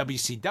had his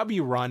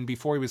WCW run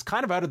before he was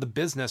kind of out of the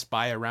business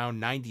by around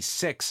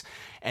 96.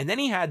 And then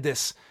he had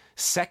this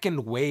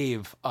second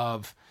wave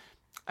of,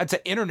 I'd say,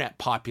 internet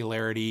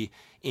popularity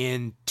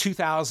in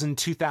 2000,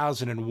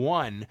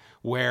 2001,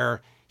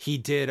 where he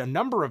did a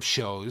number of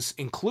shows,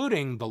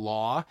 including The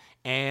Law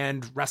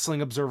and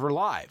Wrestling Observer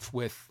Live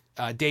with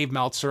Dave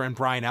Meltzer and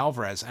Brian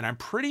Alvarez. And I'm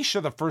pretty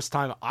sure the first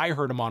time I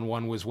heard him on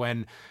one was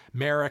when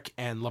Merrick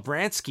and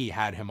Lavransky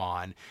had him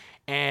on.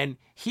 And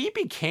he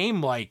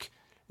became like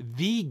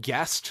the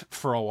guest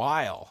for a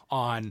while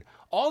on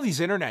all these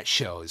internet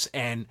shows,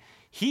 and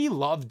he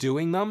loved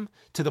doing them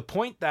to the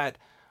point that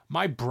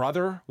my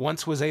brother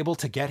once was able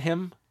to get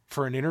him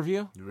for an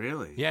interview.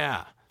 Really?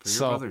 Yeah. For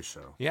your brother's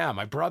show? Yeah,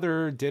 my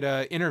brother did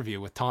an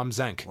interview with Tom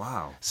Zenk.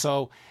 Wow.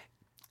 So,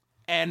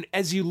 and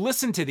as you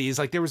listen to these,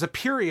 like there was a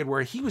period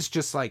where he was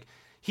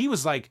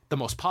the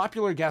most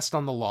popular guest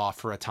on The Law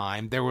for a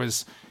time. There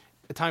was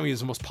a time he was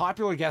the most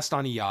popular guest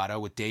on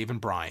IATA with Dave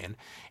and Brian.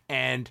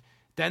 And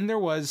then there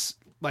was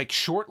like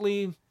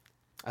shortly,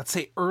 I'd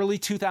say early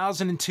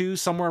 2002,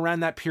 somewhere around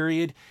that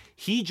period,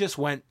 he just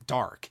went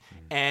dark.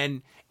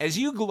 And as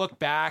you look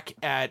back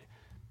at,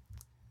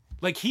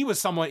 like he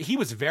was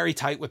very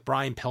tight with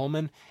Brian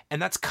Pillman, and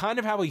that's kind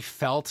of how he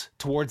felt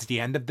towards the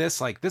end of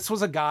this. Like this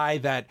was a guy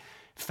that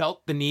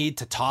felt the need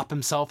to top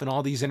himself in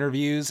all these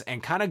interviews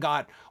and kind of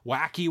got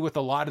wacky with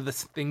a lot of the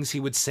things he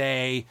would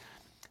say.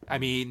 I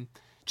mean,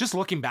 just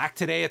looking back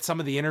today at some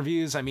of the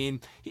interviews, I mean,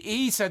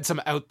 he said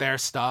some out there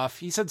stuff.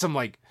 He said some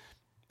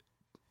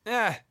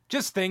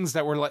just things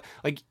that were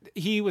like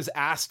he was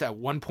asked at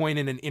one point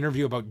in an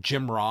interview about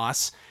Jim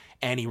Ross,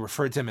 and he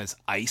referred to him as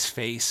Ice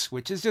Face,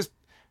 which is just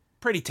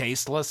pretty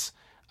tasteless.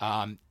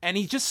 And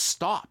he just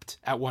stopped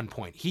at one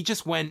point. He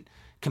just went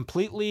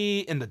completely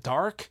in the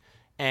dark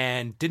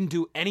and didn't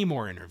do any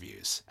more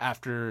interviews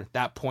after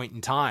that point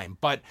in time.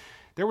 But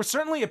there was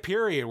certainly a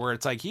period where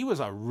it's like he was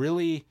a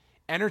really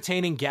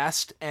entertaining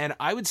guest. And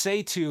I would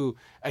say to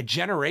a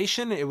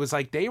generation, it was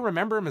like they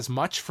remember him as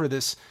much for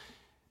this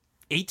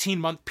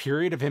 18-month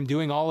period of him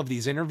doing all of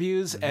these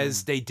interviews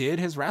as they did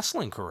his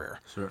wrestling career.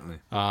 Certainly.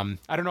 I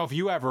don't know if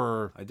you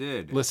ever I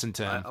did listen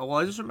to him.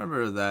 I just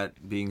remember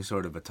that being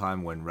sort of a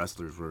time when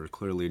wrestlers were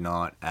clearly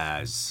not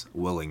as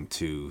willing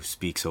to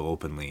speak so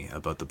openly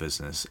about the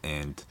business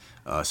and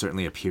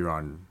certainly appear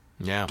on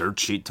dirt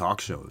sheet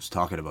talk shows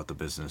talking about the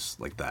business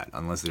like that,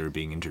 unless they were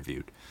being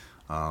interviewed.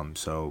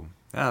 So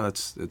yeah,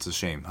 it's a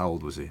shame. How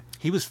old was he?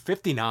 He was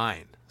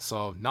 59,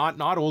 so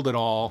not old at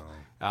all.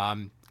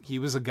 He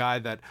was a guy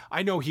that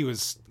I know he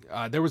was,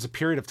 there was a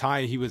period of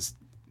time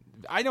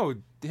I know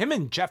him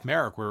and Jeff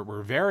Merrick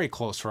were very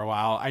close for a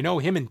while. I know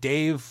him and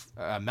Dave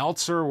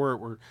Meltzer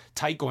were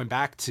tight going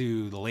back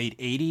to the late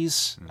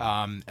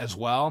 80s as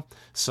well.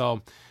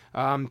 So,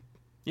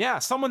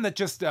 someone that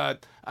just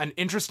an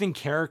interesting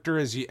character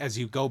as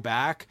you go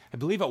back. I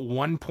believe at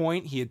one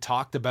point he had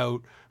talked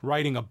about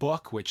writing a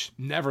book, which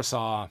never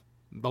saw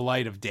the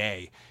light of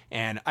day.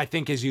 And I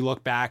think as you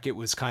look back, it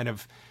was kind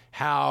of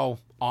how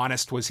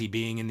honest was he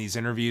being in these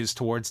interviews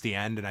towards the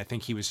end. And I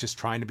think he was just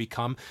trying to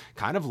become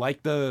kind of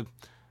like a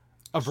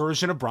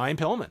version of Brian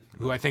Pillman,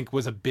 who I think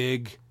was a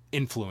big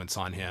influence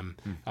on him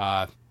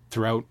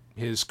throughout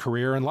his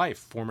career and life,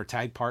 former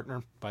tag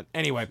partner. But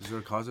anyway. Is there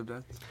a cause of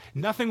death?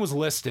 Nothing was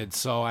listed,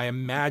 so I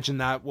imagine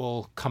that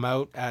will come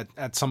out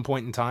at some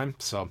point in time.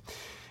 So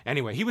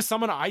anyway, he was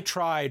someone I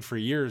tried for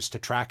years to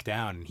track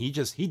down. He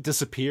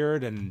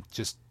disappeared and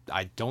just,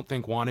 I don't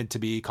think wanted to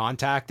be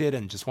contacted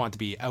and just wanted to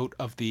be out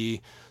of the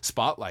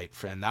spotlight.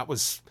 And that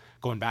was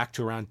going back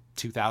to around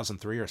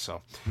 2003 or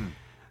so.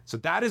 So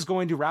that is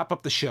going to wrap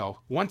up the show.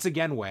 Once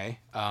again, Wei,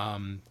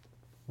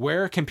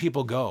 where can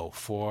people go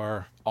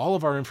for all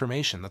of our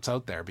information that's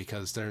out there?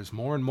 Because there's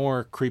more and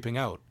more creeping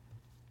out.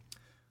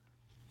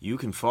 You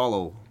can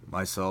follow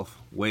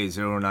myself,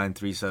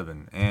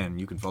 Wei0937,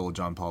 and you can follow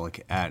John Pollock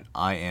at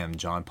I am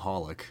John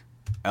Pollock,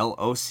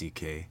 Lock,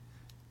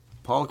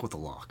 Pollock with a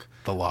lock.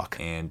 The lock.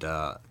 And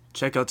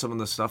check out some of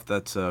the stuff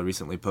that's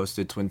recently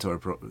posted,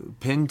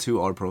 pinned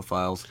to our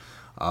profiles.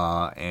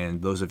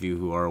 And those of you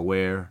who are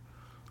aware,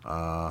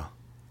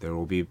 there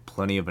will be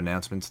plenty of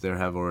announcements. There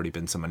have already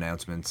been some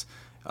announcements.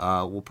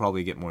 We'll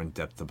probably get more in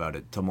depth about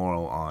it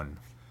tomorrow on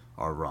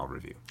our Raw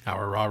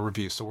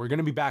review. So we're going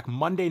to be back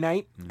Monday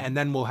night, and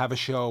then we'll have a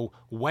show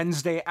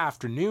Wednesday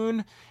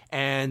afternoon.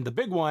 And the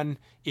big one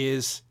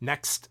is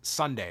next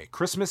Sunday,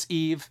 Christmas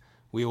Eve.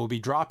 We will be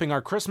dropping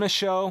our Christmas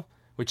show,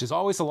 which is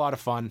always a lot of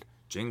fun.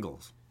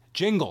 Jingles,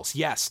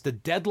 yes. The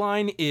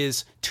deadline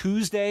is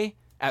Tuesday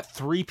at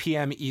 3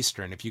 p.m.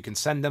 Eastern. If you can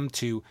send them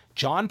to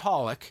John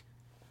Pollock,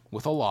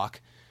 with a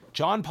lock,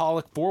 John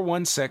Pollock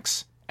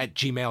 416 at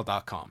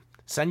gmail.com.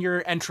 Send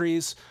your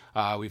entries.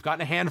 We've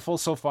gotten a handful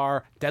so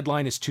far.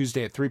 Deadline is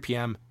Tuesday at 3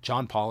 p.m.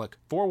 John Pollock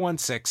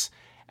 416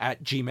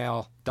 at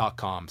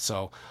gmail.com.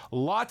 So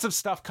lots of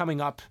stuff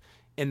coming up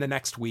in the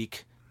next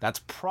week. That's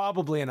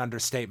probably an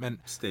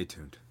understatement. Stay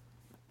tuned.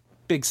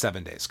 Big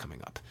 7 days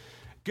coming up.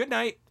 Good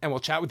night, and we'll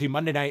chat with you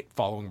Monday night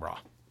following Raw.